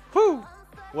 Whew!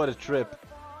 What a trip.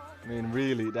 I mean,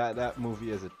 really, that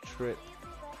movie is a trip.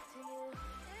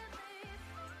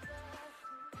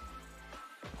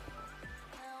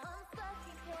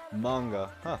 Manga,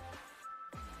 huh?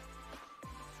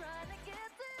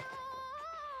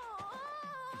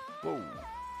 Whoa.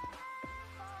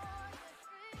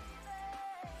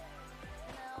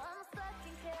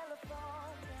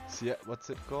 So yeah, what's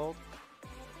it called?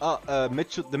 Oh,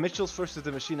 the Mitchells versus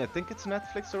the Machine. I think it's a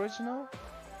Netflix original.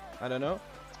 I don't know.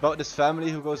 It's about this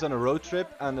family who goes on a road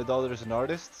trip, and the daughter is an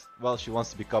artist. Well, she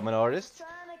wants to become an artist.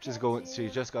 She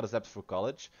just got accepted for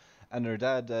college, and her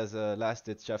dad, as a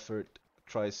last-ditch effort,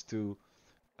 tries to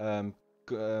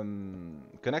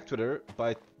connect with her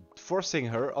by forcing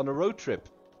her on a road trip,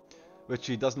 which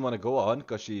she doesn't want to go on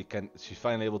because she's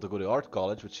finally able to go to art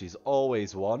college, which she's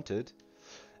always wanted.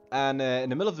 And in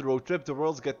the middle of the road trip, the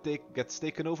world gets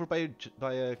taken over by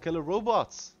killer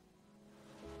robots.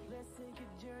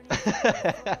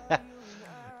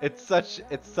 It's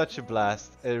such a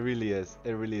blast. It really is.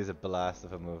 It really is a blast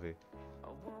of a movie.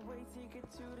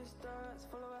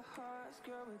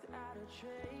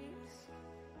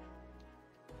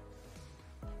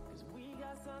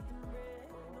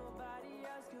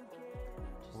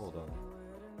 Hold on.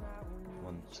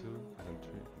 1, 2, and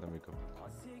 3. Let me go.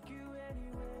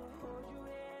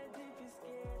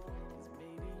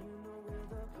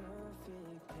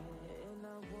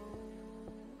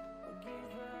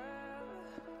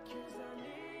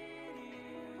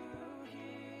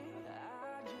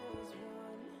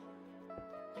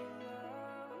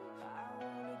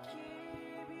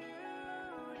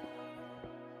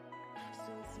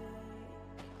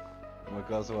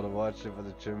 I also want to watch it, but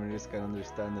the Germans can't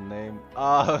understand the name.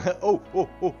 Oh,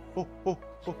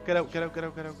 get out.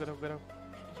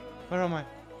 Where am I?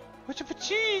 What's up,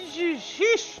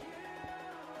 sheesh?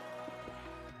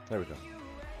 There we go.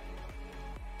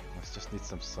 Let's just need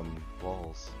some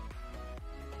balls.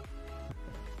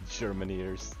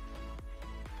 Germaneers.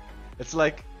 It's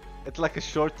like a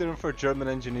short term for German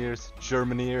engineers.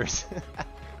 Germaneers.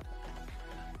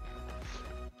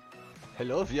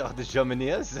 Hello, we are the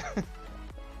Germaneers.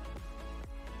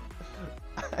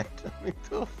 I don't mean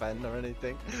to offend or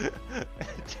anything.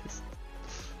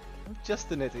 I'm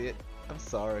just an idiot. I'm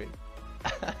sorry.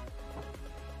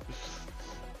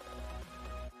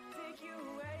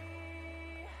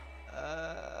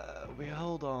 We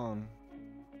hold on.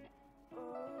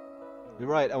 You're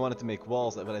right, I wanted to make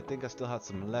walls, but I think I still had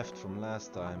some left from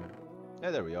last time.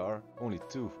 Yeah, there we are. Only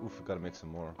 2. Oof, we gotta make some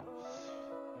more.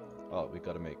 Oh, we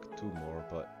gotta make 2 more,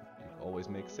 but you always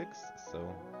make 6,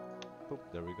 so... Boop,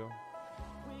 there we go.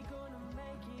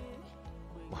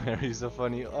 Why are you so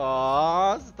funny?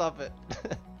 Oh, stop it!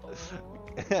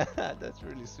 That's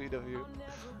really sweet of you.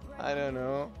 I don't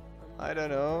know.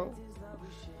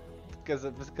 Because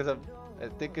I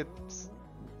think it's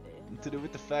to do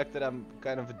with the fact that I'm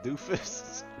kind of a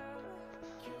doofus.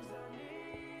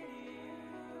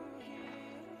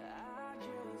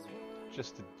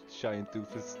 Just a giant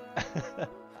doofus.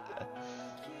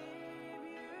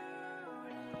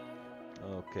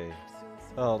 Okay.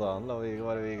 Hold on. What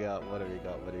do we got?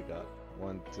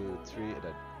 1, 2, 3, and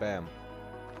then bam.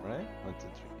 Right? 1, 2, 3.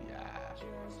 Yeah.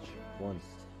 1,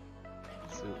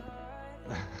 2.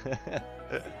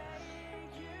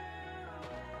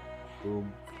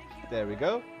 Boom. There we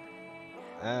go.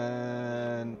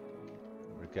 And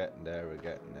we're getting there.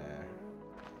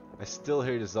 I still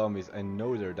hear the zombies. I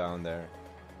know they're down there.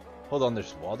 Hold on,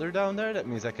 there's water down there? That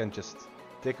means I can just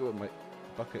take it with my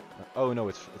bucket. Oh no,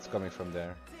 it's coming from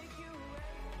there.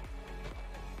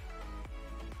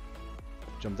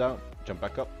 Jump down, jump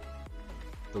back up.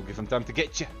 Don't give them time to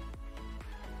get you.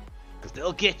 Because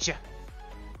they'll get you.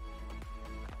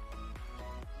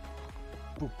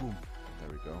 Boom, boom. There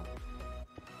we go.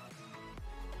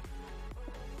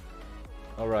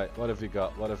 Alright, what have we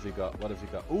got?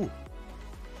 Ooh!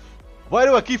 Why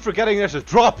do I keep forgetting there's a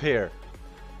drop here?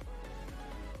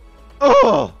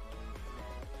 Oh!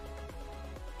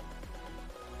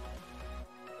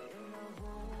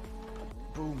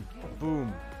 Boom,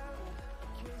 boom.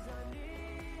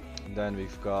 And then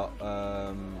we've got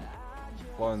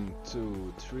 1,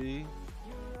 2, 3.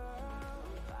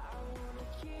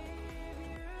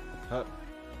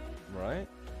 Right?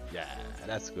 Yeah,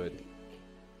 that's good.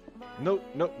 Nope,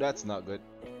 that's not good.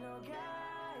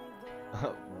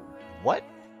 What?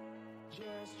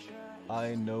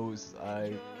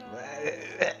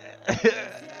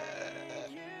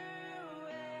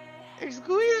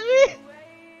 Excuse me?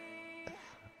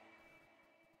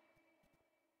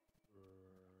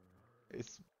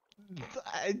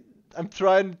 I, I'm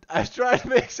trying to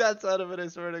make sense out of it, I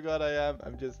swear to God I am.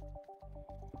 I'm just...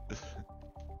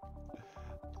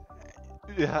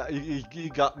 Yeah, you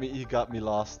got me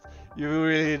lost. You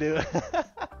really do.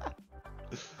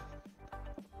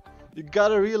 You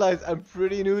gotta realize I'm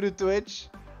pretty new to Twitch.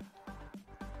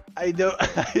 I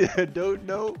don't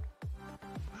know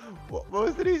what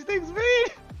most of these things mean.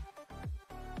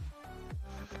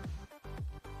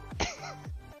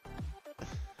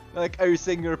 Like, are you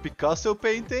saying you're a Picasso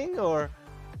painting, or?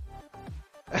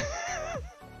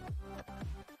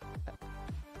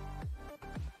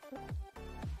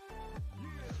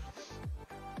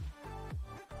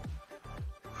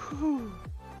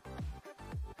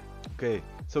 Okay,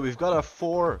 so we've got our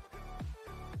 4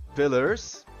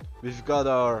 pillars. We've got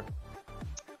our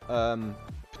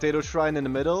potato shrine in the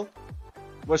middle.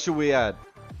 What should we add?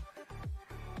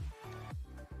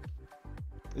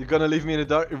 You're gonna leave me in the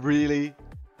dark? Really?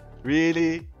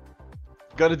 Really?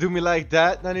 Gonna do me like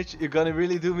that, Nanich? You're gonna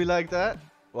really do me like that?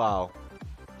 Wow.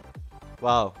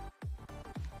 Wow.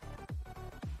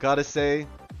 Gotta say,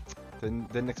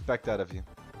 didn't expect that of you.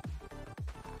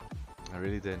 I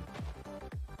really didn't.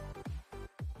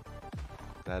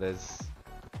 That is...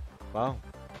 Wow.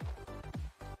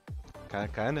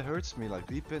 Kinda hurts me, like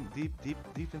deep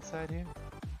inside here.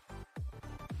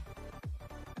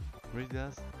 Really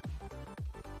does.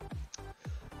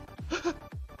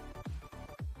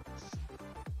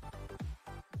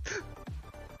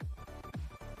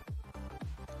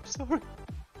 Sorry.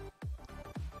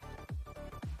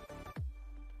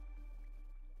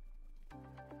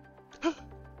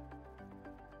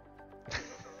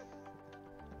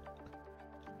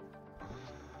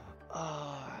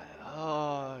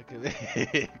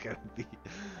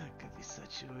 Could be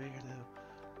such a weirdo.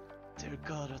 Dear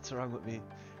God, what's wrong with me?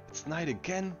 It's night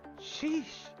again?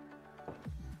 Sheesh.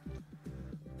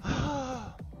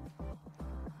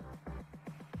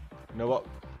 You know what?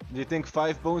 Do you think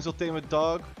 5 bones will tame a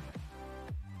dog?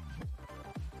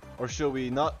 Or should we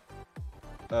not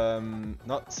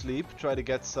sleep, try to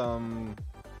get some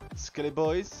skilly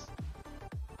boys?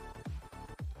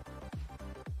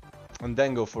 And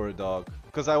then go for a dog.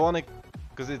 Because I wanna...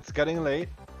 Because it's getting late.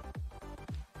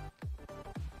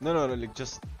 No, like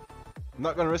just... I'm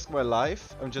not gonna risk my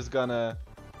life. I'm just gonna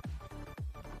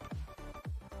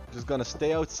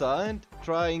stay outside,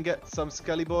 try and get some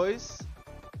skelly boys.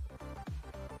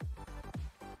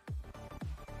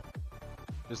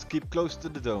 Just keep close to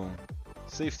the dome.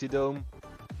 Safety dome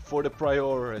for the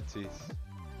priorities.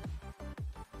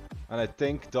 And I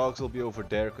think dogs will be over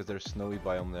there because there's snowy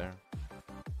biome there.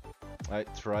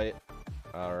 Alright, try it.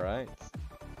 Alright.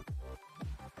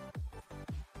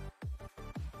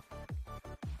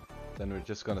 Then we're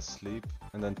just gonna sleep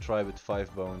and then try with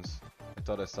 5 bones. I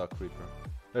thought I saw creeper.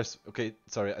 There's... Okay,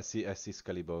 sorry, I see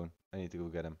Skelly Bone. I need to go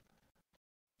get him.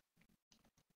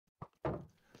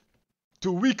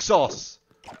 To weak sauce!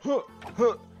 Huh,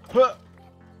 huh, huh.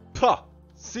 Pah!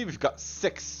 See, we've got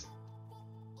 6.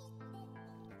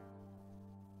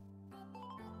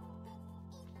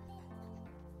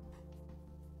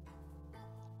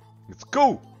 Let's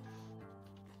go!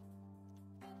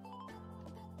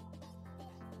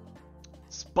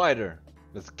 Spider!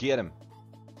 Let's get him.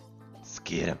 Let's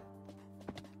get him.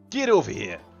 Get over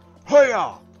here!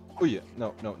 Hiya! Oh yeah,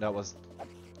 no, that was...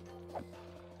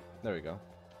 There we go.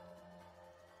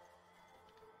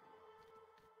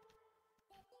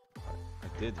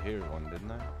 I did hear one,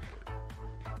 didn't I?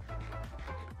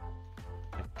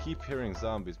 I keep hearing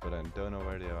zombies, but I don't know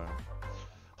where they are.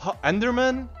 Huh,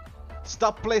 Enderman?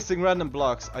 Stop placing random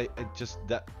blocks. I just...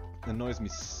 That annoys me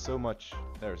so much.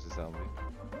 There's a zombie.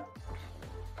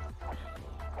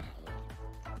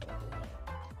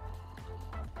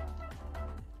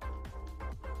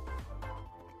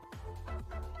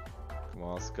 Come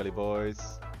on, Scully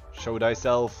boys. Show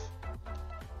thyself.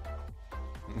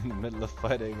 In the middle of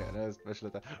fighting and a special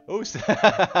attack. Oh,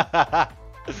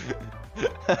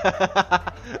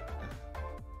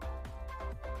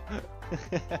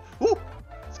 Woo!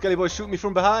 Skelly boy, shoot me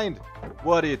from behind!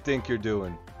 What do you think you're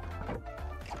doing?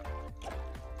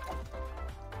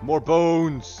 More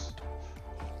bones!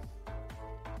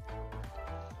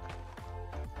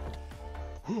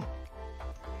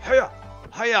 Hiya!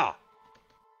 Hiya!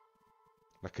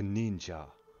 Like a ninja.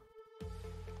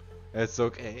 It's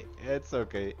okay. It's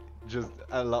okay. Just,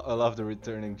 I love the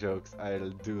returning jokes. I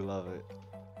do love it.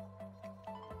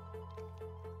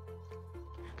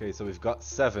 Okay, so we've got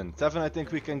 7. 7, I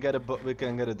think we can get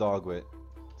a dog with.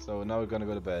 So now we're gonna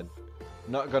go to bed.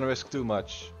 Not gonna risk too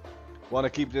much. Want to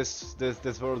keep this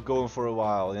world going for a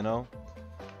while, you know.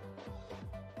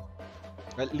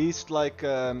 At least like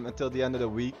until the end of the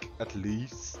week, at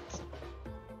least.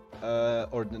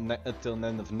 Or until the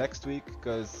end of next week,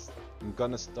 because I'm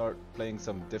gonna start playing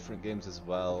some different games as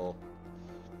well.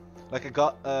 Like I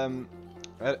got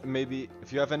maybe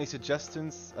if you have any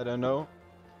suggestions, I don't know.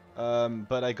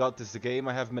 But I got this game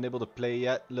I haven't been able to play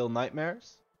yet, Little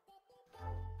Nightmares.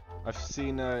 I've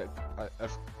seen I've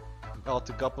got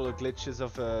a couple of glitches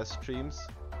of streams.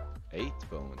 8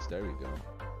 bones, there we go.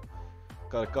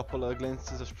 Got a couple of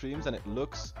glimpses of streams and it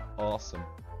looks awesome.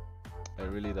 It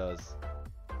really does.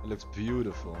 It looks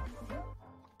beautiful.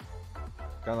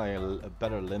 Kind of like a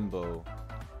better Limbo.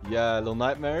 Yeah, Little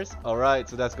Nightmares. Alright,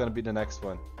 so that's gonna be the next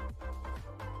one.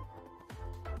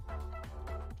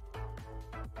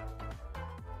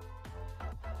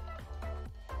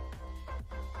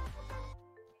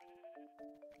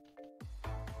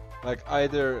 Like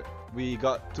either we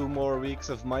got 2 more weeks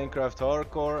of Minecraft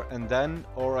Hardcore and then,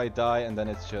 or I die and then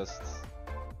it's just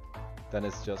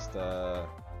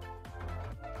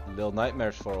Little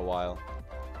Nightmares for a while.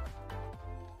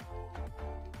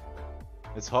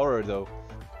 It's horror though.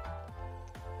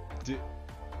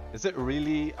 Is it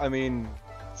really? I mean,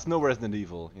 it's no Resident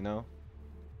Evil, you know?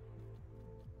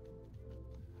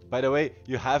 By the way,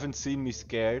 you haven't seen me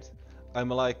scared. I'm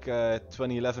like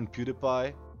 2011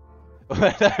 PewDiePie.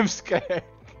 When I'm scared.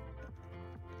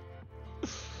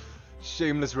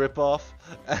 Shameless ripoff.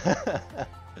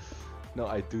 No,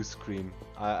 I do scream.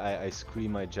 I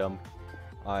scream, I jump.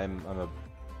 And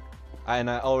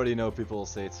I already know people will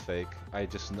say it's fake.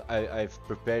 I've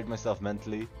prepared myself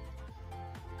mentally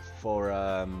for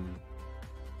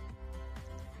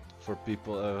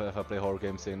people if I play horror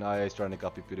games saying, "Ah, he's trying to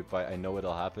copy PewDiePie." I know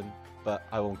it'll happen, but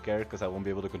I won't care because I won't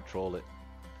be able to control it.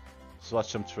 Just watch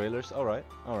some trailers. All right,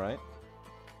 all right.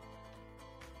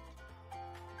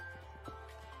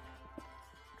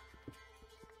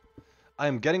 I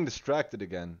am getting distracted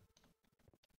again.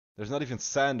 There's not even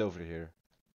sand over here.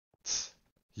 Tss,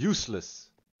 useless.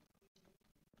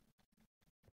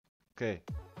 Okay.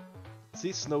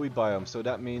 See, snowy biome, so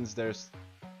that means there's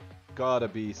gotta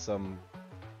be some...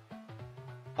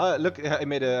 Look, I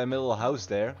made a little house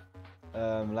there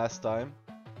last time.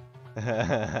 Made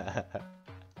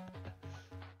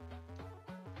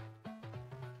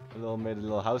a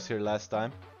little house here last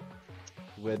time.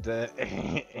 With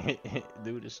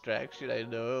new distraction, I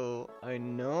know.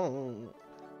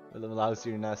 A little house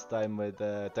here last time with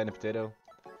Tiny Potato.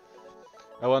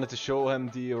 I wanted to show him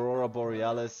the Aurora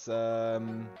Borealis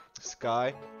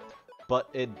sky, but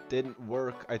it didn't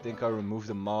work. I think I removed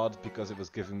the mod because it was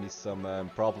giving me some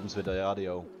problems with the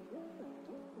audio.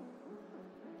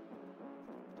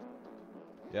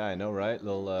 Yeah, I know, right?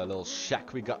 Little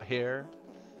shack we got here.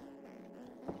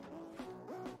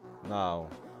 Now,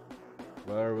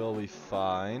 where will we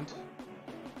find?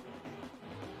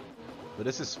 But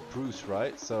this is spruce,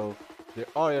 right? So there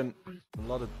are a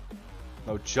lot of...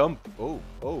 No, jump! Oh.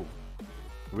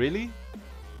 Really?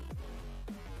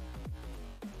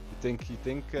 You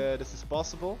think this is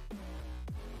possible?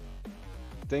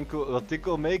 Think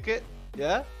we'll make it?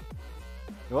 Yeah?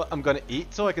 You know what? I'm gonna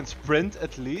eat so I can sprint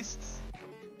at least.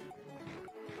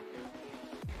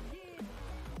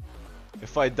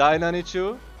 If I die,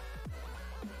 Nanichu.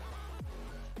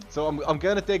 So I'm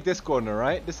gonna take this corner,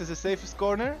 right? This is the safest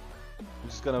corner. I'm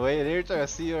just gonna wait here till I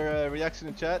see your reaction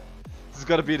in chat. This is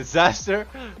gonna be a disaster.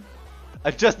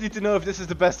 I just need to know if this is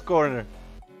the best corner.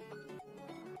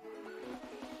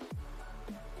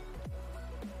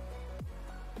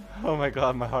 Oh my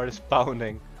god, my heart is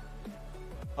pounding.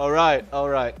 Alright.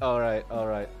 I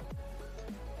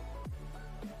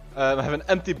have an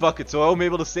empty bucket, so I won't be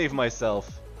able to save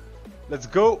myself. Let's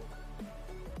go.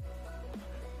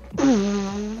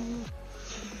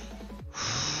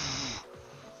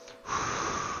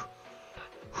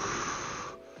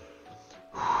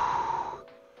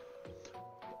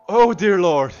 Oh dear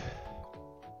Lord.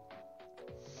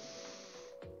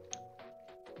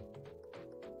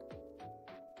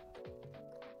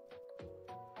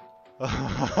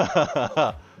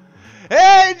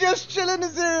 Hey, just chilling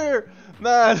is here,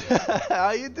 man.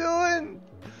 How you doing?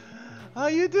 How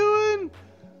you doing?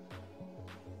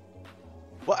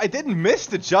 Well, I didn't miss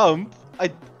the jump.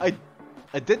 I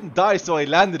didn't die, so I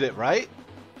landed it, right?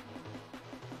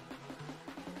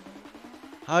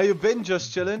 How you been?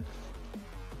 Just chilling.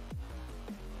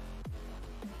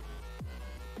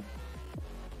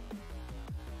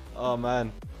 Oh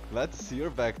man, glad to see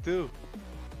you're back too.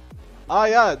 Ah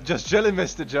yeah, just chilling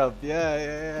missed the jump.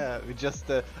 Yeah. We just,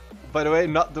 by the way,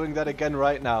 not doing that again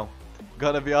right now.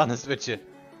 Gotta be honest with you.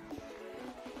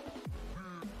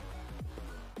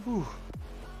 Whew.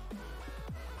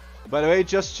 By the way,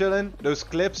 just chilling. Those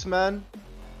clips, man.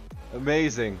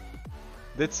 Amazing.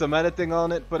 Did some editing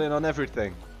on it, put it on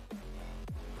everything.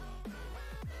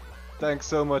 Thanks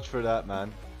so much for that,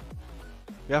 man.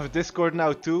 We have a Discord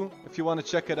now too. If you want to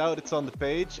check it out, it's on the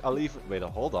page. I'll leave it. Wait,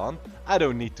 hold on. I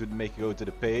don't need to make you go to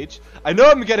the page. I know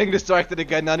I'm getting distracted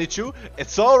again, Nanichu.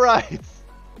 It's alright.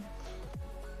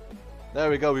 There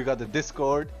we go. We got the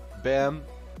Discord. Bam.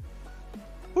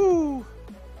 Woo.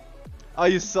 Oh,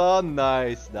 you saw?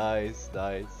 Nice, nice,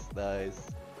 nice, nice.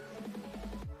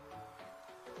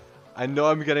 I know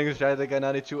I'm getting distracted again,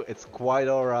 Nanichu. It's quite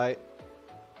alright.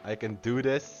 I can do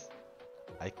this.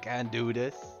 I can do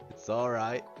this. It's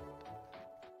alright.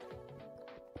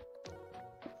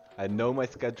 I know my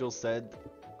schedule said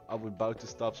I was about to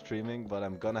stop streaming, but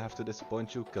I'm gonna have to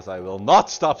disappoint you because I will not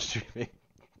stop streaming.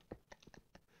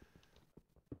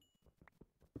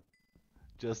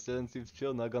 Justin seems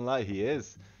chill, not gonna lie, he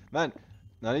is. Man,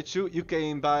 Nanichu, you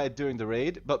came by during the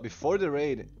raid, but before the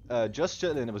raid, just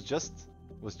chilling, it was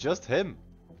just him.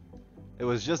 It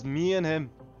was just me and him.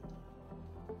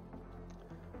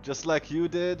 Just like you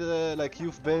did, like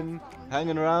you've been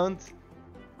hanging around.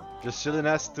 Just chilling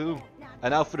as too.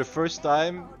 And now for the first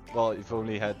time, well, you've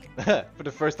only had, for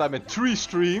the first time in 3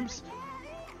 streams.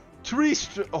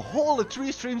 A whole of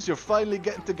 3 streams, you're finally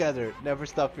getting together. Never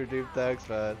stop your dream, thanks,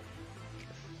 man.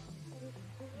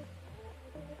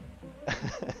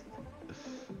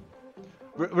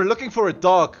 We're looking for a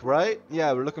dog, right?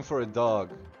 Yeah, we're looking for a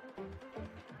dog.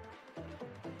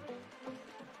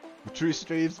 3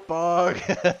 streams, bog.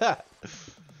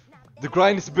 The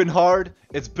grind has been hard.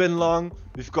 It's been long.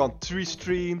 We've gone 3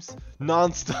 streams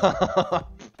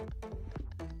non-stop.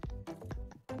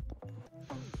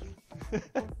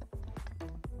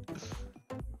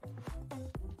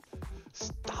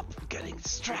 Stop getting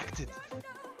distracted.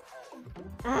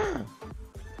 I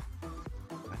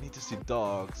need to see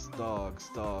dogs, dogs,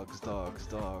 dogs, dogs,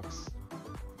 dogs.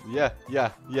 Yeah,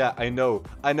 I know.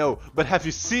 But have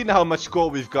you seen how much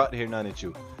gold we've got here,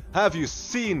 Nanichu? Have you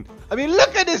seen? I mean,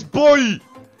 look at this boy!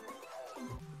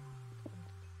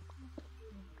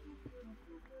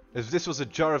 If this was a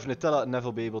jar of Nutella, I'd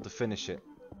never be able to finish it.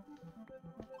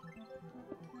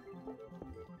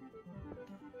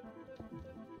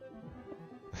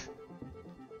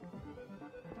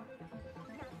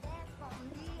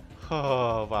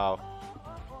 Oh, wow.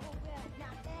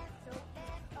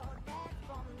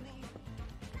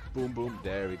 Boom, boom.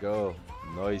 There we go.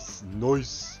 Nice,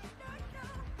 nice.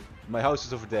 My house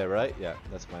is over there, right? Yeah,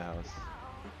 that's my house.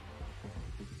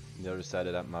 On the other side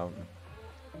of that mountain.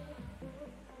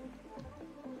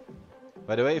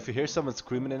 By the way, if you hear someone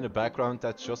screaming in the background,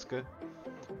 that's Joske.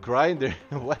 Grinder?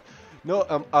 What? No,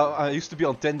 I used to be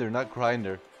on Tinder, not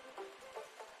Grinder.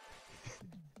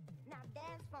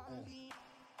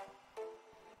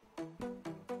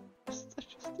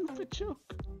 Such a stupid joke.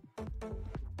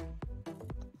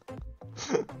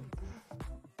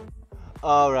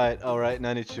 Alright,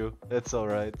 Nanichu. It's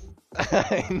alright.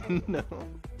 I know.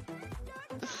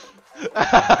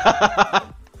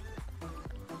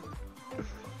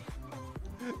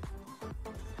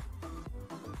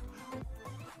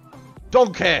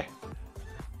 Donkey!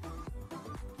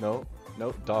 No,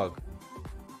 dog.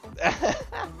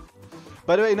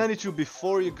 By the way, Nanichu,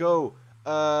 before you go,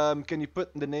 can you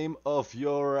put the name of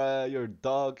your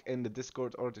dog in the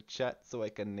Discord or the chat so I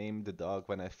can name the dog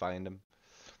when I find him?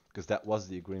 Because that was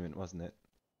the agreement, wasn't it?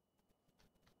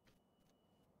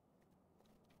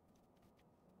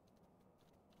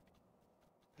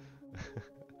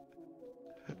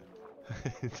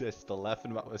 They're still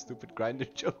laughing about my stupid grinder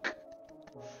joke.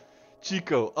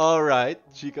 Chico, alright.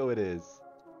 Chico it is.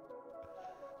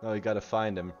 Now we gotta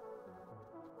find him.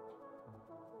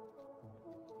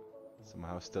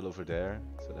 Somehow still over there,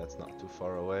 so that's not too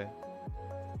far away.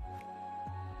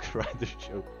 Grinder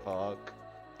joke park.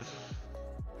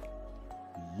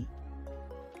 Woo.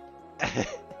 Hey.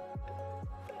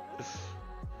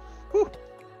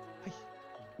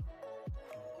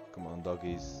 Come on,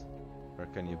 doggies. Where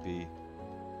can you be?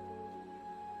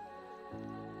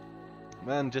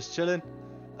 Man, just chilling.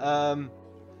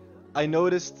 I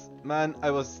noticed, man,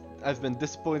 I've been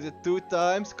disappointed 2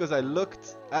 times because I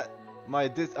looked at my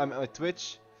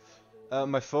Twitch,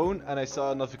 my phone, and I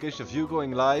saw a notification of you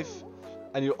going live,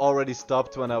 and you already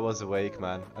stopped when I was awake,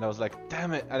 man. And I was like,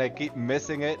 damn it, and I keep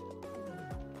missing it.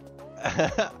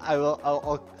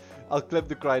 I'll clip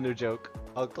the grinder joke.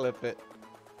 I'll clip it.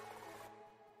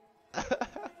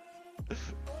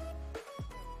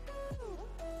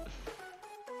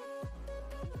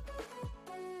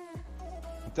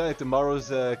 I'm telling you, tomorrow's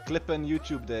clip and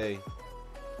YouTube day.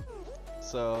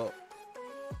 So,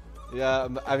 yeah,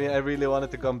 I mean, I really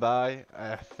wanted to come by.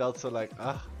 I felt so like,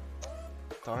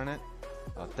 darn it.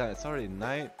 Oh damn, it's already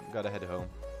night. Gotta head home.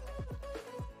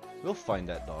 We'll find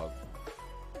that dog.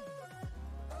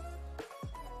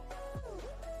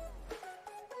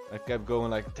 I kept going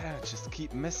like, damn, just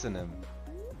keep missing him.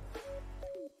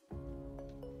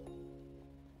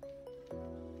 Do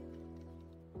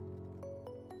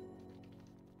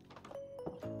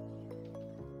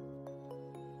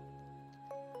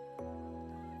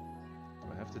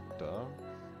I have the dog?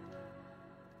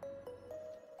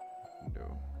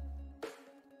 No.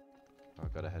 Oh,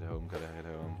 gotta head home, gotta head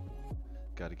home.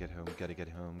 Gotta get home, gotta get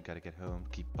home, gotta get home.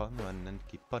 Keep on running,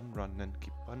 keep on running,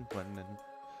 keep on running.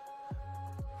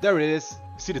 There it is!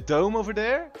 See the dome over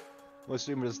there? Most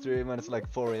streamers stream and it's like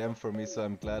 4 AM for me, so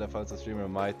I'm glad I found some streamer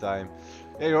in my time.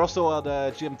 Yeah, you're also on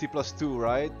GMT plus 2,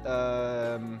 right?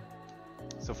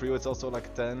 So for you it's also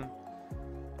like 10.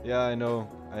 Yeah, I know,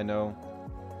 I know.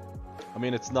 I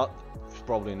mean, it's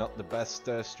probably not the best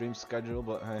stream schedule,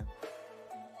 but hey.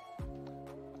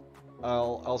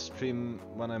 I'll stream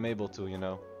when I'm able to, you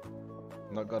know.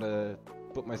 I'm not gonna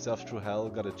put myself through hell,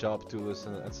 got a job to do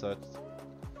and such.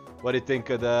 What do you think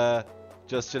of the...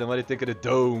 Just chillin', what do you think of the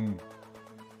dome?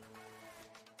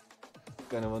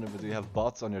 Kinda wonder, but do you have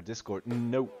bots on your Discord?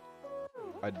 No.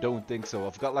 I don't think so.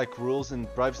 I've got like rules and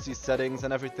privacy settings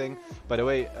and everything. By the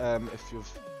way, if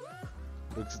you've...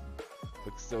 Looks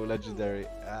so legendary.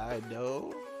 I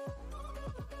know.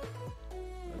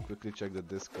 I'll quickly check the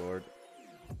Discord.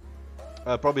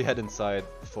 I'll probably head inside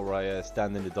before I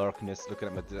stand in the darkness looking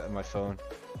at my phone.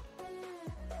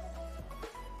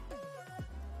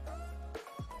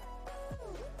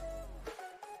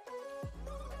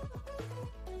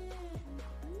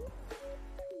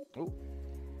 Oh.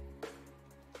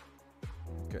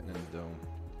 Getting in the dome.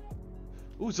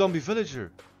 Ooh, zombie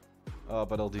villager! Oh,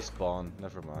 but I'll despawn.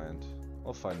 Never mind.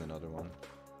 I'll find another one.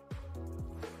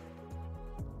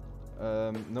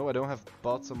 No, I don't have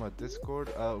bots on my Discord.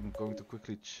 I'm going to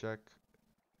quickly check.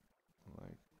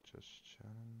 Like, just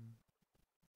chatting.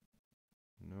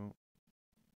 No.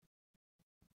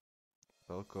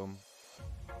 Welcome.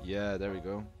 Yeah, there we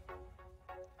go.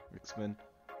 X-Men.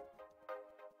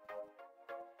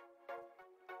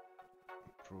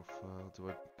 Profile. Do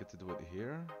I get to do it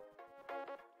here?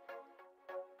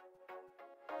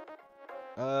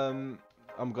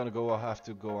 I'm gonna go. I'll have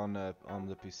to go on the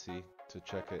PC to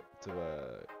check it to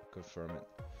confirm it.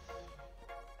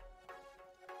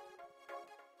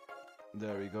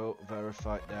 There we go.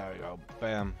 Verify. There we go.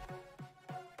 Bam.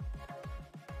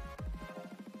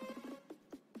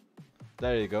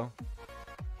 There you go.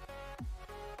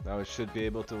 Now I should be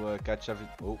able to catch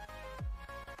everything. Oh,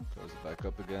 close it back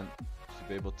up again. Should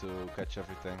be able to catch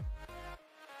everything.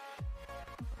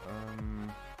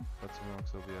 What's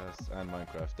Max OBS and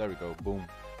Minecraft? There we go. Boom.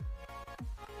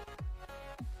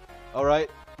 All right,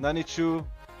 Nanichu.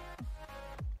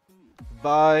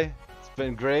 Bye. It's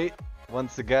been great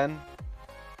once again.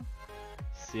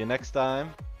 See you next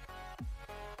time.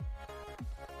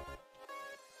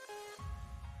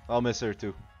 I'll miss her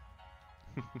too.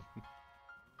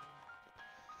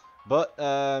 But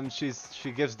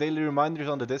she gives daily reminders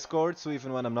on the Discord, so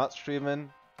even when I'm not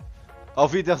streaming.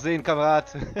 Auf Wiedersehen, Kamerad.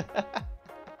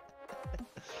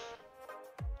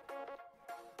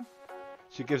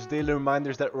 She gives daily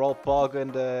reminders that we're all pog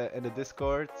in the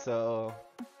Discord, so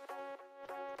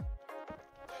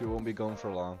she won't be gone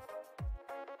for long.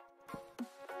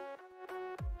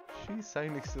 She's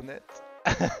signing Sunet.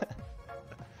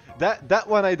 That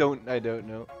one I don't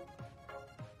know.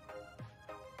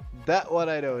 That one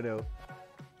I don't know.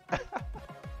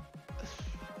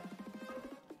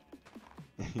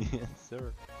 Yes,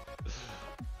 sir.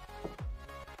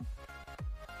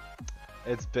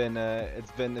 It's been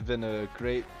a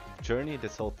great journey,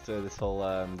 this whole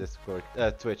Discord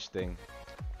Twitch thing,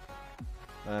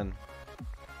 man.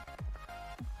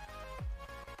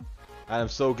 And I'm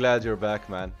so glad you're back,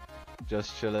 man.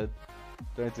 Just chillin'.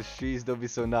 Trying to sheesh, don't be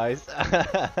so nice.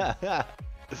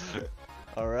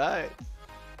 All right.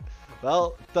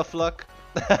 Well, tough luck.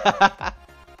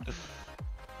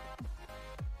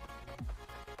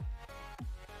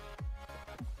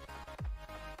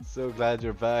 So glad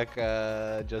you're back,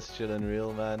 just chillin'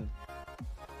 real, man.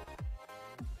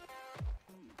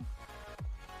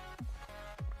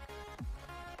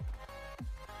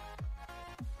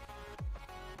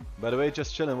 By the way,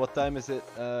 just chillin', what time is it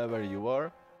where you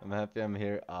are? I'm happy I'm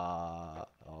here. Ah,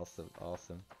 awesome,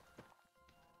 awesome.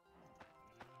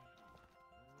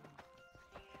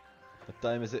 What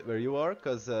time is it where you are?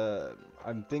 Cause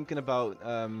I'm thinking about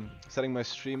setting my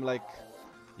stream like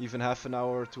even half an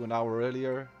hour to an hour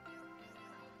earlier.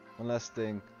 One last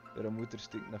thing. Moeder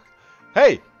stinkt nog.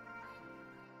 Hey!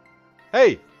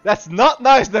 Hey! That's not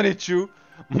nice, Nanichu!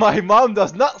 My mom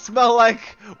does not smell like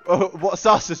what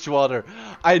sausage water.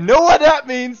 I know what that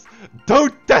means.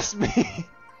 Don't test me.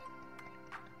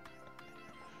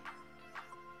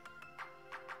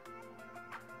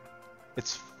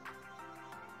 It's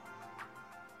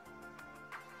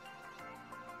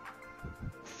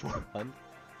 400.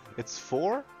 It's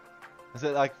 4? Is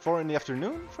it like 4 in the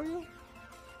afternoon for you?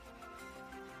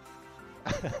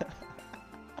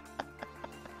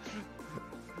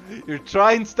 You're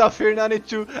trying stuff here,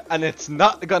 Nanichu, and it's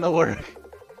not gonna work.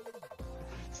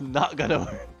 It's not gonna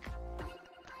work.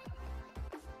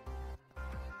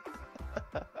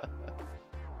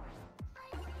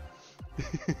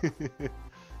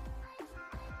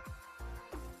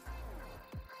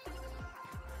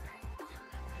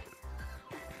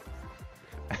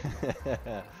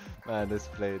 Man, this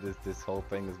whole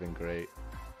thing has been great.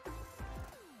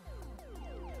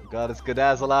 Gotta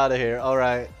skedazzle out of here.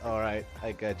 Alright,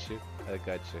 I got you.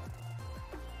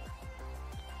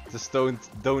 Just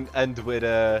don't end with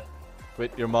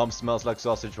your mom smells like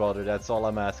sausage water, that's all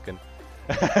I'm asking.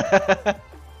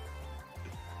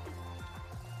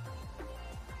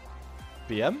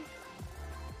 PM?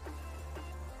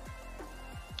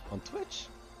 On Twitch?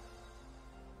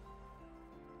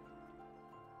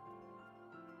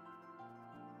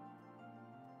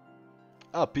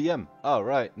 Oh, PM. Oh,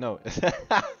 right. No.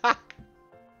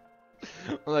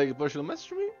 Like a personal message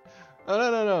to me? Oh,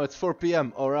 no. It's 4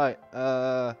 PM. Alright.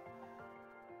 Yeah,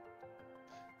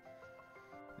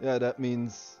 that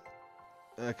means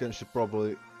I should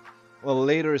probably... Well,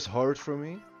 later is hard for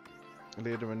me.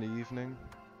 Later in the evening.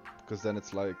 Because then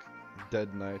it's like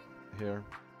dead night here.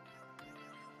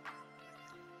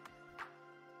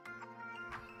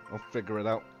 I'll figure it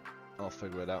out.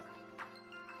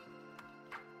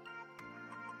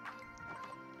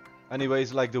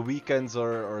 Anyways, like the weekends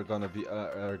are gonna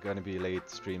be late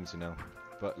streams, you know.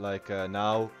 But like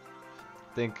now,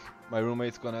 I think my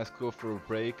roommate's gonna ask go for a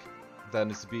break. Then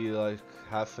it's be like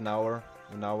half an hour.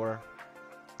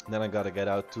 Then I gotta get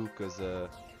out too, cause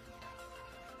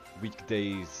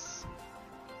weekdays.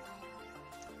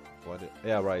 What?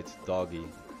 Yeah, right. Doggy.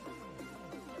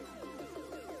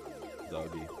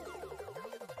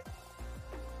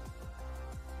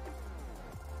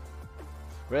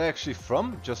 Where actually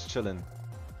from? Just chilling.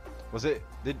 Was it?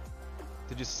 Did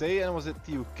you say? And was it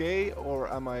the UK or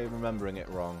am I remembering it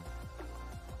wrong?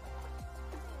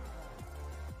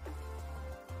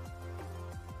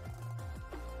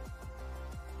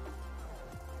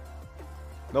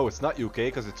 No, it's not UK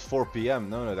because it's 4 PM.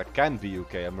 No, that can't be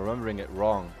UK. I'm remembering it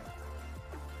wrong.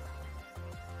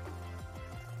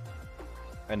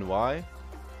 And why?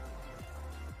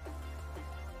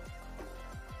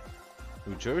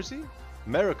 New Jersey?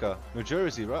 America, New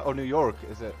Jersey, right? Or New York,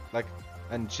 is it? Like,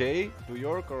 and J, New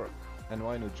York, or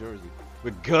NY, New Jersey?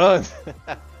 With guns!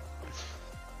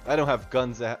 I don't have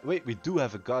guns. Wait, we do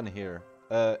have a gun here.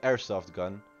 Airsoft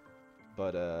gun.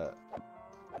 But,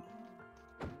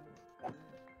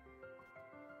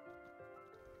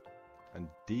 and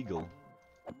Deagle.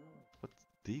 What's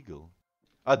Deagle?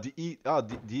 Ah, the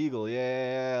Eagle,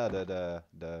 yeah,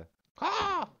 the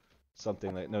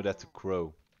something like, no, that's a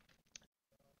crow.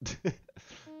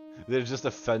 They're just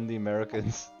offending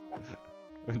Americans.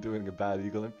 I'm doing a bad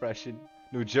Eagle impression.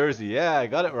 New Jersey, yeah, I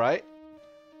got it right.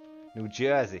 New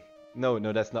Jersey. No,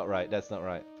 that's not right. That's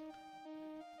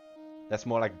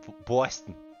more like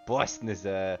Boston. Boston is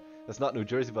that's not New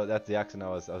Jersey, but that's the accent I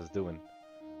was doing.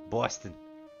 Boston.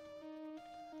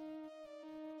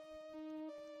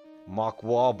 Mark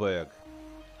Wahlberg.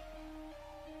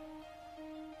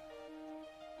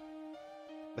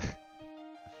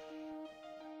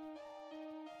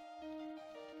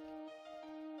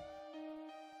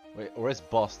 Wait, where's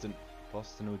Boston?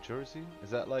 Boston, New Jersey? Is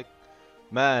that like...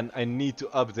 Man, I need to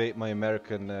update my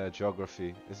American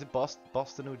geography. Is it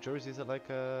Boston, New Jersey? Is it like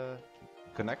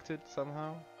connected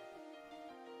somehow?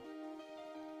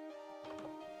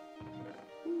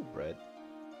 Ooh, bread.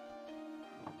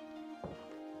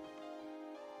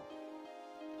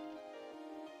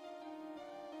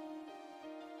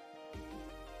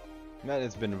 Man,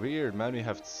 it's been weird, man. We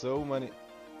have so many...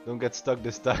 Don't get stuck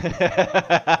this time.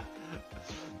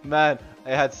 Man,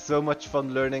 I had so much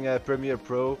fun learning Premiere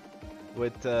Pro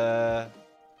with that.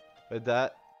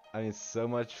 I mean, so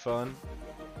much fun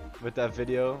with that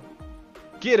video.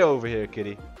 Get over here,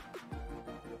 kitty.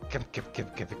 Come,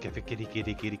 kitty.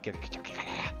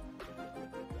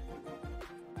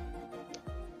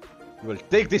 You will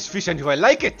take this fish and you will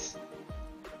like it.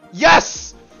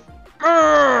 Yes!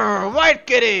 White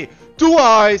kitty! 2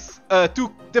 eyes!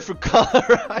 2 different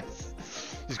color eyes.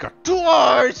 He's got 2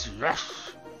 eyes! Yes!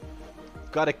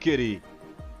 Got a kitty.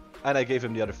 and I gave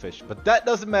him the other fish. But that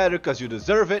doesn't matter because you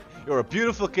deserve it. You're a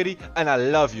beautiful kitty and I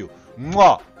love you.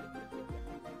 Mwah!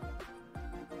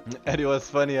 And it was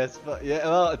funny as fuck. Yeah,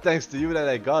 well, thanks to you that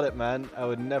I got it, man. I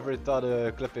would never thought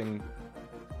of clipping.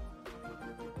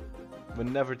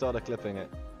 Would never thought of clipping it.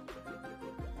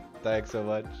 Thanks so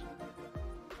much.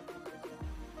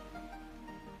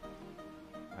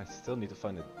 I still need to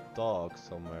find a dog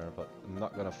somewhere, but I'm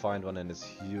not gonna find one in this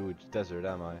huge desert,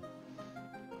 am I?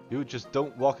 You just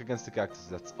don't walk against the cactus,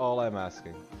 that's all I'm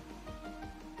asking.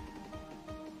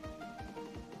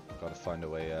 Gotta find a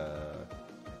way,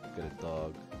 get a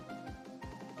dog.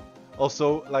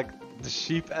 Also, like, the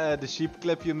sheep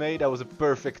clip you made, that was a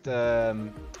perfect,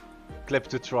 clip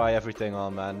to try everything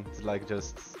on, man. It's like,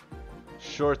 just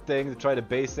short thing, to try the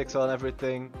basics on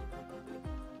everything.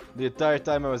 The entire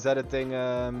time I was editing,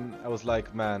 I was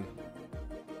like, man,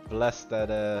 blessed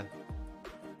that,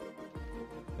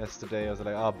 yesterday I was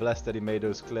like, oh, blessed that he made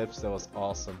those clips, that was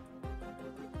awesome.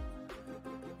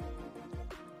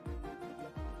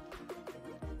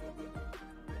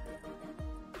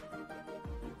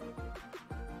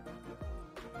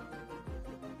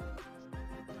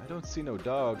 I don't see no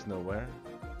dogs nowhere.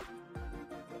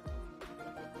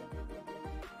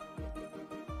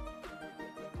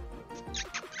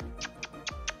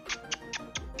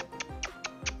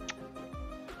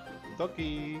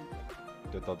 Doggy.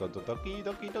 Doggy,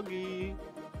 doggy, doggy.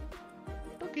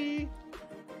 Doggy.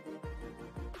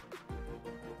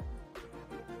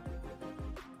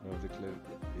 Oh, the clip.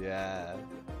 Yeah.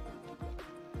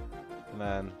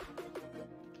 Man.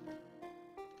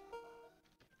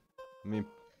 I mean,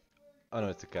 oh no,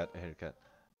 it's a cat. I hear a cat.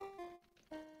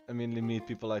 I mean, they need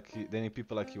people like you. They need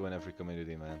people like you in every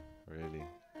community, man. Really.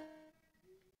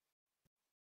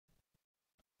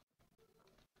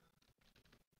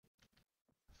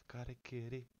 Got a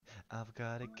kitty, I've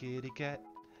got a kitty cat,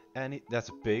 and that's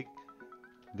a pig.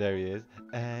 There he is,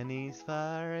 and he's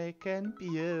furry and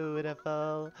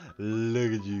beautiful.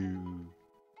 Look at you.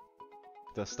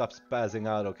 Just stop spazzing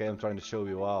out, okay? I'm trying to show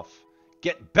you off.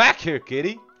 Get back here,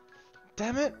 kitty!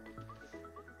 Damn it!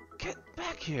 Get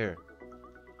back here!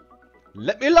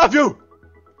 Let me love you!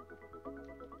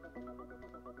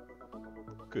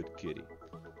 Good kitty.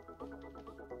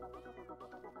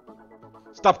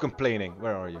 Stop complaining.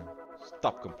 Where are you?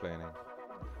 Stop complaining.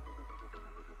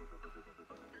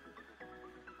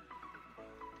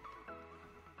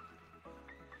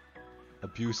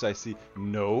 Abuse, I see.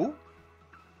 No.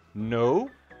 No.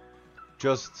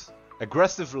 Just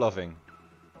aggressive loving.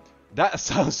 That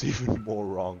sounds even more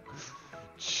wrong.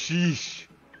 Sheesh.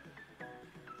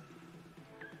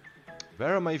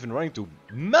 Where am I even running to?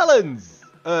 Melons!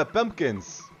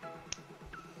 Pumpkins.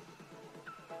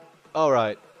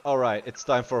 Alright. Alright, it's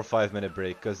time for a 5-minute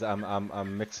break because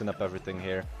I'm mixing up everything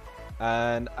here.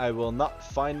 And I will not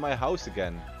find my house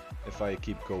again if I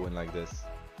keep going like this.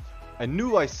 I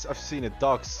knew I've seen a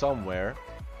dog somewhere,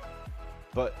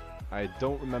 but I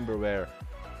don't remember where.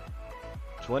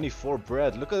 24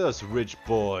 bread, look at those rich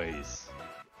boys.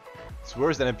 It's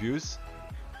worse than abuse.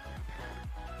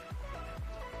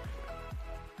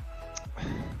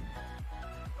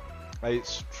 I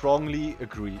strongly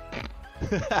agree.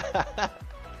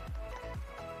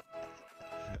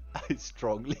 I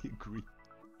strongly agree.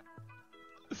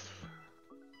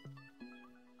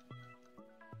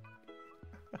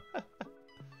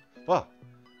 Wow.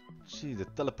 Gee, the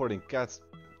teleporting cats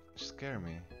scare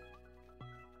me.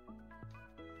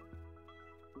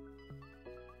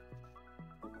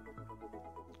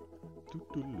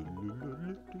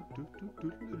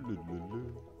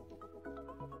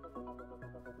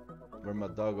 Where my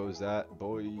doggo's at,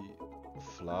 boy.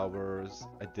 Flowers.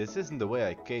 This isn't the way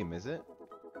I came, is it?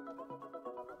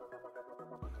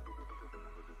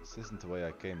 This isn't the way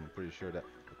I came, I'm pretty sure that...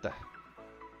 What the...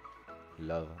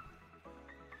 Love.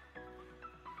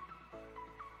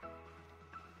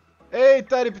 Hey,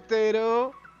 Tiny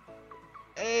Potato!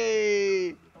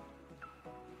 Hey!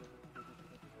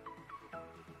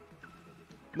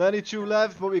 92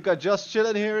 left, but we got just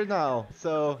chilling here now,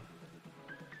 so...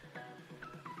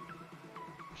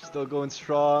 Still going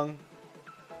strong.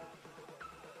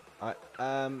 I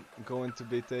am going to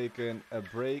be taking a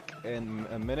break in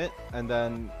a minute, and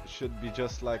then should be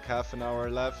just like half an hour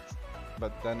left,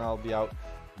 but then I'll be out.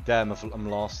 Damn, if I'm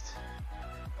lost.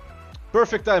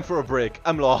 Perfect time for a break.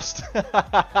 I'm lost.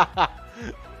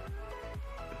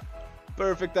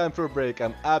 Perfect time for a break.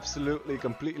 I'm absolutely,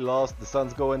 completely lost. The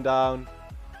sun's going down.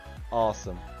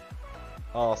 Awesome.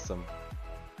 Awesome.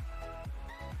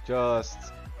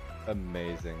 Just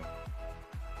amazing.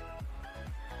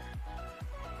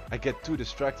 I get too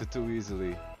distracted too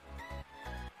easily.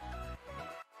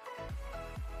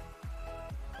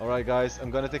 Alright guys,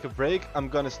 I'm gonna take a break. I'm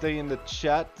gonna stay in the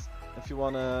chat if you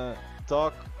wanna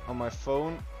talk on my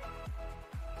phone.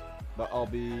 But I'll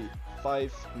be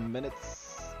 5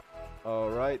 minutes.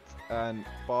 Alright, and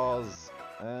pause.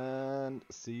 And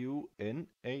see you in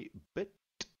a bit.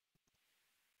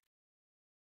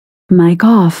 Mic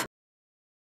off.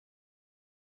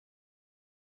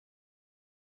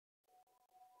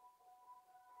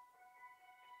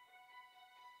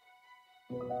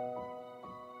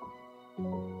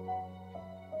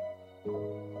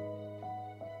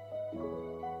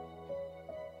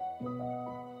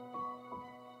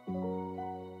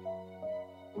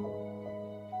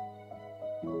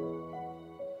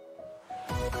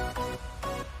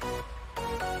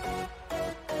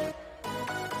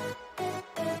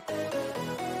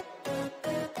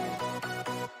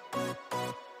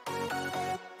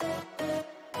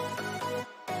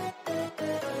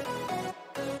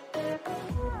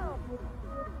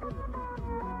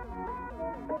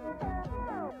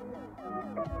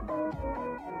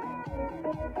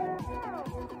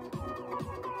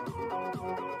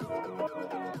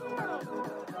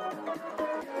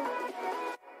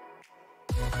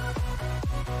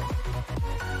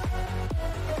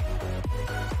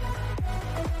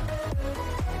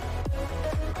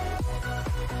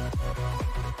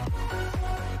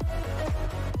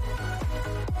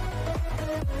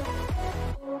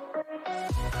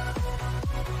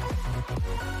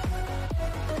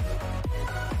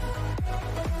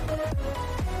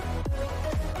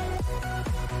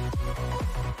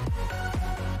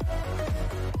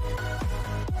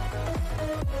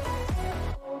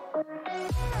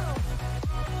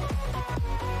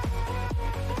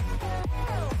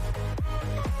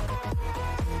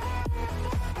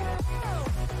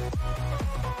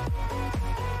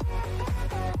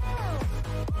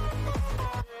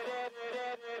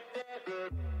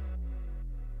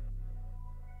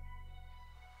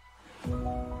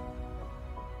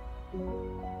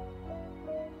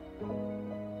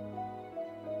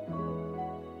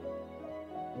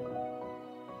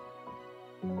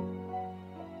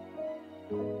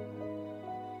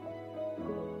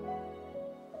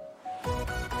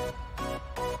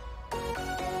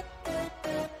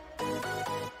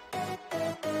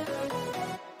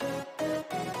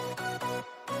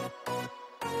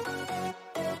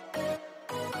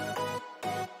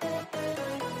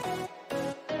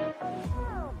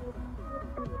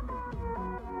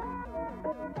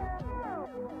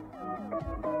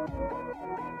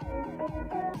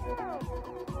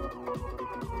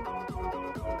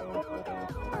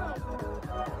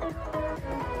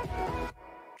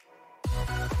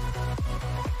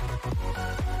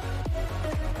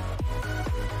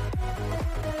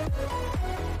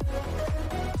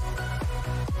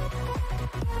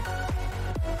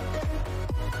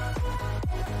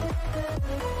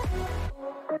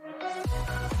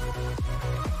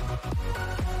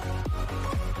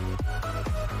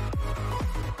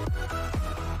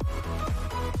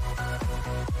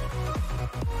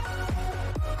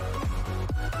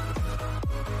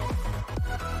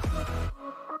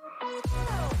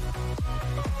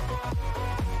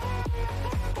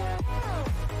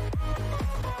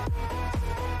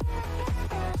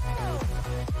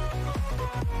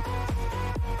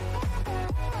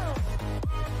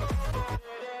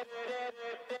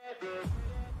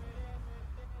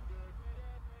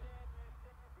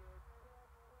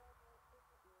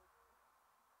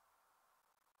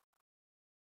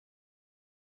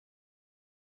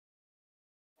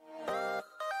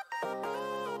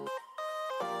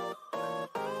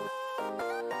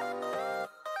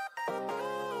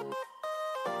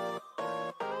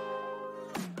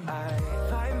 I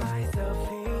find myself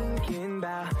thinking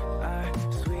about our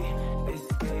sweet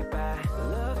escape. I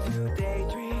love to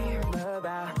daydream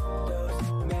about those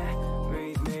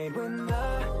memories made when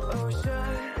the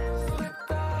ocean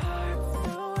slipped our hearts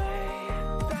away.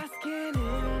 Basking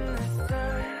in the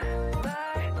sun,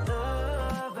 my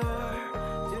lover.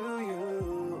 Do you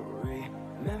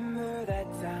remember that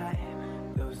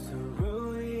time? Those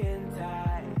cerulean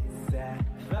tides,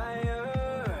 sapphire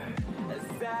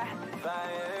time.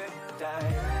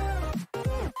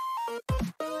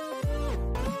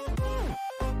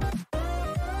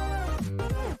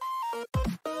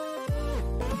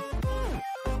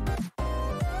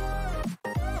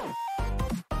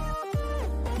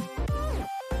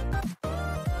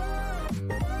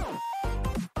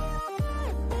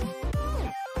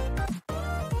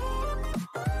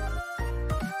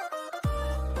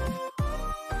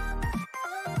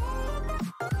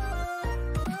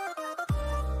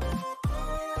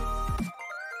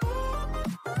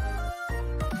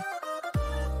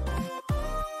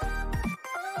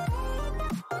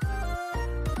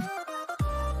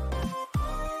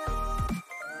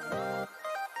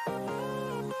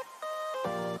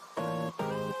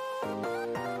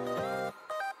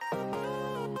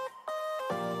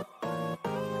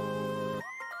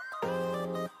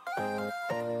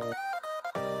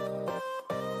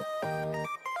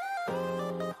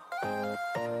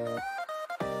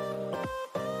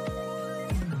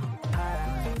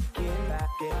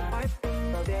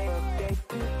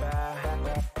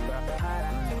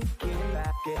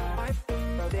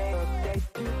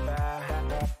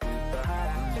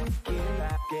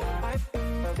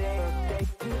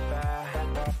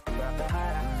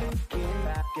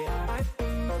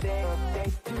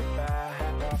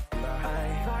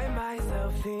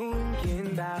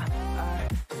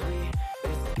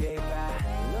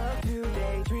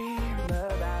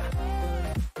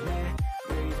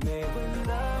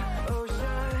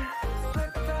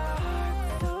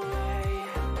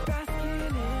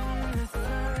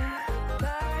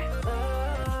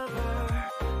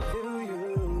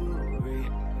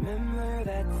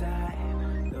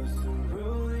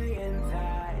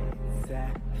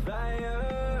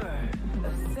 fire,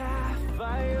 a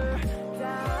sapphire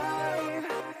dive.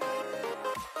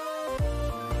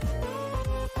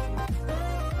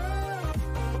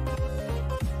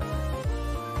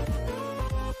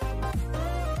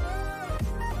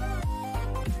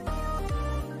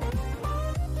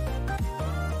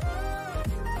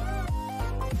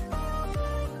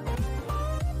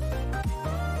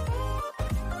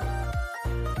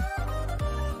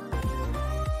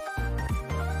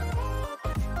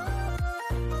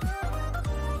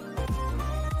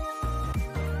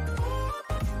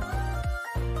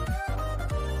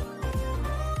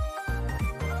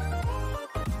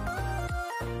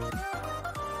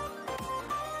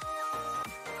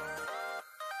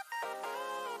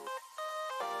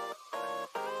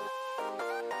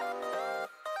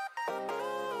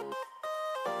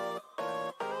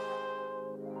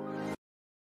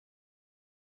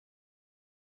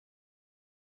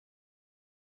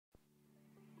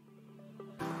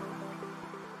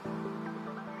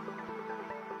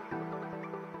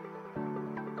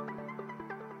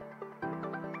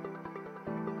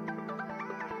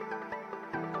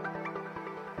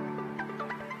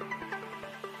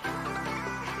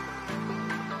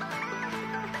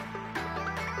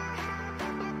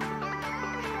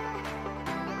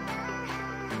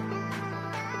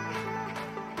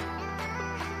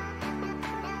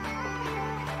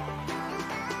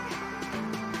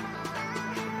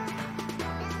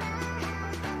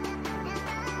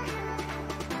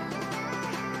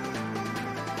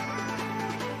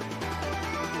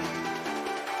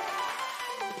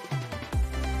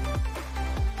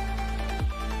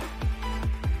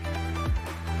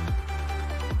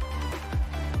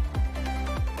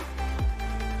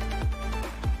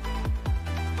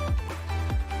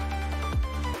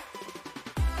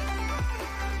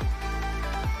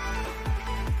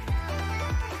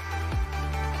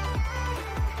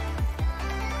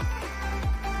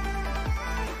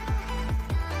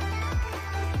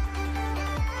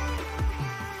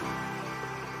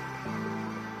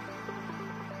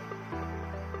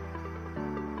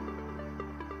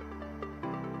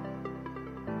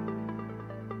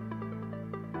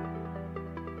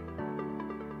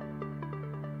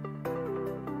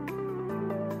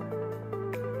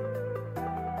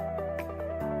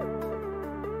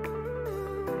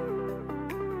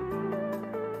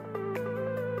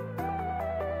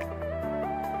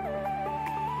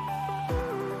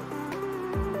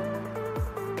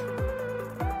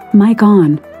 Mic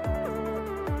on.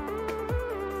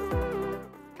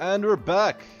 And we're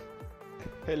back.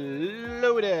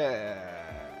 Hello there.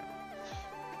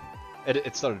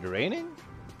 It started raining?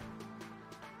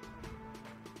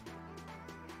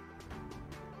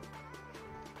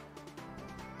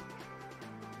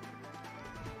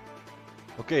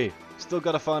 Okay, still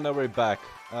gotta find our way back.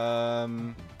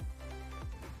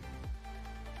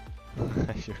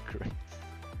 You're great.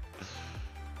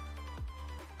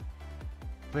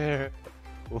 Where's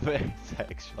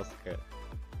Shaska?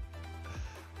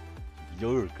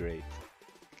 You're great.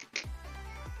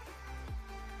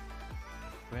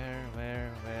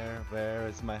 Where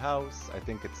is my house? I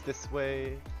think it's this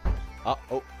way. Ah,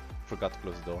 oh, forgot to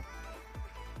close the door.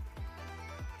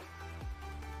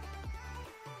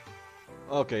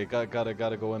 Okay,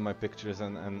 gotta go in my pictures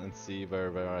and see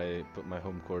where I put my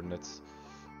home coordinates,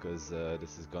 because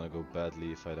this is gonna go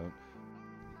badly if I don't.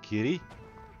 Kitty?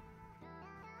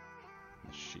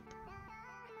 Sheep.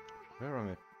 Where am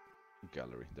I?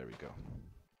 Gallery. There we go.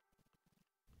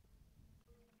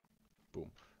 Boom.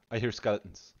 I hear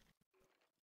skeletons.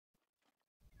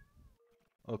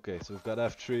 Okay, so we've got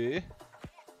F3.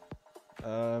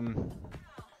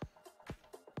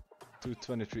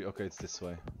 223. Okay, it's this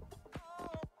way.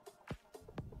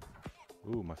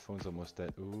 Ooh, my phone's almost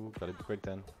dead. Ooh, gotta be quick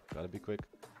then. Gotta be quick.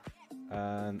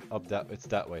 And up that. It's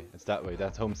that way. It's that way.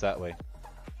 That home's that way.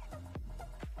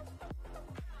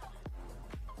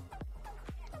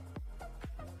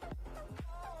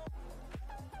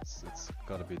 It's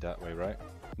gotta be that way, right?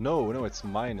 No, it's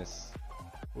minus.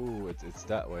 Ooh, it's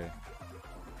that way.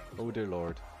 Oh dear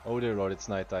lord. Oh dear lord, it's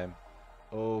nighttime.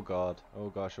 Oh god. Oh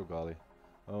gosh, oh golly.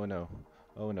 Oh no.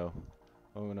 Oh no.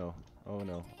 Oh no. Oh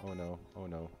no. Oh no. Oh no. Oh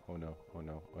no. Oh no. Oh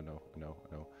no. Oh no. Oh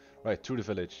no. Right, through the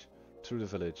village. Through the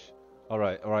village.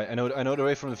 Alright, alright. I know the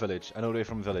way from the village. I know the way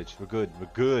from the village. We're good. We're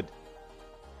good.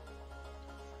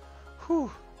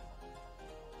 Whew.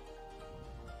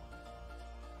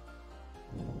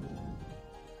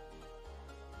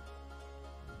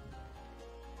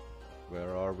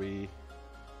 Where are we?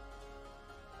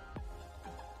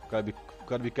 Gotta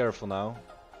be careful now.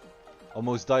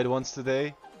 Almost died once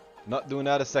today. Not doing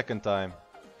that a second time.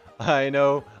 I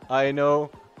know.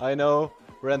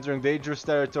 We're entering dangerous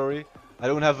territory. I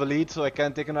don't have a lead, so I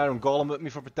can't take an iron golem with me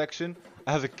for protection.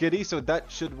 I have a kitty, so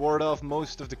that should ward off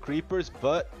most of the creepers,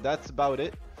 but that's about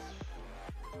it.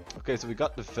 Okay, so we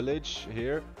got the village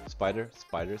here. Spider,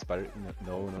 spider, spider.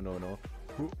 No, no, no, no.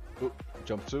 Ooh, ooh,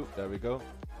 jump through. There we go.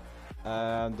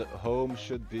 And the home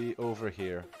should be over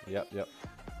here. Yep, yep.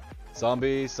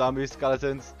 Zombies, zombies,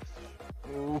 skeletons.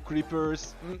 Ooh,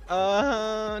 creepers.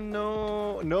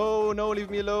 No. No, no, leave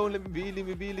me alone. Leave me be, leave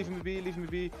me be, leave me be, leave me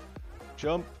be.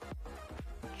 Jump.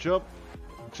 Jump.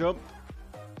 Jump.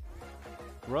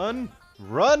 Run.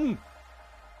 Run!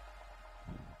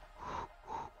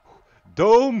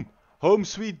 Dome! Home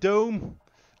sweet dome!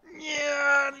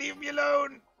 Yeah, leave me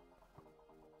alone!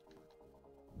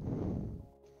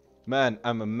 Man,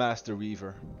 I'm a master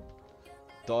weaver.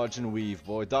 Dodge and weave,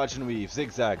 boy. Dodge and weave.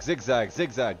 Zigzag, zigzag,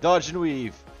 zigzag. Dodge and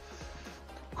weave.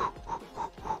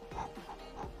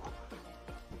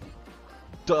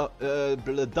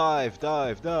 Dive,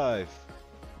 dive, dive.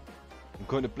 I'm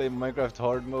going to play Minecraft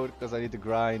hard mode because I need to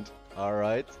grind.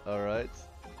 Alright, alright.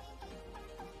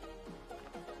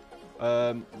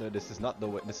 No, this is not the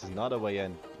way. This is not a way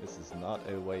in. This is not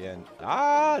a way in.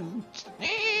 Ah!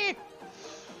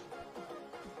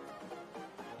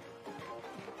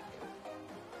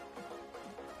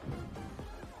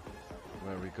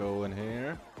 Where we go in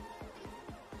here?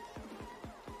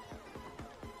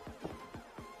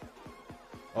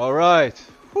 All right.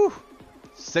 Whew.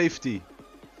 Safety.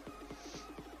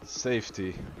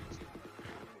 Safety.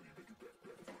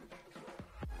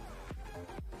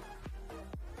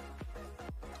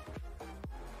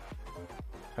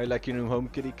 How you like your new home,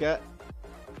 kitty cat?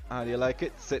 How do you like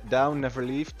it? Sit down, never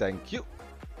leave. Thank you.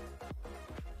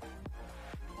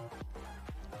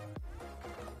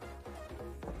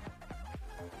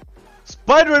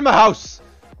 Spider in my house!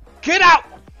 Get out!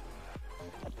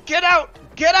 Get out!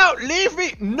 Get out! Leave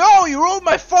me! No! You ruined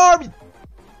my farm!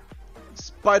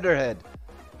 Spider head.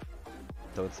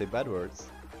 Don't say bad words.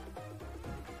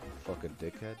 Fucking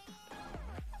dickhead.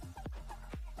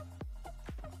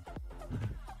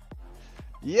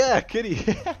 Yeah, kitty.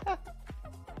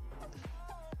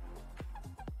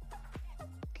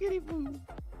 Kitty boo.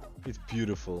 It's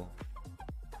beautiful.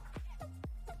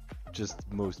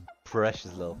 Just most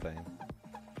precious little thing.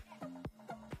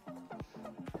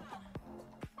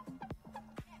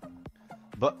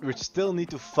 But we still need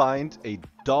to find a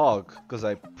dog, because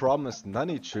I promised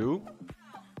Nanichu.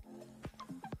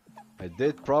 I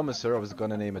did promise her I was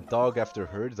gonna name a dog after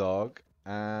her dog,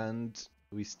 and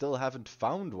we still haven't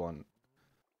found one.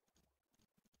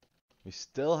 We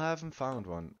still haven't found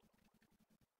one.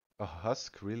 A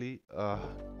husk, really?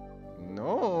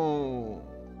 No!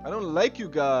 I don't like you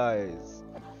guys!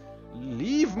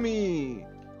 Leave me!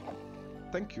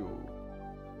 Thank you.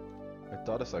 I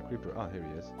thought I saw a creeper. Ah, here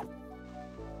he is.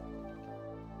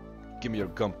 Give me your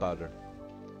gunpowder.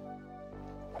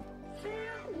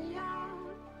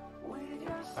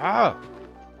 Ah!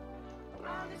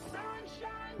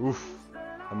 Oof.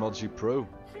 MLG Pro.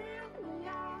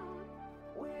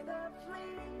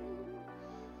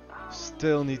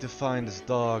 Still need to find this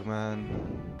dog, man.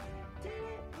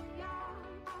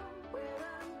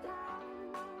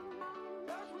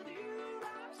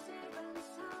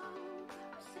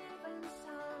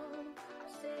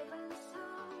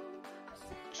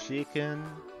 Chicken.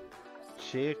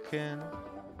 Chicken.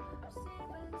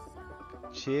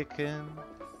 Chicken.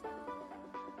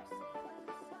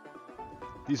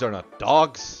 These are not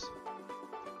dogs.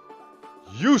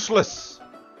 Useless.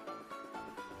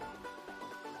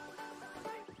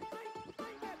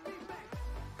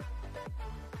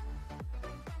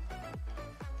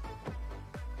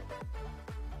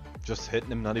 Just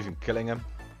hitting him, not even killing him.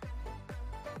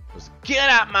 Just get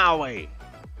out my way!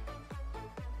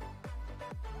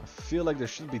 I feel like there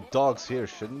should be dogs here,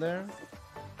 shouldn't there?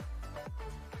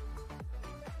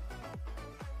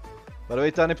 By the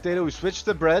way, Tiny Potato, we switched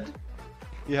the bread.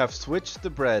 You have switched the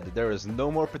bread. There is no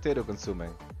more potato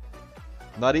consuming.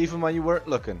 Not even when you weren't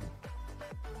looking.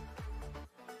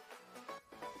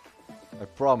 I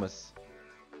promise.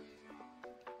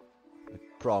 I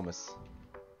promise.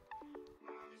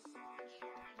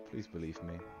 Please believe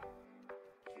me.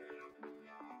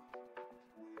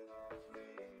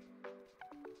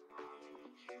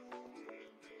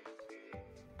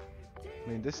 I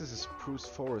mean, this is a spruce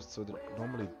forest, so there are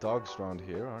normally dogs around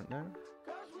here, aren't there?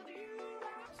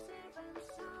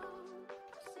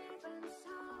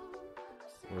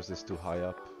 Or is this too high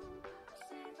up?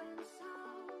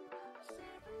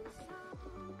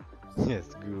 Yes,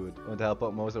 good. Want to help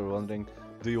out most are wondering,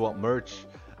 do you want merch?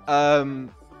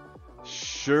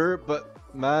 Sure, but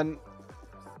man,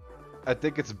 I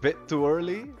think it's a bit too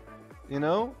early, you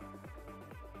know?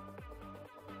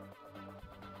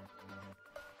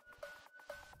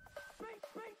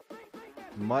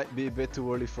 Might be a bit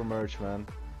too early for merch, man.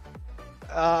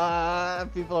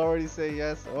 People already say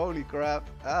yes. Holy crap.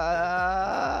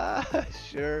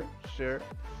 Sure, sure.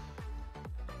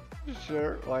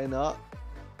 Sure, why not?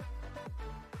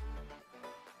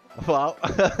 Wow.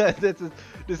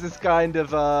 this is kind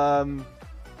of a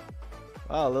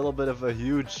little bit of a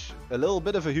huge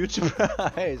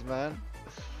surprise, man.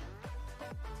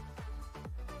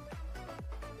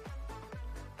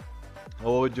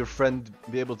 What would your friend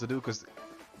be able to do? Because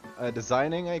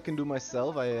designing I can do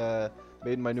myself. I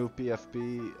made my new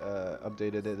PFP,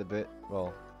 updated it a bit.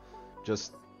 Well,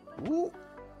 just woo.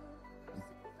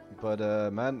 But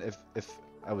man, if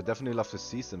I would definitely love to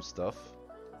see some stuff.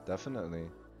 Definitely.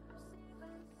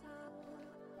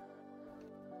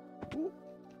 Woo.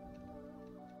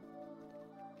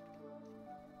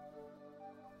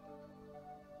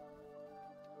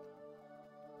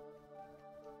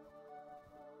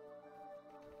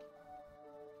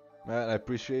 Man, I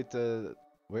appreciate the.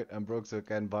 Wait, I'm broke, so I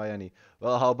can't buy any.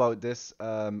 Well, how about this?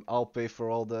 I'll pay for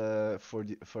all the for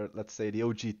let's say the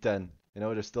OG 10. You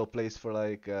know, there's still place for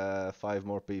like 5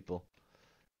 more people.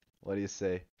 What do you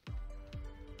say?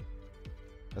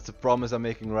 That's a promise I'm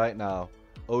making right now.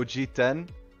 OG 10.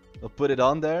 I'll put it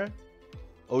on there.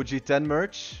 OG 10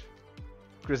 merch.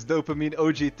 Chris Dopamine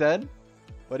OG 10.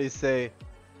 What do you say?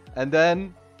 And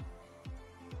then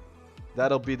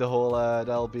that'll be the whole.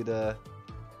 That'll be the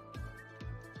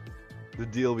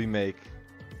deal we make.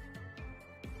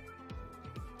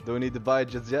 Don't need to buy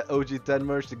just yet. OG 10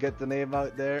 merch to get the name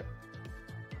out there.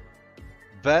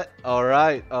 Bet.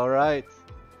 Alright, alright.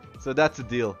 So that's a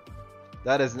deal.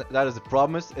 That is a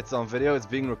promise. It's on video. It's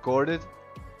being recorded.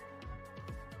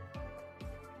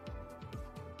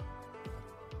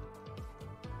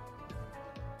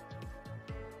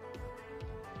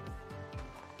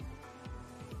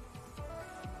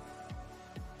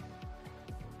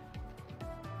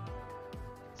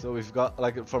 So we've got,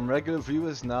 like, from regular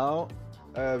viewers now,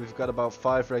 we've got about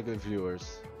 5 regular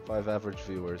viewers, 5 average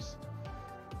viewers,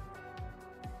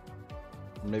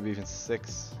 maybe even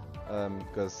 6,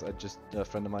 because a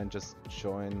friend of mine just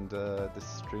joined this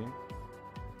stream.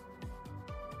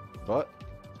 But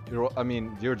you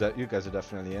guys are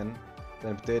definitely in.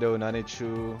 Then Potato,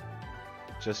 Nanichu,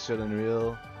 Just Chill and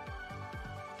Real.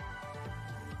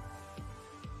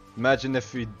 Imagine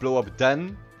if we blow up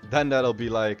then that'll be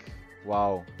like.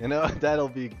 Wow, you know, that'll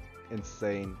be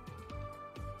insane.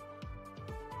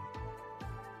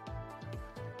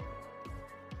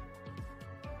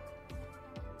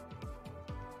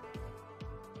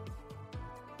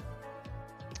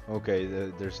 Okay,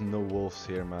 there's no wolves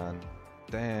here, man.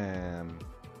 Damn.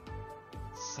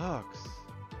 Sucks.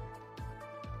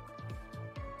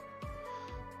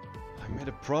 I made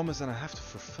a promise and I have to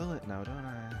fulfill it now, don't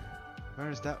I?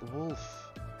 Where is that wolf?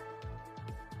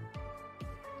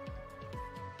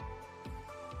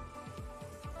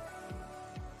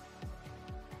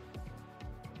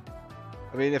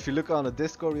 I mean, if you look on the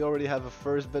Discord, we already have a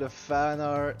first bit of fan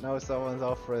art. Now someone's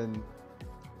offering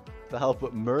to help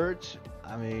with merch.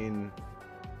 I mean,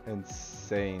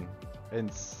 insane,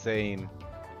 insane.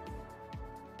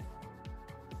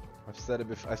 I've said it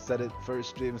before. I've said it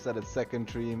first stream. Said it second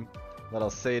stream, but I'll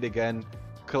say it again.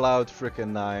 Cloud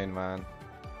frickin' 9, man.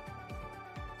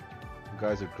 You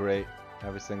guys are great,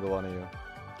 every single one of you.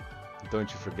 Don't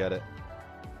you forget it.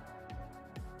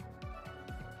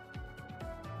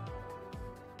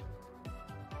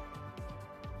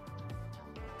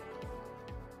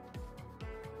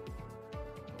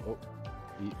 Oh,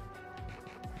 eat.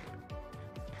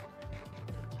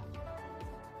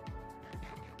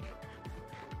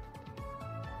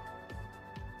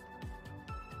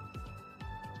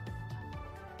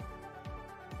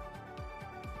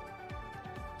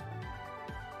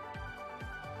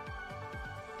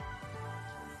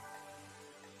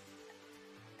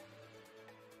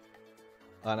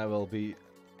 And I will be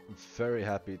very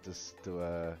happy to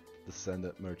send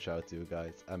that merch out to you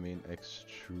guys. I mean,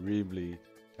 extremely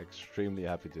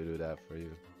happy to do that for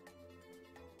you.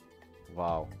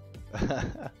 Wow.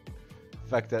 The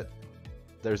fact that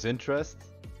there's interest,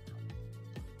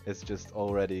 it's just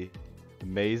already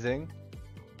amazing.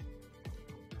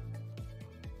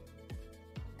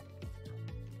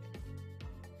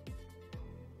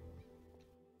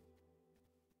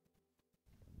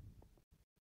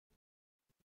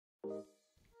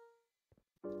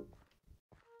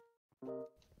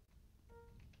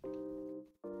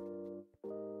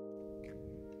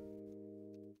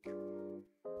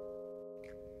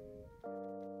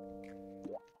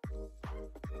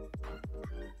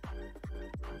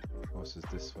 This is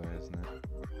this way, isn't it?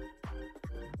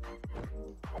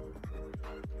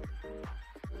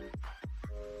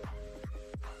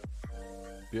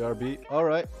 BRB.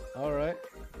 Alright, alright.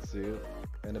 See you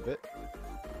in a bit.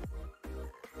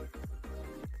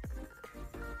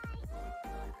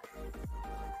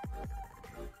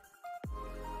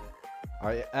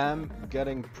 I am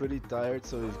getting pretty tired,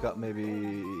 so we've got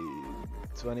maybe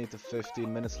 20 to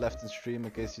 15 minutes left in stream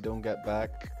in case you don't get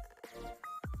back.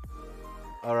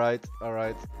 Alright,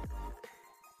 alright.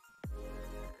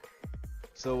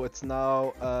 So it's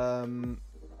now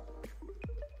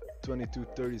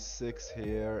 22:36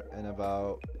 here, and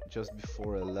about just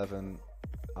before 11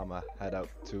 I'ma head out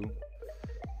too.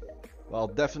 Well, I'll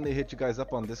definitely hit you guys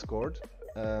up on Discord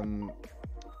to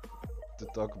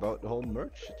talk about the whole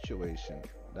merch situation.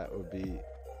 That would be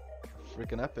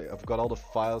freaking epic. I've got all the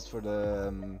files for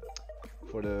the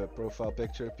profile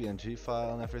picture, PNG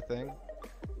file and everything.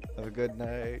 Have a good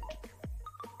night.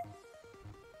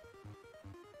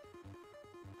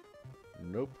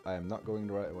 Nope, I am not going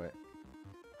the right way.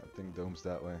 I think Dome's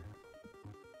that way.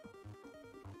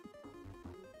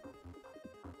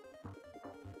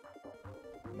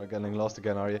 Am I getting lost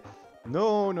again, are you?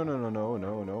 No, no, no, no, no,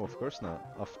 no, no, of course not.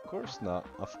 Of course not.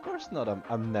 Of course not.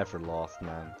 I'm never lost,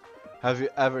 man. Have you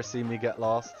ever seen me get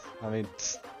lost? I mean,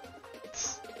 it's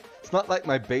not like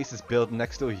my base is built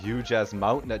next to a huge ass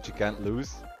mountain that you can't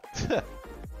lose.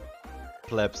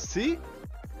 Plebs, see?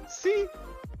 See?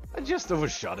 I just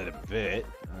overshot it a bit.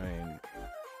 I mean,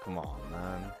 come on,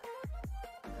 man.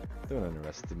 Don't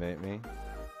underestimate me.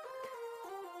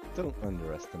 Don't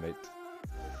underestimate.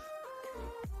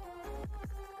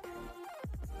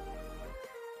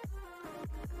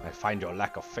 I find your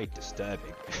lack of faith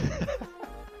disturbing. So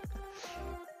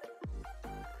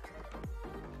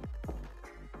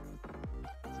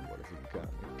what have you got,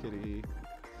 kitty?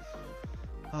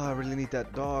 Oh, I really need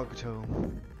that dog, Joe.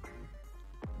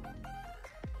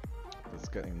 It's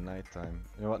getting nighttime.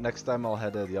 You know what? Next time I'll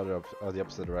head the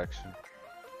opposite direction.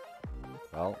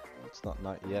 Well, it's not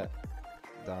night yet.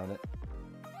 Darn it.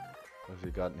 What have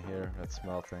you got in here? That's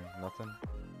melting. Nothing?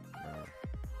 No.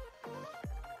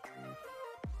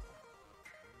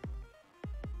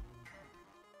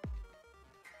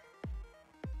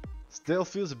 Still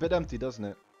feels a bit empty, doesn't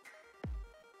it?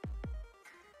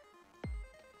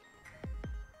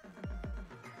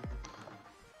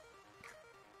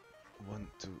 One,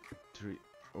 two, three,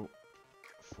 oh,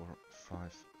 4,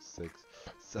 5, 6,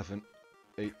 7,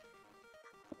 8,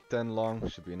 10 long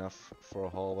should be enough for a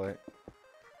hallway.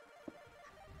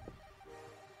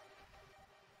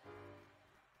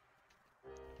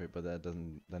 Wait, but that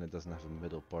doesn't. Then it doesn't have a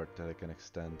middle part that I can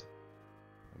extend.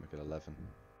 I'll make it 11.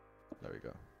 There we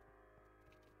go.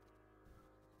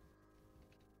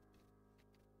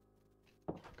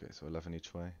 Okay, so 11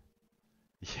 each way.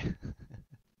 Yeah.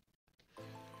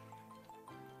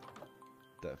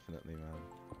 Definitely, man.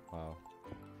 Wow.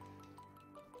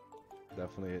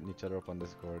 Definitely hitting each other up on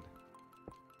Discord.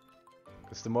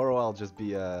 Because tomorrow I'll just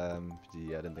be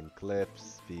editing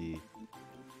clips, be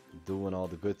doing all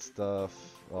the good stuff,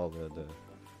 all the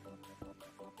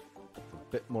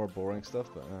bit more boring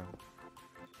stuff, but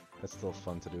it's still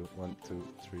fun to do. 1, 2,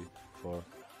 3, 4,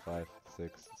 5,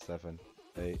 6, 7,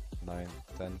 8, 9,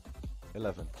 10,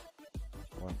 11.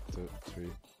 1, 2,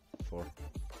 3, 4.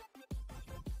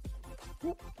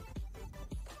 Whoop.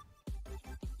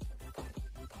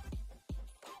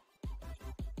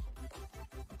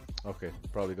 Okay,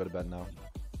 probably go to bed now.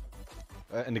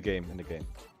 In the game.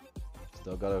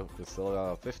 Still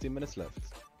got 15 minutes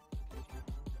left.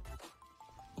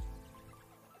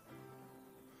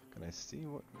 Can I see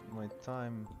what my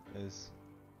time is?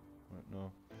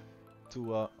 No.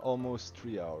 Almost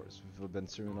 3 hours. We've been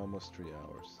streaming almost 3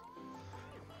 hours.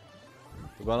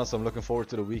 To be honest, I'm looking forward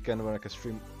to the weekend when I can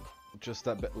stream just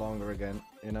that bit longer again.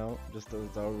 You know, just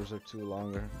those hours or two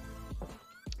longer.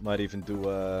 Might even do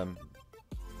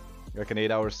like an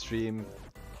 8-hour stream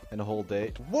in a whole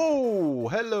day. Whoa!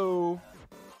 Hello!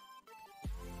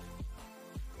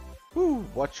 Woo!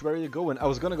 Watch where you're going. I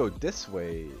was gonna go this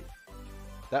way.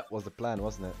 That was the plan,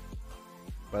 wasn't it?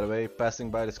 By the way, passing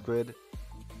by the squid.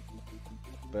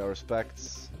 Pay our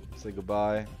respects. Say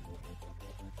goodbye.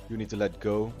 You need to let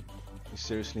go. You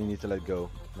seriously need to let go,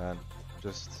 man.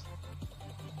 Just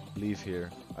leave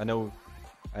here. I know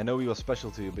he was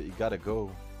special to you, but you gotta go.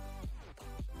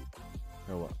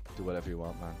 You know what? Do whatever you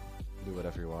want, man. Do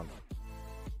whatever you want.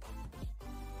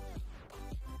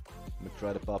 Let me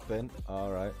try to pop in.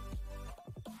 Alright.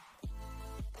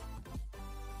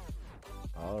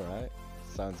 Alright.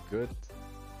 Sounds good.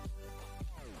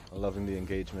 I'm loving the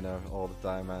engagement all the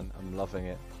time, man. I'm loving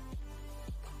it.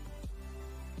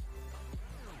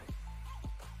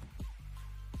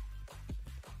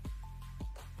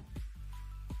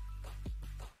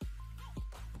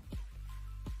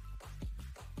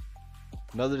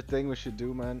 Another thing we should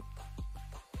do, man,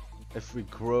 if we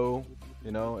grow,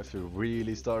 you know, if we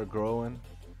really start growing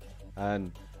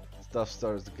and stuff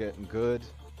starts getting good,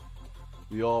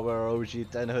 we all wear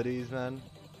OG 10 hoodies, man,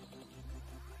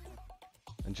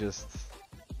 and just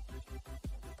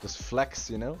flex,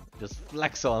 you know, just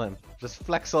flex on him, just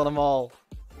flex on them all.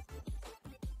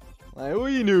 Like,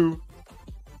 we knew,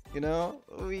 you know,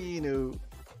 we knew.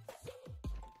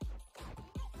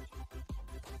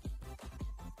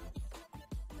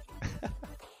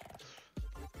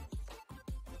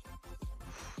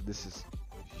 This is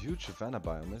a huge savanna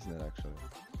biome, isn't it, actually?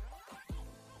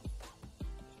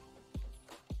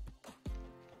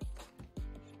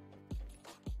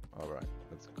 Alright,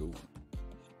 let's go.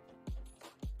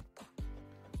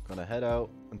 Gonna head out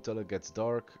until it gets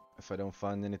dark. If I don't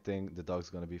find anything, the dog's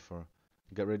gonna be for...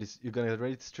 Get ready. You're gonna get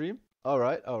ready to stream?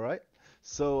 Alright, alright.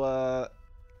 So,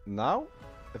 now,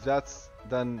 if that's...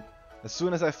 Then, as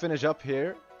soon as I finish up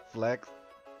here, flex.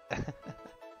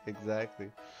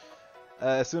 Exactly.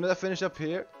 As soon as I finish up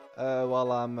here,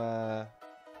 while I'm,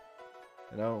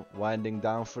 you know, winding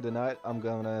down for the night, I'm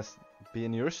gonna be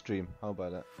in your stream. How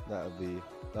about that?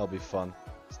 That'll be fun.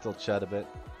 Still chat a bit.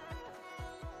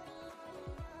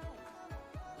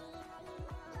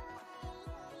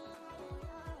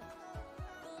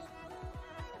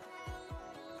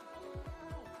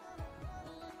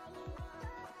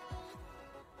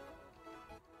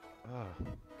 Ah.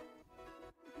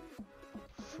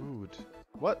 Food.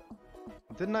 What?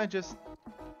 Didn't I just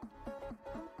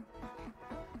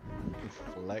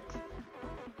flex?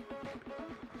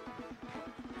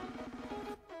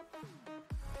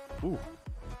 Ooh.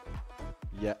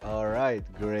 Yeah, alright.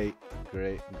 Great,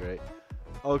 great, great.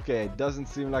 Okay, doesn't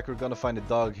seem like we're gonna find a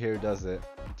dog here, does it?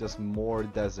 Just more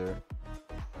desert.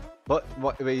 But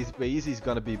what way easy's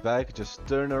gonna be back, just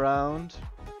turn around.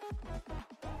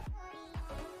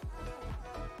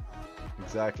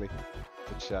 Exactly.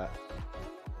 Good shot.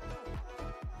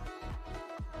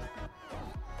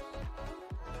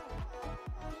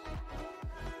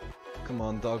 Come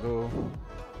on, doggo.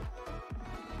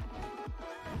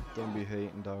 Don't be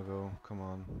hating, doggo. Come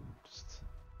on. Just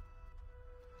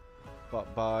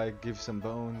pop by, give some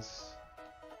bones.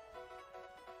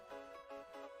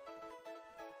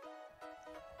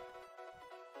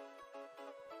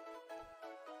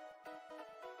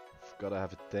 Gotta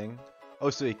have a thing. Oh,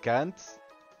 so he can't?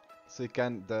 So he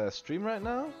can't stream right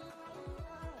now?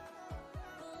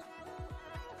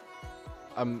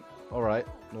 Alright.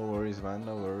 No worries, man.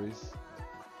 No worries.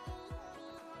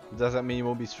 Does that mean you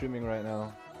won't be streaming right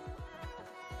now?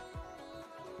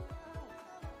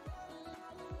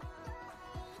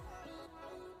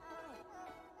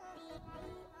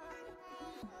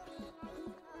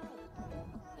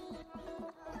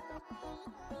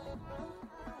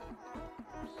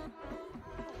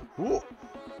 Woo!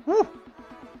 Woo!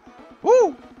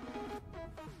 Woo!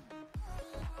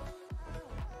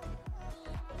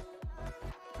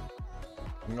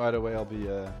 Either way,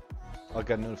 I'll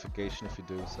get a notification if you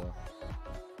do so.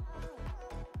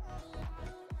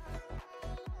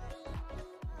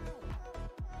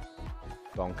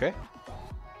 Donkey.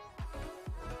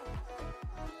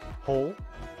 Hole.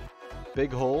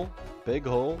 Big hole. Big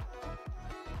hole.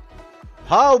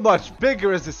 How much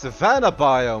bigger is the savanna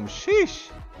biome?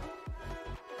 Sheesh!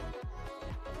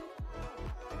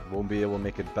 Won't be able to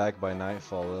make it back by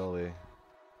nightfall, will we?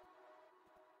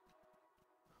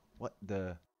 What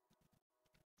the?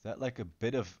 Is that like a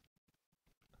bit of...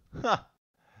 Ha!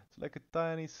 It's like a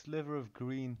tiny sliver of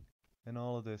green in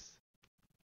all of this.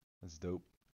 That's dope.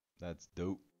 That's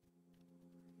dope.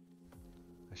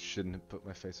 I shouldn't have put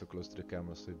my face so close to the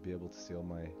camera so you'd be able to see all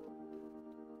my...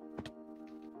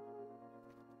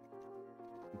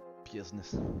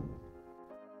 business.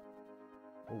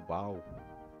 Oh wow.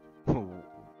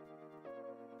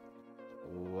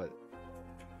 What?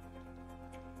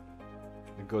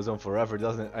 It goes on forever,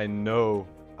 doesn't it? I know.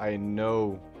 I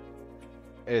know.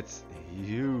 It's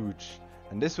huge.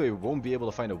 And this way we won't be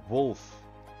able to find a wolf.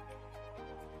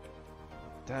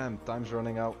 Damn, time's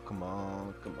running out. Come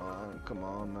on, come on, come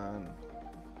on, man.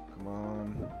 Come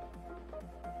on.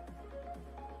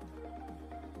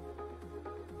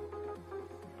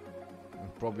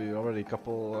 I'm probably already a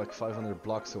couple, like 500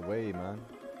 blocks away, man.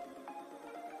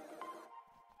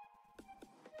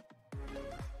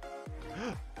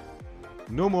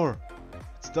 No more!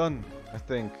 It's done, I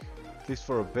think. At least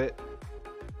for a bit.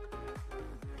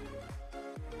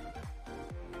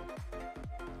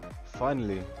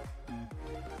 Finally.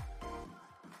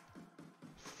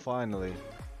 Finally.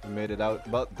 We made it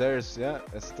out. But there's, yeah,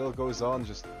 it still goes on.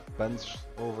 Just bench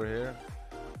over here.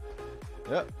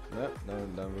 Yep, yep.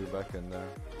 Now we're back in there.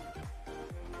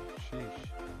 Sheesh.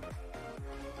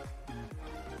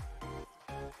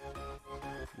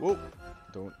 Whoa!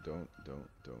 Don't.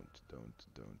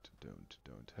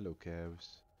 Hello, cows.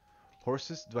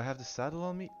 Horses? Do I have the saddle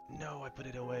on me? No, I put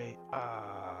it away.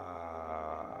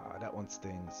 Ah, that one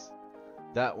stings.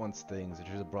 That one stings. I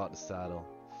should have brought the saddle.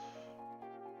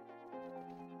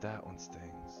 That one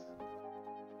stings.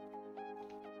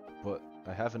 But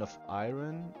I have enough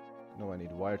iron. No, I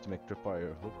need wire to make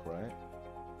tripwire hook, right?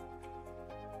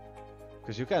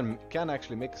 Because you can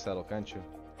actually make a saddle, can't you?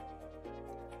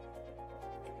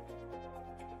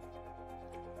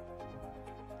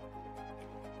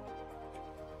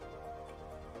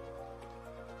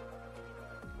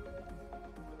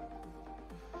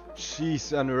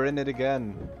 Jeez, and we're in it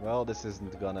again. Well, this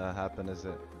isn't gonna happen, is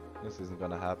it? This isn't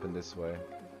gonna happen this way.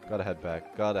 Gotta head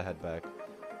back. Gotta head back.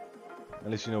 At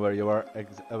least you know where you are.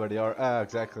 Where they are. Ah,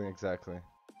 exactly.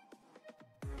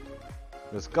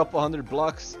 There's a couple hundred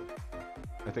blocks.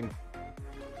 I think.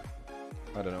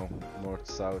 I don't know. North,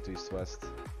 south, east, west.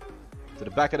 To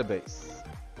the back of the base.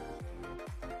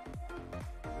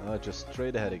 Just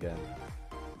straight ahead again.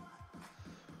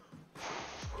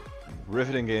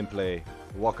 Riveting gameplay.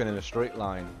 Walking in a straight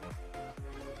line.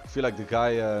 I feel like the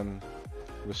guy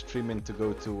was streaming to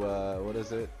go to what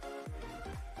is it?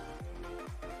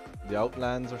 The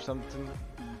Outlands or something.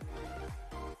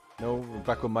 No,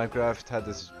 back when Minecraft had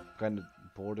this kind of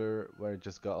border where it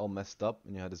just got all messed up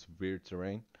and you had this weird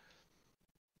terrain.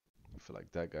 I feel like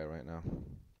that guy right now.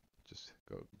 Just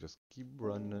keep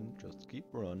running, just keep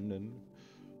running.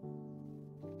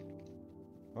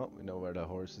 Well, we know where the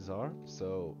horses are,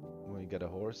 so when we get a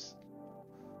horse,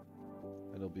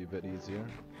 it'll be a bit easier.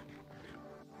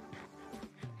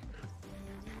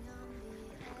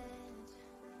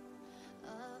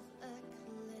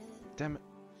 Damn it.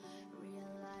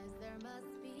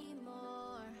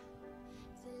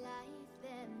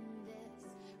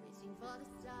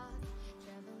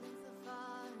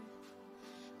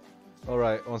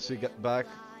 Alright, once we get back,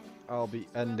 I'll be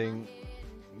ending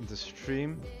the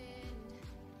stream.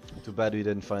 Too bad we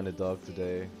didn't find a dog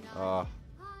today. Ah,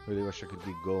 really wish I could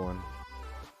keep going.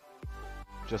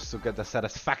 Just to get the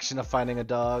satisfaction of finding a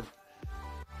dog.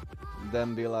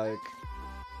 Then be like,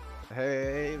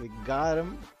 hey, we got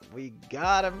him. We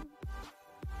got him.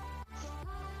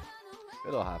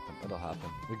 It'll happen. It'll happen.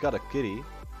 We got a kitty. We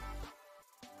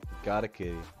got a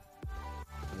kitty.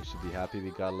 And we should be happy we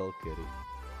got a little kitty.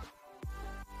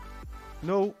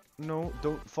 No, no,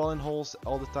 don't fall in holes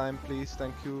all the time, please.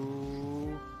 Thank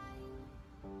you.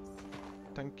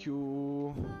 Thank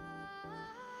you.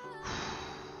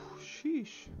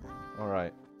 Sheesh.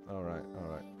 Alright, alright,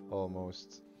 alright.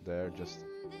 Almost there, just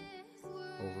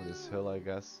over this hill, I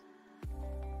guess.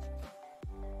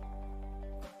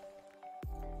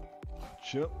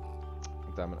 Chip.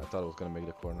 Damn it, I thought I was gonna make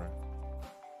the corner.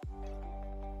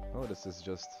 Oh, this is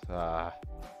just... Ah.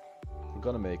 We're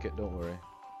gonna make it, don't worry.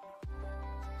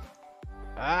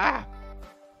 Ah!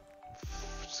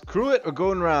 Screw it, we're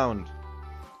going round.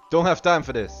 Don't have time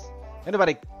for this.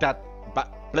 Anybody got...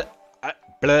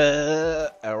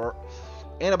 Error.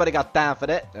 Anybody got time for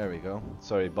that? There we go.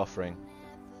 Sorry, buffering.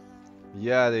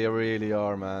 Yeah, they really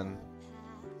are, man.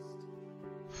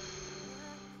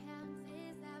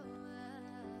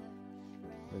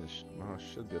 Oh,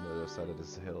 should be on the other side of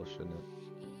this hill, shouldn't it?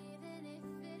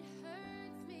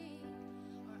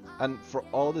 And for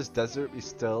all this desert, we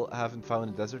still haven't found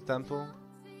a desert temple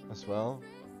as well.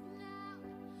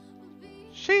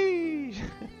 Sheesh!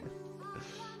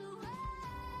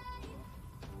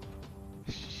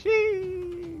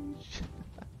 Sheesh!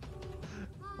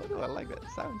 Why do I like that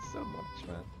sound so much,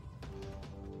 man?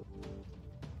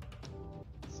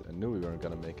 So I knew we weren't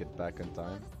gonna make it back in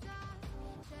time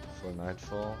for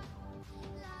nightfall.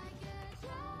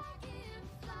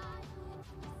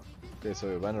 Okay, so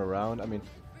we went around. I mean,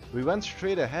 we went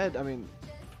straight ahead. I mean,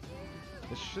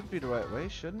 it should be the right way,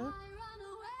 shouldn't it?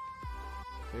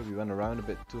 Okay, we went around a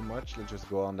bit too much. Let's just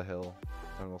go on the hill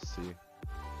and we'll see.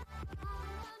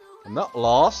 I'm not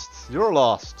lost. You're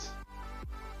lost.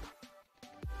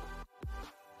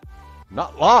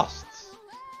 Not lost.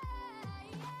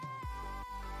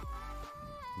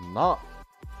 Not.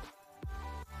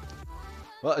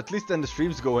 Well, at least then the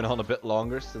stream's going on a bit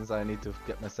longer since I need to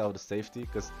get myself the safety,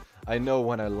 because I know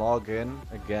when I log in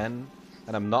again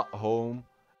and I'm not home,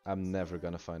 I'm never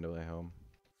gonna find a way home.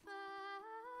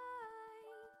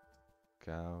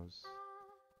 Cows.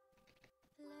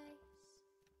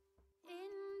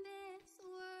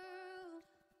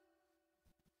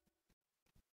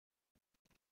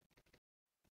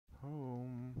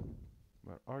 Home.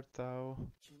 Where art thou?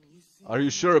 Are you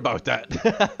sure about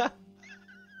that?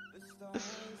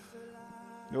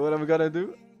 You know what I'm gonna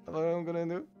do? You know what I'm gonna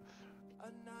do?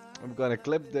 I'm gonna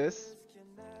clip this.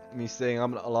 Me saying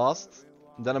I'm not lost.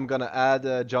 Then I'm gonna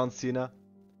add John Cena.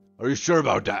 Are you sure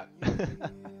about that?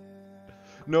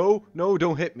 No, no,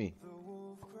 don't hit me.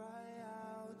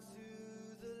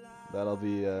 That'll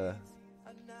be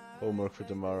homework for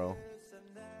tomorrow.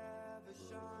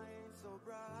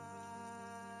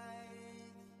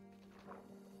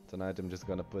 Tonight I'm just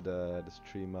gonna put the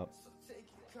stream up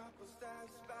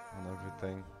and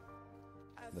everything.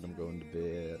 Then I'm going to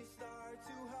bed.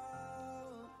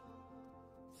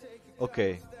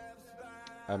 Okay.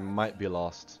 I might be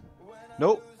lost.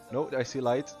 No, no, I see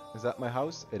light. Is that my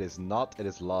house? It is not, it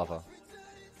is lava.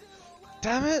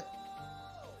 Damn it!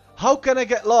 How can I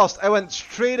get lost? I went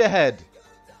straight ahead.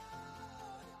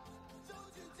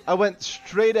 I went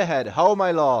straight ahead. How am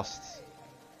I lost?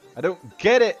 I don't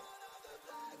get it.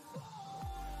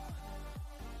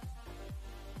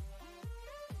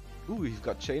 Ooh, you've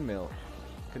got chainmail.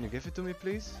 Can you give it to me,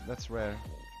 please? That's rare.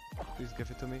 Please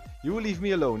give it to me. You will leave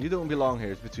me alone. You don't belong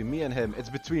here. It's between me and him. It's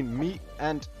between me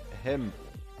and him.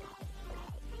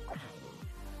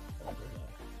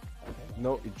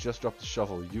 No, he just dropped the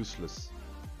shovel. Useless.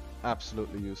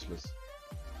 Absolutely useless.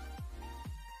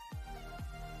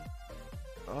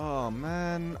 Oh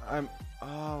man, I'm.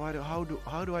 Oh,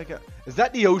 how do I get? Is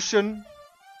that the ocean?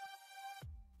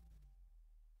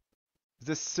 Is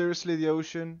this seriously the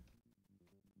ocean?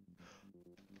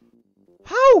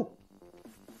 How?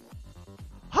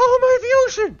 How am I the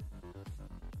ocean?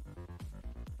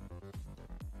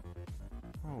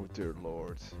 Oh dear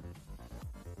Lord.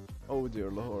 Oh dear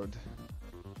Lord.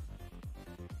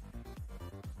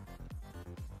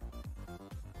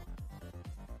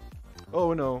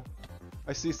 Oh no.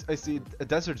 I see a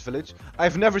desert village.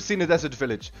 I've never seen a desert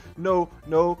village. No,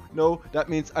 no, no. That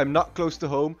means I'm not close to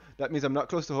home. That means I'm not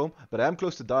close to home, but I am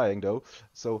close to dying though.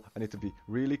 So I need to be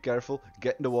really careful.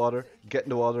 Get in the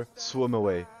water, swim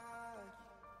away.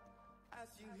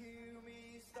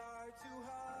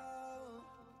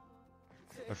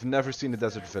 I've never seen a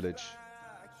desert village.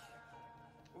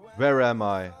 Where am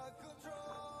I?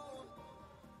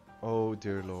 Oh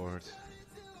dear Lord.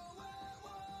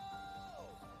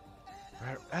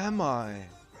 Where am I?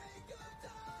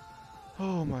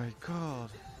 Oh my god.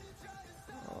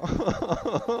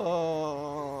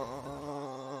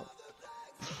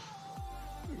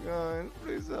 Guys,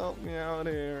 please help me out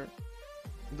here.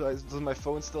 Does my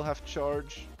phone still have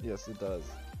charge? Yes, it does.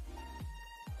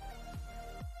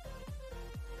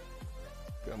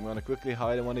 Okay, I'm gonna quickly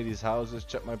hide in one of these houses,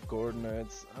 check my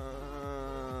coordinates.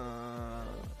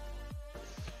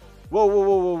 Whoa, whoa,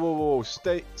 whoa, whoa, whoa, whoa.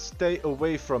 Stay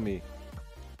away from me.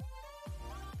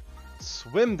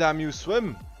 Swim, damn you,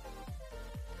 swim!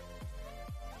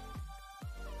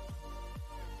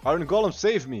 Iron Golem,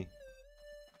 save me!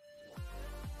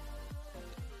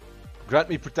 Grant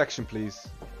me protection, please.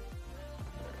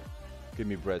 Give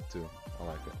me bread too. I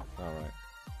like it. Alright.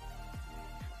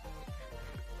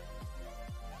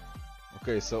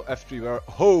 Okay, so F3, we're...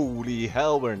 Holy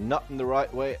hell, we're not in the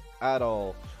right way at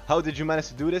all. How did you manage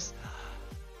to do this?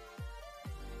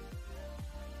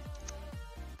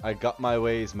 I got my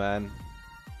ways, man.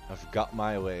 I've got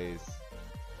my ways.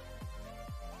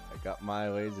 I got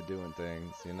my ways of doing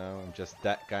things, you know? I'm just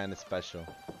that kind of special.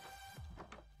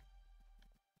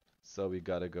 So we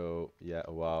gotta go... Yeah,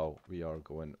 wow. We are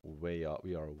going way off.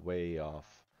 We are way off.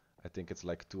 I think it's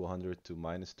like 200 to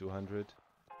minus 200.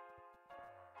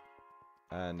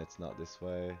 And it's not this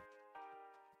way.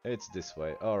 It's this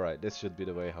way. Alright, this should be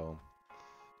the way home.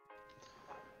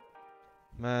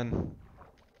 Man.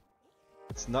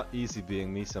 It's not easy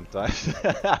being me sometimes.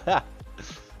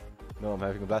 No, I'm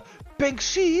having a bad... Pink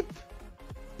sheep!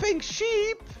 Pink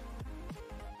sheep!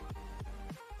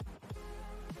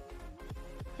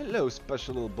 Hello,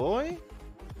 special little boy.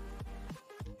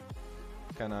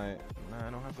 Can I... No, I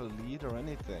don't have a lead or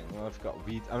anything. Well, I've got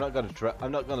wheat. I'm not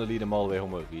gonna lead him all the way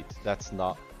home with wheat. That's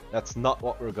not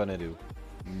what we're gonna do.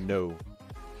 No.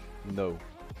 No.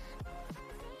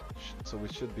 So we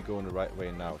should be going the right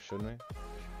way now, shouldn't we?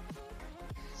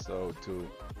 So to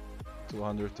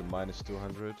 200 to minus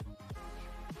 200.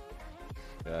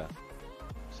 Yeah.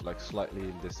 It's like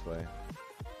slightly this way.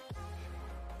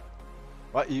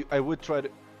 But I would try to...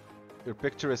 Your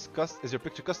picture is your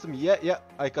picture custom? Yeah,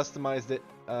 I customized it.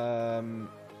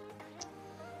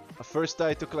 First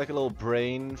I took like a little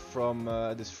brain from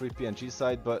this free PNG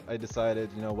site, but I decided,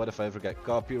 you know, what if I ever get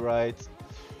copyright?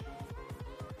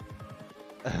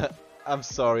 I'm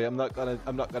sorry, I'm not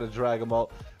gonna drag them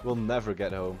all. We'll never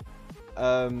get home.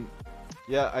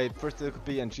 Yeah, I first took a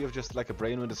PNG of just like a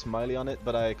brain with a smiley on it,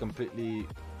 but I completely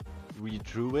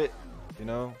redrew it, you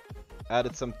know.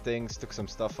 Added some things, took some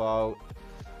stuff out.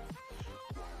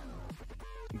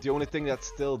 The only thing that's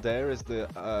still there is the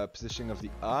positioning of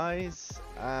the eyes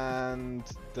and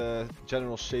the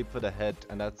general shape of the head,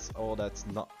 and that's all that's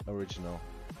not original.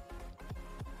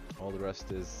 All the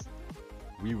rest is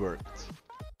reworked.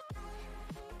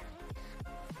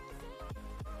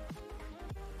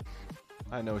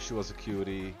 I know she was a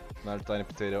cutie, not a tiny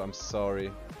potato, I'm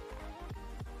sorry.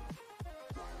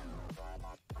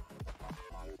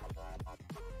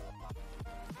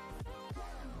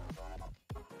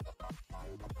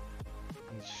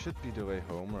 It should be the way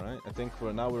home, right? I think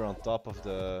we're on top of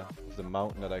the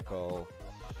mountain that I called.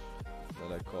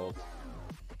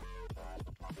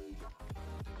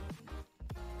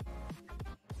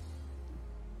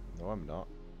 No, I'm not.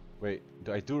 Wait,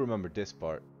 I do remember this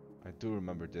part. I do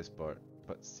remember this part,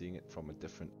 but seeing it from a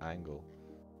different angle.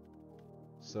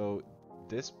 So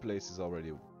this place is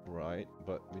already right,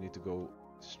 but we need to go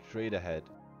straight ahead.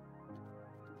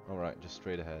 All right, just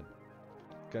straight ahead.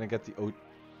 Gonna get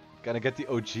the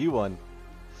OG one.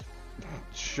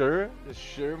 Sure,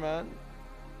 man.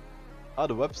 Oh,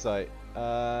 the website.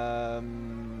 I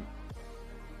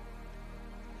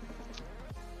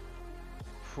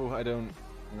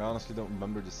honestly don't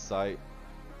remember the site.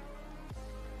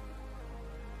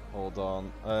 Hold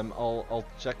on. I'll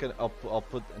check it. I'll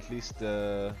put at least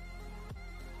the.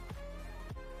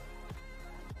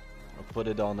 I'll put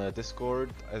it on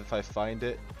Discord if I find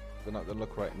it. I'm not gonna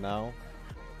look right now.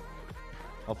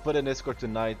 I'll put it in Discord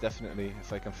tonight, definitely,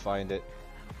 if I can find it.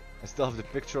 I still have the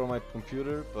picture on my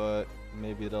computer, but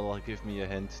maybe that'll give me a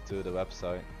hint to the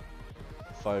website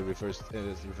if I reverse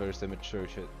image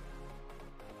search it.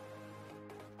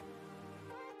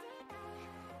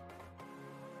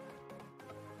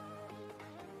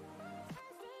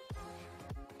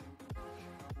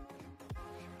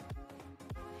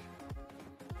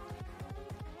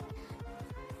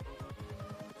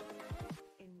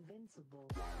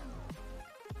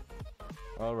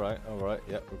 Alright,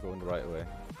 yeah, we're going the right way.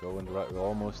 We're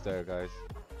almost there, guys.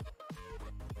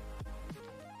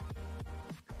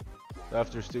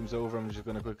 After stream's over, I'm just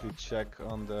gonna quickly check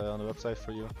on the website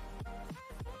for you.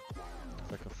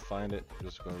 If I can find it, I'm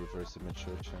just gonna reverse image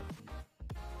search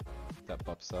it. That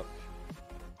pops up.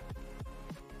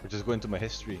 Or just go into my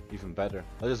history, even better.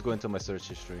 I'll just go into my search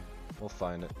history. We'll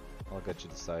find it. I'll get you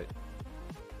the site.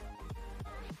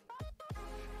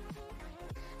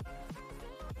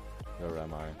 Where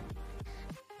am I?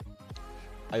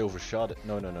 I overshot it.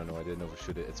 No, I didn't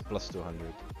overshoot it. It's plus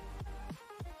 200.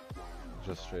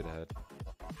 Just straight ahead.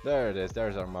 There it is.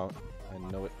 There's our mount. I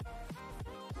know it.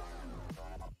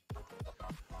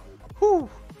 Whew!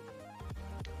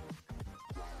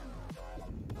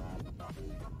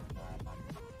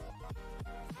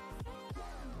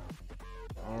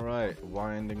 Alright,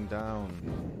 winding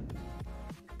down.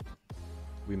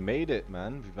 We made it,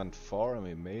 man. We went far and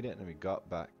we made it and we got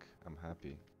back. I'm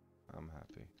happy.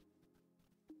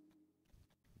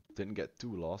 Didn't get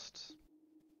too lost.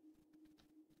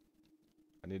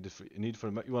 I need for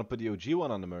you want to put the OG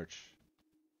one on the merch?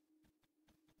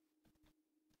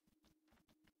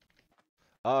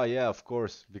 Oh yeah, of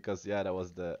course, because yeah, that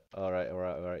was the. All right,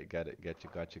 got it,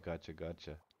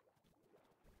 gotcha.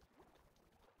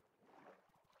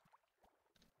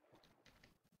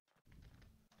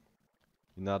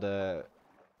 You're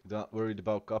not worried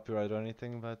about copyright or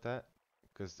anything about that?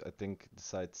 Because I think the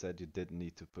site said you did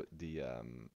need to put the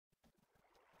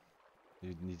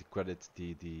you need to credit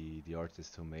the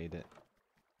artist who made it.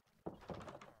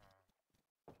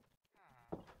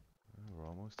 We're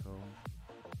almost home.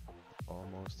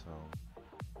 Almost home.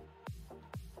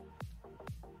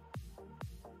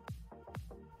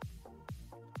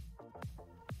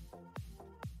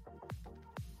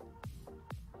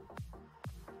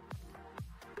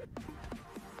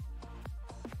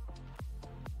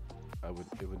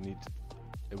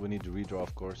 It would need to redraw,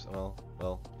 of course.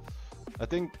 Well, I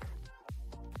think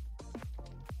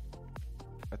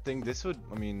this would.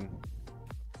 I mean,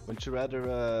 wouldn't you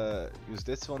rather use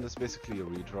this one? That's basically a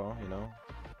redraw, you know.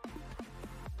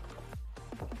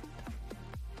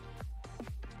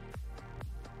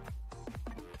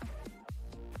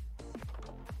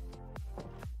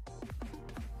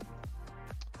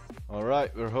 All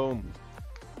right, we're home.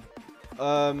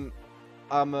 I'm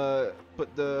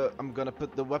gonna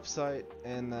put the website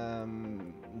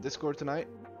in Discord tonight.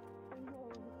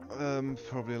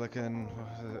 Probably like in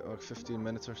like 15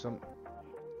 minutes or something.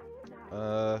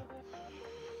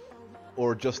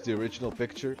 Or just the original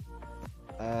picture.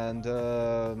 And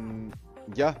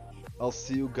yeah, I'll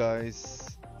see you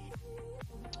guys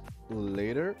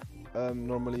later.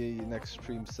 Normally next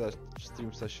stream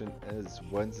session is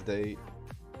Wednesday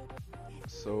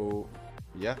So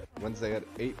yeah, Wednesday at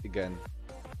 8 again.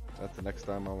 That's the next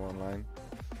time I'm online.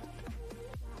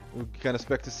 We can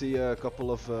expect to see a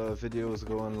couple of videos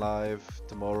going live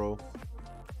tomorrow.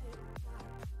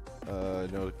 You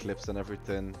know, the clips and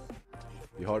everything.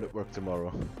 Be hard at work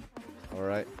tomorrow.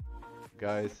 Alright,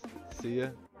 guys, see ya.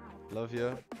 Love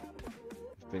ya.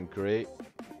 It's been great.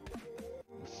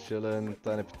 Just chilling,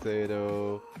 Tiny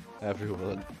Potato,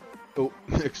 everyone. Oh,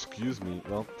 excuse me.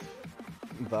 Well,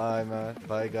 bye, man.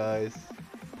 Bye, guys.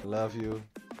 Love you.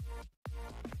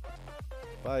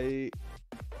 Bye.